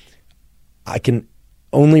 I can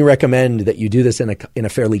only recommend that you do this in a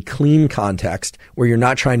fairly clean context where you're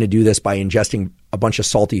not trying to do this by ingesting a bunch of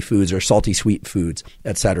salty foods or salty sweet foods,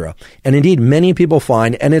 etc. And indeed, many people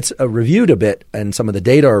find, and it's reviewed a bit, and some of the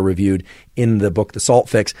data are reviewed in the book, The Salt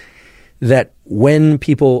Fix, that when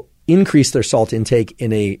people increase their salt intake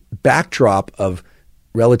in a backdrop of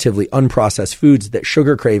relatively unprocessed foods, that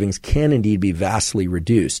sugar cravings can indeed be vastly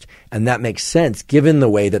reduced. And that makes sense given the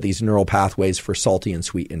way that these neural pathways for salty and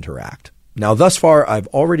sweet interact. Now, thus far, I've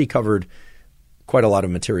already covered quite a lot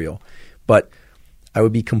of material, but I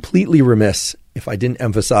would be completely remiss if I didn't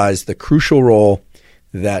emphasize the crucial role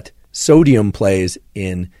that sodium plays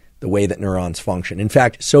in the way that neurons function. In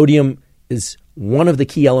fact, sodium is one of the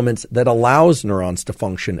key elements that allows neurons to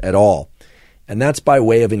function at all, and that's by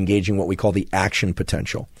way of engaging what we call the action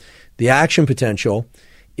potential. The action potential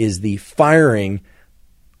is the firing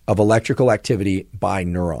of electrical activity by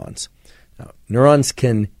neurons. Neurons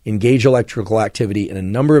can engage electrical activity in a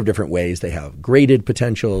number of different ways. They have graded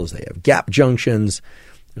potentials, they have gap junctions.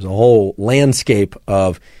 There's a whole landscape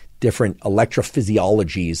of different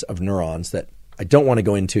electrophysiologies of neurons that I don't want to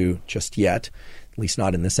go into just yet, at least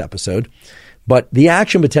not in this episode. But the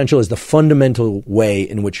action potential is the fundamental way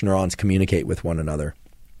in which neurons communicate with one another.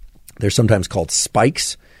 They're sometimes called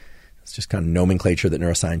spikes. It's just kind of nomenclature that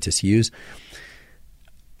neuroscientists use.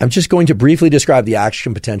 I'm just going to briefly describe the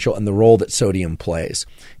action potential and the role that sodium plays.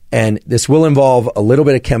 And this will involve a little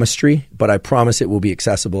bit of chemistry, but I promise it will be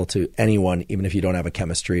accessible to anyone, even if you don't have a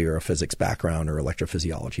chemistry or a physics background or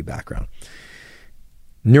electrophysiology background.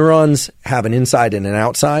 Neurons have an inside and an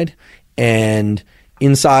outside, and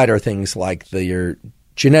inside are things like your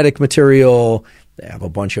genetic material. They have a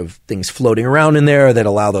bunch of things floating around in there that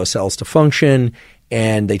allow those cells to function,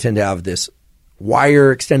 and they tend to have this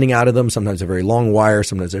wire extending out of them, sometimes a very long wire,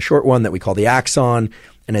 sometimes a short one that we call the axon.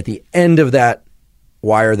 And at the end of that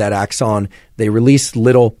wire, that axon, they release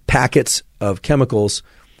little packets of chemicals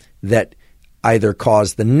that either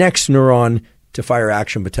cause the next neuron to fire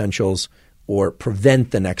action potentials or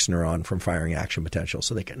prevent the next neuron from firing action potentials.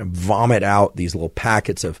 So they kind of vomit out these little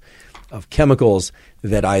packets of chemicals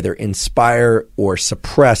that either inspire or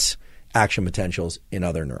suppress action potentials in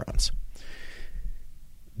other neurons.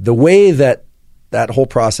 The way that whole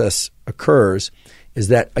process occurs is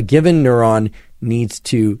that a given neuron needs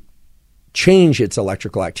to change its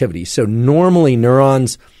electrical activity. So normally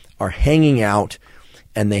neurons are hanging out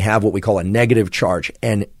and they have what we call a negative charge.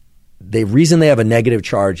 And the reason they have a negative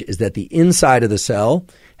charge is that the inside of the cell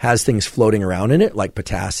has things floating around in it, like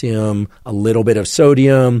potassium, a little bit of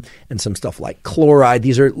sodium, and some stuff like chloride.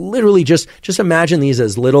 These are literally just imagine these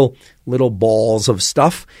as little balls of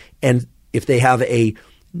stuff. And if they have a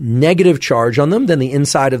negative charge on them, then the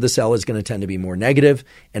inside of the cell is going to tend to be more negative.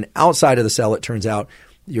 And outside of the cell, it turns out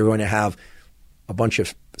you're going to have a bunch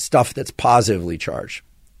of stuff that's positively charged.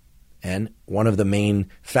 And one of the main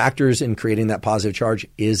factors in creating that positive charge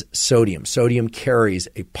is sodium. Sodium carries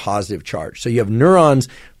a positive charge. So you have neurons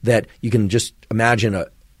that you can just imagine,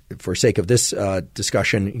 for sake of this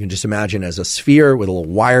discussion, you can just imagine as a sphere with a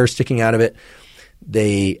little wire sticking out of it.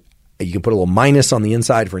 You can put a little minus on the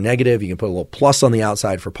inside for negative. You can put a little plus on the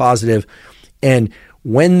outside for positive. And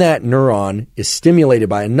when that neuron is stimulated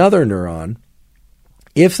by another neuron,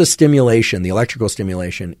 if the stimulation, the electrical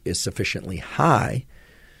stimulation, is sufficiently high,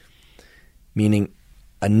 meaning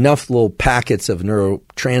enough little packets of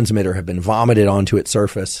neurotransmitter have been vomited onto its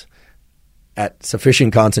surface at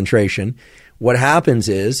sufficient concentration, what happens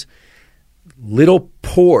is little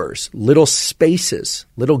pores, little spaces,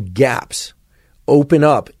 little gaps open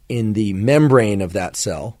up in the membrane of that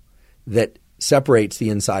cell that separates the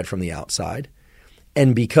inside from the outside.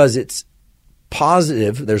 And because it's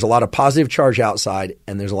positive, there's a lot of positive charge outside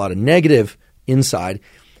and there's a lot of negative inside.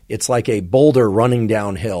 It's like a boulder running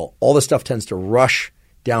downhill. All the stuff tends to rush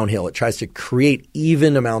downhill. It tries to create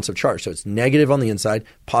even amounts of charge. So it's negative on the inside,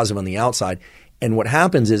 positive on the outside. And what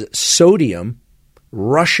happens is sodium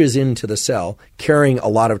rushes into the cell, carrying a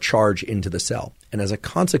lot of charge into the cell. And as a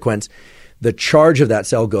consequence, the charge of that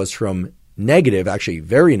cell goes from negative, actually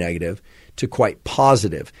very negative, to quite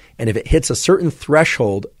positive. And if it hits a certain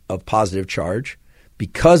threshold of positive charge,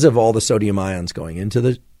 because of all the sodium ions going into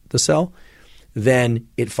the cell, then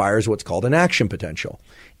it fires what's called an action potential.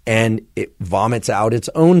 And it vomits out its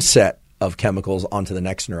own set of chemicals onto the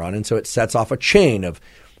next neuron. And so it sets off a chain of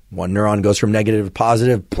one neuron goes from negative to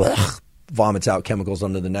positive, vomits out chemicals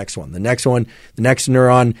onto the next one. The next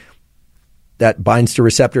neuron that binds to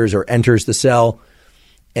receptors or enters the cell,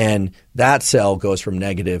 and that cell goes from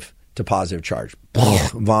negative to positive charge,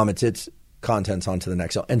 vomits its contents onto the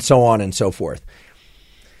next cell, and so on and so forth.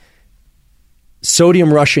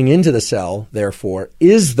 Sodium rushing into the cell, therefore,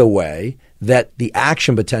 is the way that the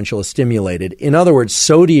action potential is stimulated. In other words,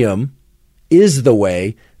 sodium is the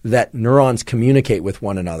way that neurons communicate with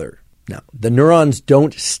one another. Now, the neurons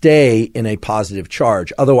don't stay in a positive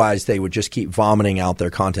charge. Otherwise, they would just keep vomiting out their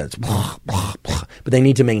contents. But they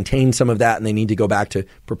need to maintain some of that, and they need to go back to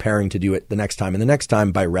preparing to do it the next time, and the next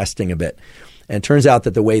time by resting a bit. And it turns out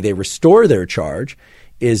that the way they restore their charge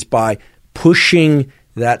is by pushing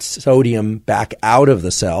that sodium back out of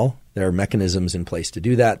the cell. There are mechanisms in place to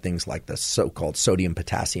do that, things like the so-called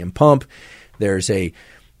sodium-potassium pump. There's a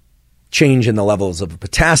change in the levels of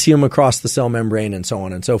potassium across the cell membrane, and so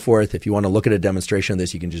on and so forth. If you want to look at a demonstration of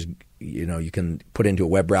this, you can just, you can put into a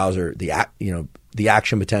web browser the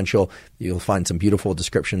action potential. You'll find some beautiful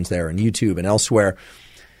descriptions there on YouTube and elsewhere.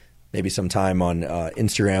 Maybe sometime on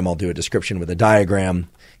Instagram, I'll do a description with a diagram,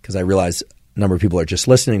 because I realize a number of people are just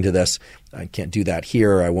listening to this. I can't do that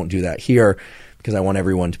here. I won't do that here, because I want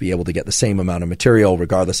everyone to be able to get the same amount of material,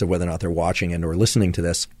 regardless of whether or not they're watching and or listening to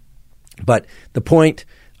this. But the point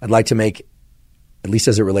I'd like to make, at least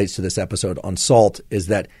as it relates to this episode on salt, is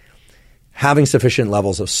that having sufficient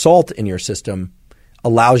levels of salt in your system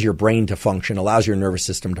allows your brain to function, allows your nervous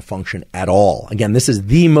system to function at all. Again, this is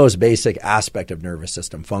the most basic aspect of nervous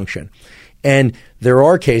system function. And there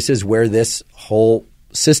are cases where this whole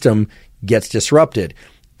system gets disrupted.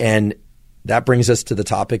 And that brings us to the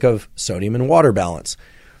topic of sodium and water balance.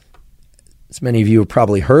 As many of you have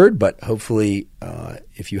probably heard, but hopefully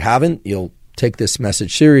if you haven't, you'll take this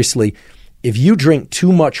message seriously. If you drink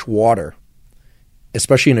too much water,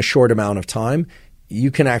 especially in a short amount of time,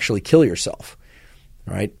 you can actually kill yourself,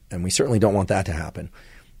 right? And we certainly don't want that to happen.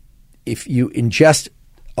 If you ingest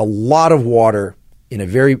a lot of water in a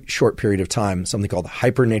very short period of time, something called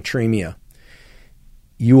hypernatremia,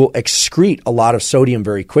 you will excrete a lot of sodium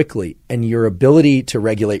very quickly, and your ability to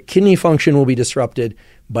regulate kidney function will be disrupted.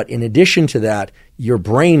 But in addition to that, your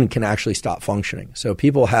brain can actually stop functioning. So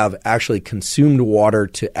people have actually consumed water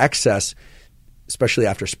to excess especially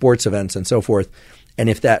after sports events and so forth. And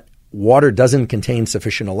if that water doesn't contain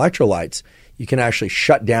sufficient electrolytes, you can actually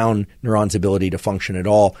shut down neurons' ability to function at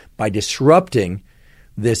all by disrupting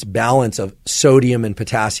this balance of sodium and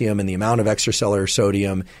potassium and the amount of extracellular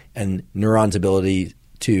sodium and neurons' ability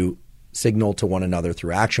to signal to one another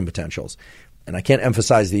through action potentials. And I can't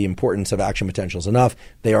emphasize the importance of action potentials enough.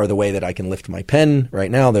 They are the way that I can lift my pen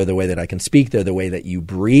right now. They're the way that I can speak. They're the way that you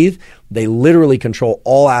breathe. They literally control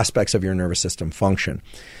all aspects of your nervous system function.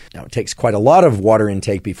 Now, it takes quite a lot of water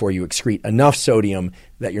intake before you excrete enough sodium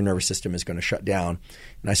that your nervous system is going to shut down.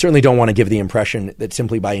 And I certainly don't want to give the impression that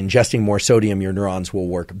simply by ingesting more sodium, your neurons will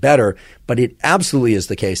work better. But it absolutely is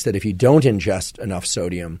the case that if you don't ingest enough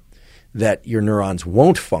sodium, that your neurons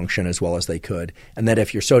won't function as well as they could, and that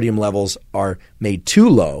if your sodium levels are made too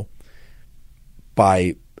low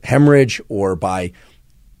by hemorrhage or by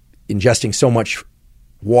ingesting so much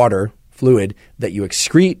water, fluid, that you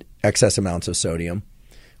excrete excess amounts of sodium,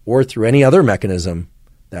 or through any other mechanism,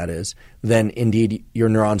 that is, then indeed your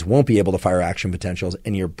neurons won't be able to fire action potentials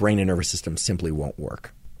and your brain and nervous system simply won't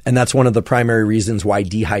work. And that's one of the primary reasons why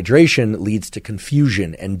dehydration leads to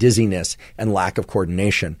confusion and dizziness and lack of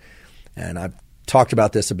coordination. And I've talked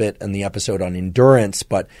about this a bit in the episode on endurance,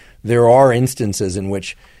 but there are instances in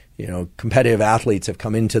which, competitive athletes have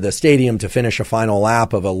come into the stadium to finish a final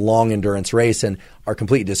lap of a long endurance race and are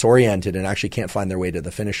completely disoriented and actually can't find their way to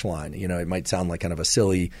the finish line. It might sound like kind of a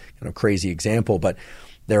silly, crazy example, but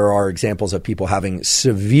there are examples of people having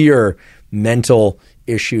severe mental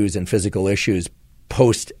issues and physical issues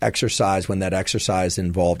post-exercise when that exercise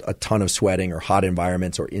involved a ton of sweating or hot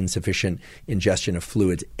environments or insufficient ingestion of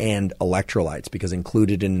fluids and electrolytes, because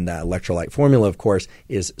included in that electrolyte formula, of course,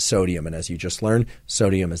 is sodium. And as you just learned,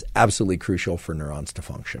 sodium is absolutely crucial for neurons to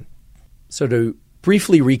function. So to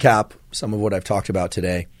briefly recap some of what I've talked about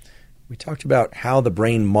today, we talked about how the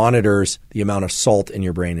brain monitors the amount of salt in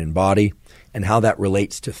your brain and body and how that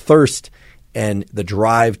relates to thirst and the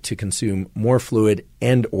drive to consume more fluid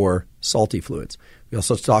and or salty fluids. We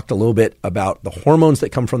also talked a little bit about the hormones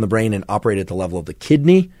that come from the brain and operate at the level of the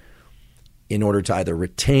kidney in order to either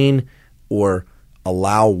retain or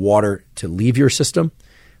allow water to leave your system.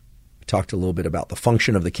 We talked a little bit about the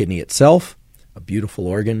function of the kidney itself, a beautiful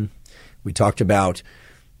organ. We talked about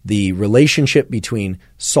the relationship between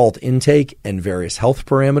salt intake and various health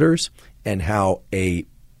parameters and how a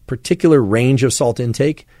particular range of salt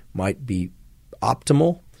intake might be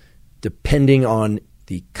optimal depending on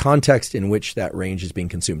the context in which that range is being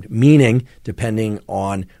consumed, meaning depending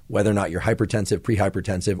on whether or not you're hypertensive,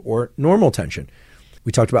 prehypertensive, or normal tension.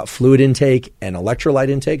 We talked about fluid intake and electrolyte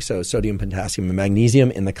intake, so sodium, potassium, and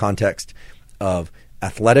magnesium in the context of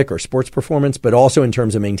athletic or sports performance, but also in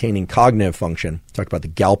terms of maintaining cognitive function. We talked about the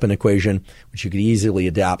Galpin equation, which you could easily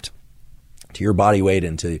adapt to your body weight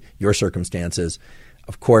and to your circumstances.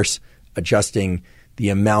 Of course, adjusting the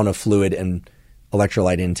amount of fluid and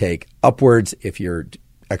electrolyte intake upwards if you're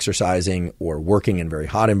exercising or working in very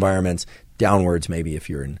hot environments, downwards maybe if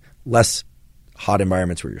you're in less hot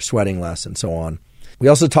environments where you're sweating less, and so on. We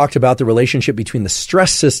also talked about the relationship between the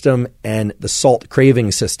stress system and the salt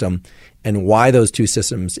craving system and why those two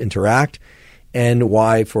systems interact, and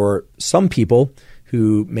why for some people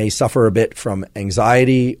who may suffer a bit from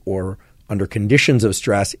anxiety or under conditions of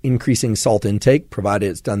stress, increasing salt intake, provided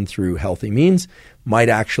it's done through healthy means, might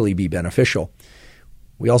actually be beneficial.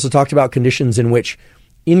 We also talked about conditions in which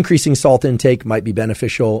increasing salt intake might be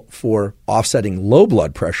beneficial for offsetting low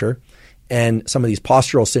blood pressure and some of these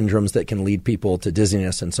postural syndromes that can lead people to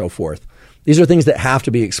dizziness and so forth. These are things that have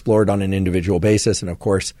to be explored on an individual basis and, of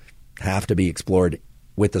course, have to be explored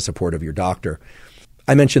with the support of your doctor.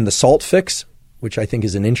 I mentioned the Salt Fix, which I think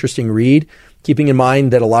is an interesting read, keeping in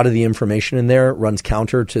mind that a lot of the information in there runs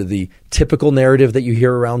counter to the typical narrative that you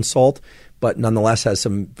hear around salt, but nonetheless has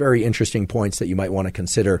some very interesting points that you might want to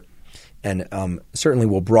consider, and certainly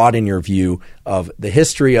will broaden your view of the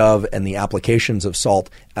history of and the applications of salt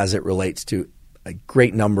as it relates to a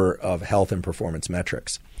great number of health and performance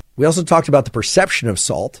metrics. We also talked about the perception of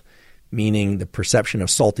salt, meaning the perception of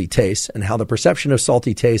salty taste, and how the perception of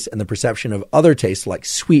salty taste and the perception of other tastes like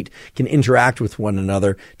sweet can interact with one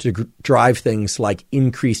another to drive things like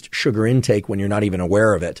increased sugar intake when you're not even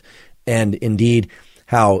aware of it. And indeed,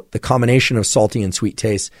 how the combination of salty and sweet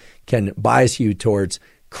tastes can bias you towards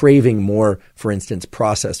craving more, for instance,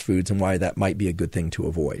 processed foods, and why that might be a good thing to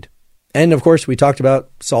avoid. And of course, we talked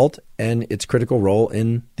about salt and its critical role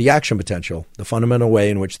in the action potential, the fundamental way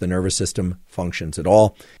in which the nervous system functions at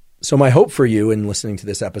all. So my hope for you in listening to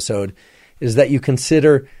this episode is that you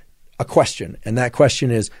consider a question, and that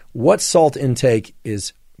question is, what salt intake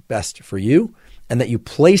is best for you, and that you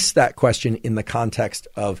place that question in the context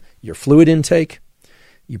of your fluid intake.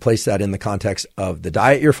 You place that in the context of the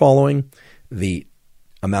diet you're following, the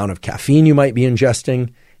amount of caffeine you might be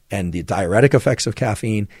ingesting, and the diuretic effects of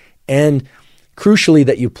caffeine, and crucially,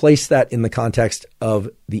 that you place that in the context of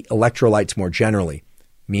the electrolytes more generally,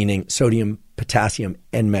 meaning sodium, potassium,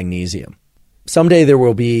 and magnesium. Someday there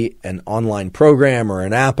will be an online program or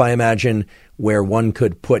an app, I imagine, where one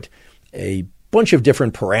could put a bunch of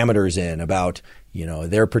different parameters in about,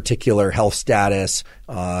 their particular health status,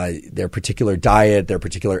 their particular diet, their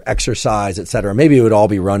particular exercise, et cetera. Maybe it would all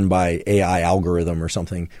be run by AI algorithm or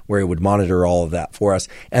something where it would monitor all of that for us.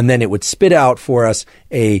 And then it would spit out for us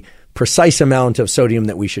a precise amount of sodium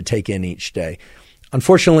that we should take in each day.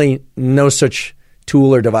 Unfortunately, no such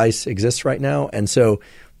tool or device exists right now. And so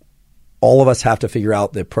all of us have to figure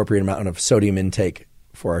out the appropriate amount of sodium intake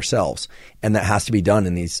for ourselves. And that has to be done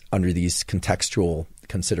under these contextual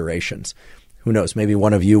considerations. Who knows? Maybe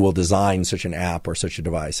one of you will design such an app or such a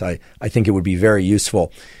device. I think it would be very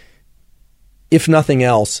useful. If nothing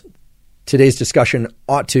else, today's discussion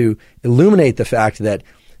ought to illuminate the fact that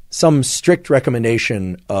some strict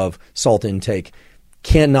recommendation of salt intake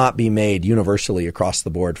cannot be made universally across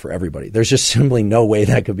the board for everybody. There's just simply no way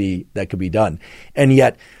that could be done. And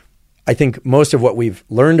yet, I think most of what we've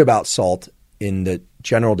learned about salt in the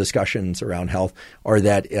general discussions around health are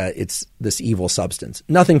that it's this evil substance.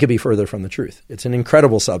 Nothing could be further from the truth. It's an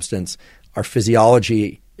incredible substance. Our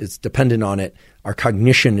physiology is dependent on it. Our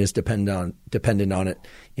cognition is dependent on it.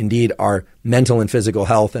 Indeed, our mental and physical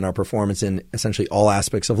health and our performance in essentially all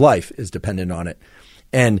aspects of life is dependent on it.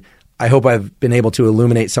 And I hope I've been able to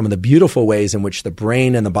illuminate some of the beautiful ways in which the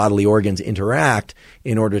brain and the bodily organs interact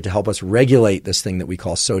in order to help us regulate this thing that we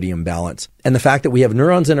call sodium balance. And the fact that we have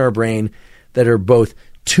neurons in our brain that are both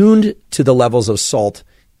tuned to the levels of salt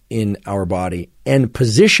in our body and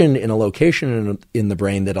positioned in a location in the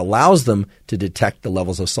brain that allows them to detect the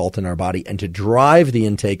levels of salt in our body and to drive the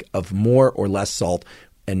intake of more or less salt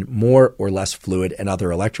and more or less fluid and other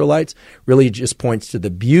electrolytes really just points to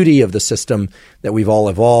the beauty of the system that we've all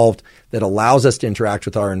evolved that allows us to interact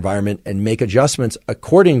with our environment and make adjustments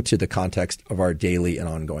according to the context of our daily and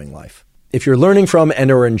ongoing life. If you're learning from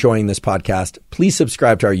and or enjoying this podcast, please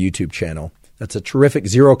subscribe to our YouTube channel. That's a terrific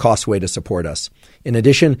zero-cost way to support us. In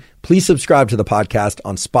addition, please subscribe to the podcast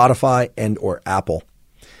on Spotify and or Apple.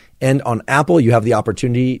 And on Apple, you have the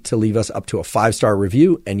opportunity to leave us up to a 5-star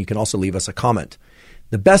review, and you can also leave us a comment.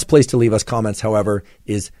 The best place to leave us comments, however,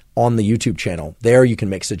 is on the YouTube channel. There you can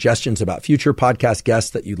make suggestions about future podcast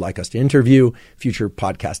guests that you'd like us to interview, future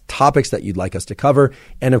podcast topics that you'd like us to cover,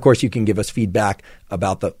 and of course, you can give us feedback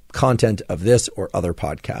about the content of this or other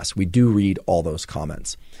podcasts. We do read all those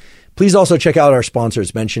comments. Please also check out our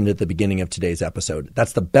sponsors mentioned at the beginning of today's episode.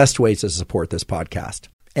 That's the best way to support this podcast.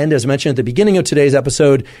 And as mentioned at the beginning of today's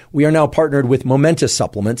episode, we are now partnered with Momentous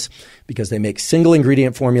Supplements because they make single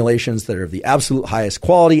ingredient formulations that are of the absolute highest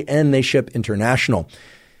quality and they ship international.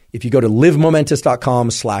 If you go to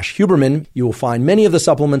livemomentous.com/Huberman, you will find many of the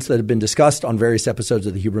supplements that have been discussed on various episodes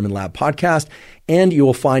of the Huberman Lab podcast, and you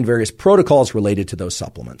will find various protocols related to those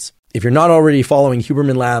supplements. If you're not already following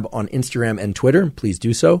Huberman Lab on Instagram and Twitter, please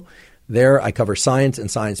do so. There, I cover science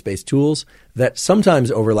and science-based tools that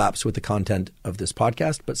sometimes overlaps with the content of this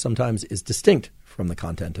podcast, but sometimes is distinct from the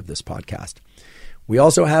content of this podcast. We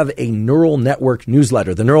also have a Neural Network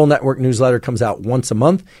newsletter. The Neural Network newsletter comes out once a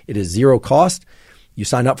month. It is zero cost. You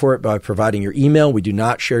sign up for it by providing your email. We do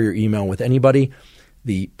not share your email with anybody.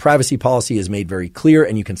 The privacy policy is made very clear,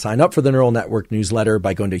 and you can sign up for the Neural Network newsletter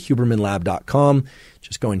by going to hubermanlab.com.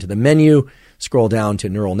 Just go into the menu, scroll down to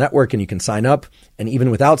Neural Network, and you can sign up. And even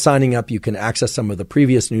without signing up, you can access some of the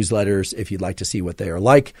previous newsletters if you'd like to see what they are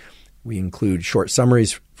like. We include short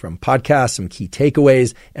summaries from podcasts, some key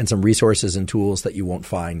takeaways, and some resources and tools that you won't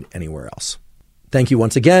find anywhere else. Thank you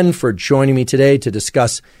once again for joining me today to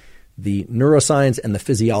discuss the neuroscience and the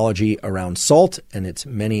physiology around salt and its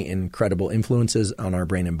many incredible influences on our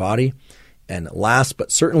brain and body. And last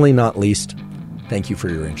but certainly not least, thank you for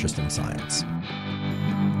your interest in science.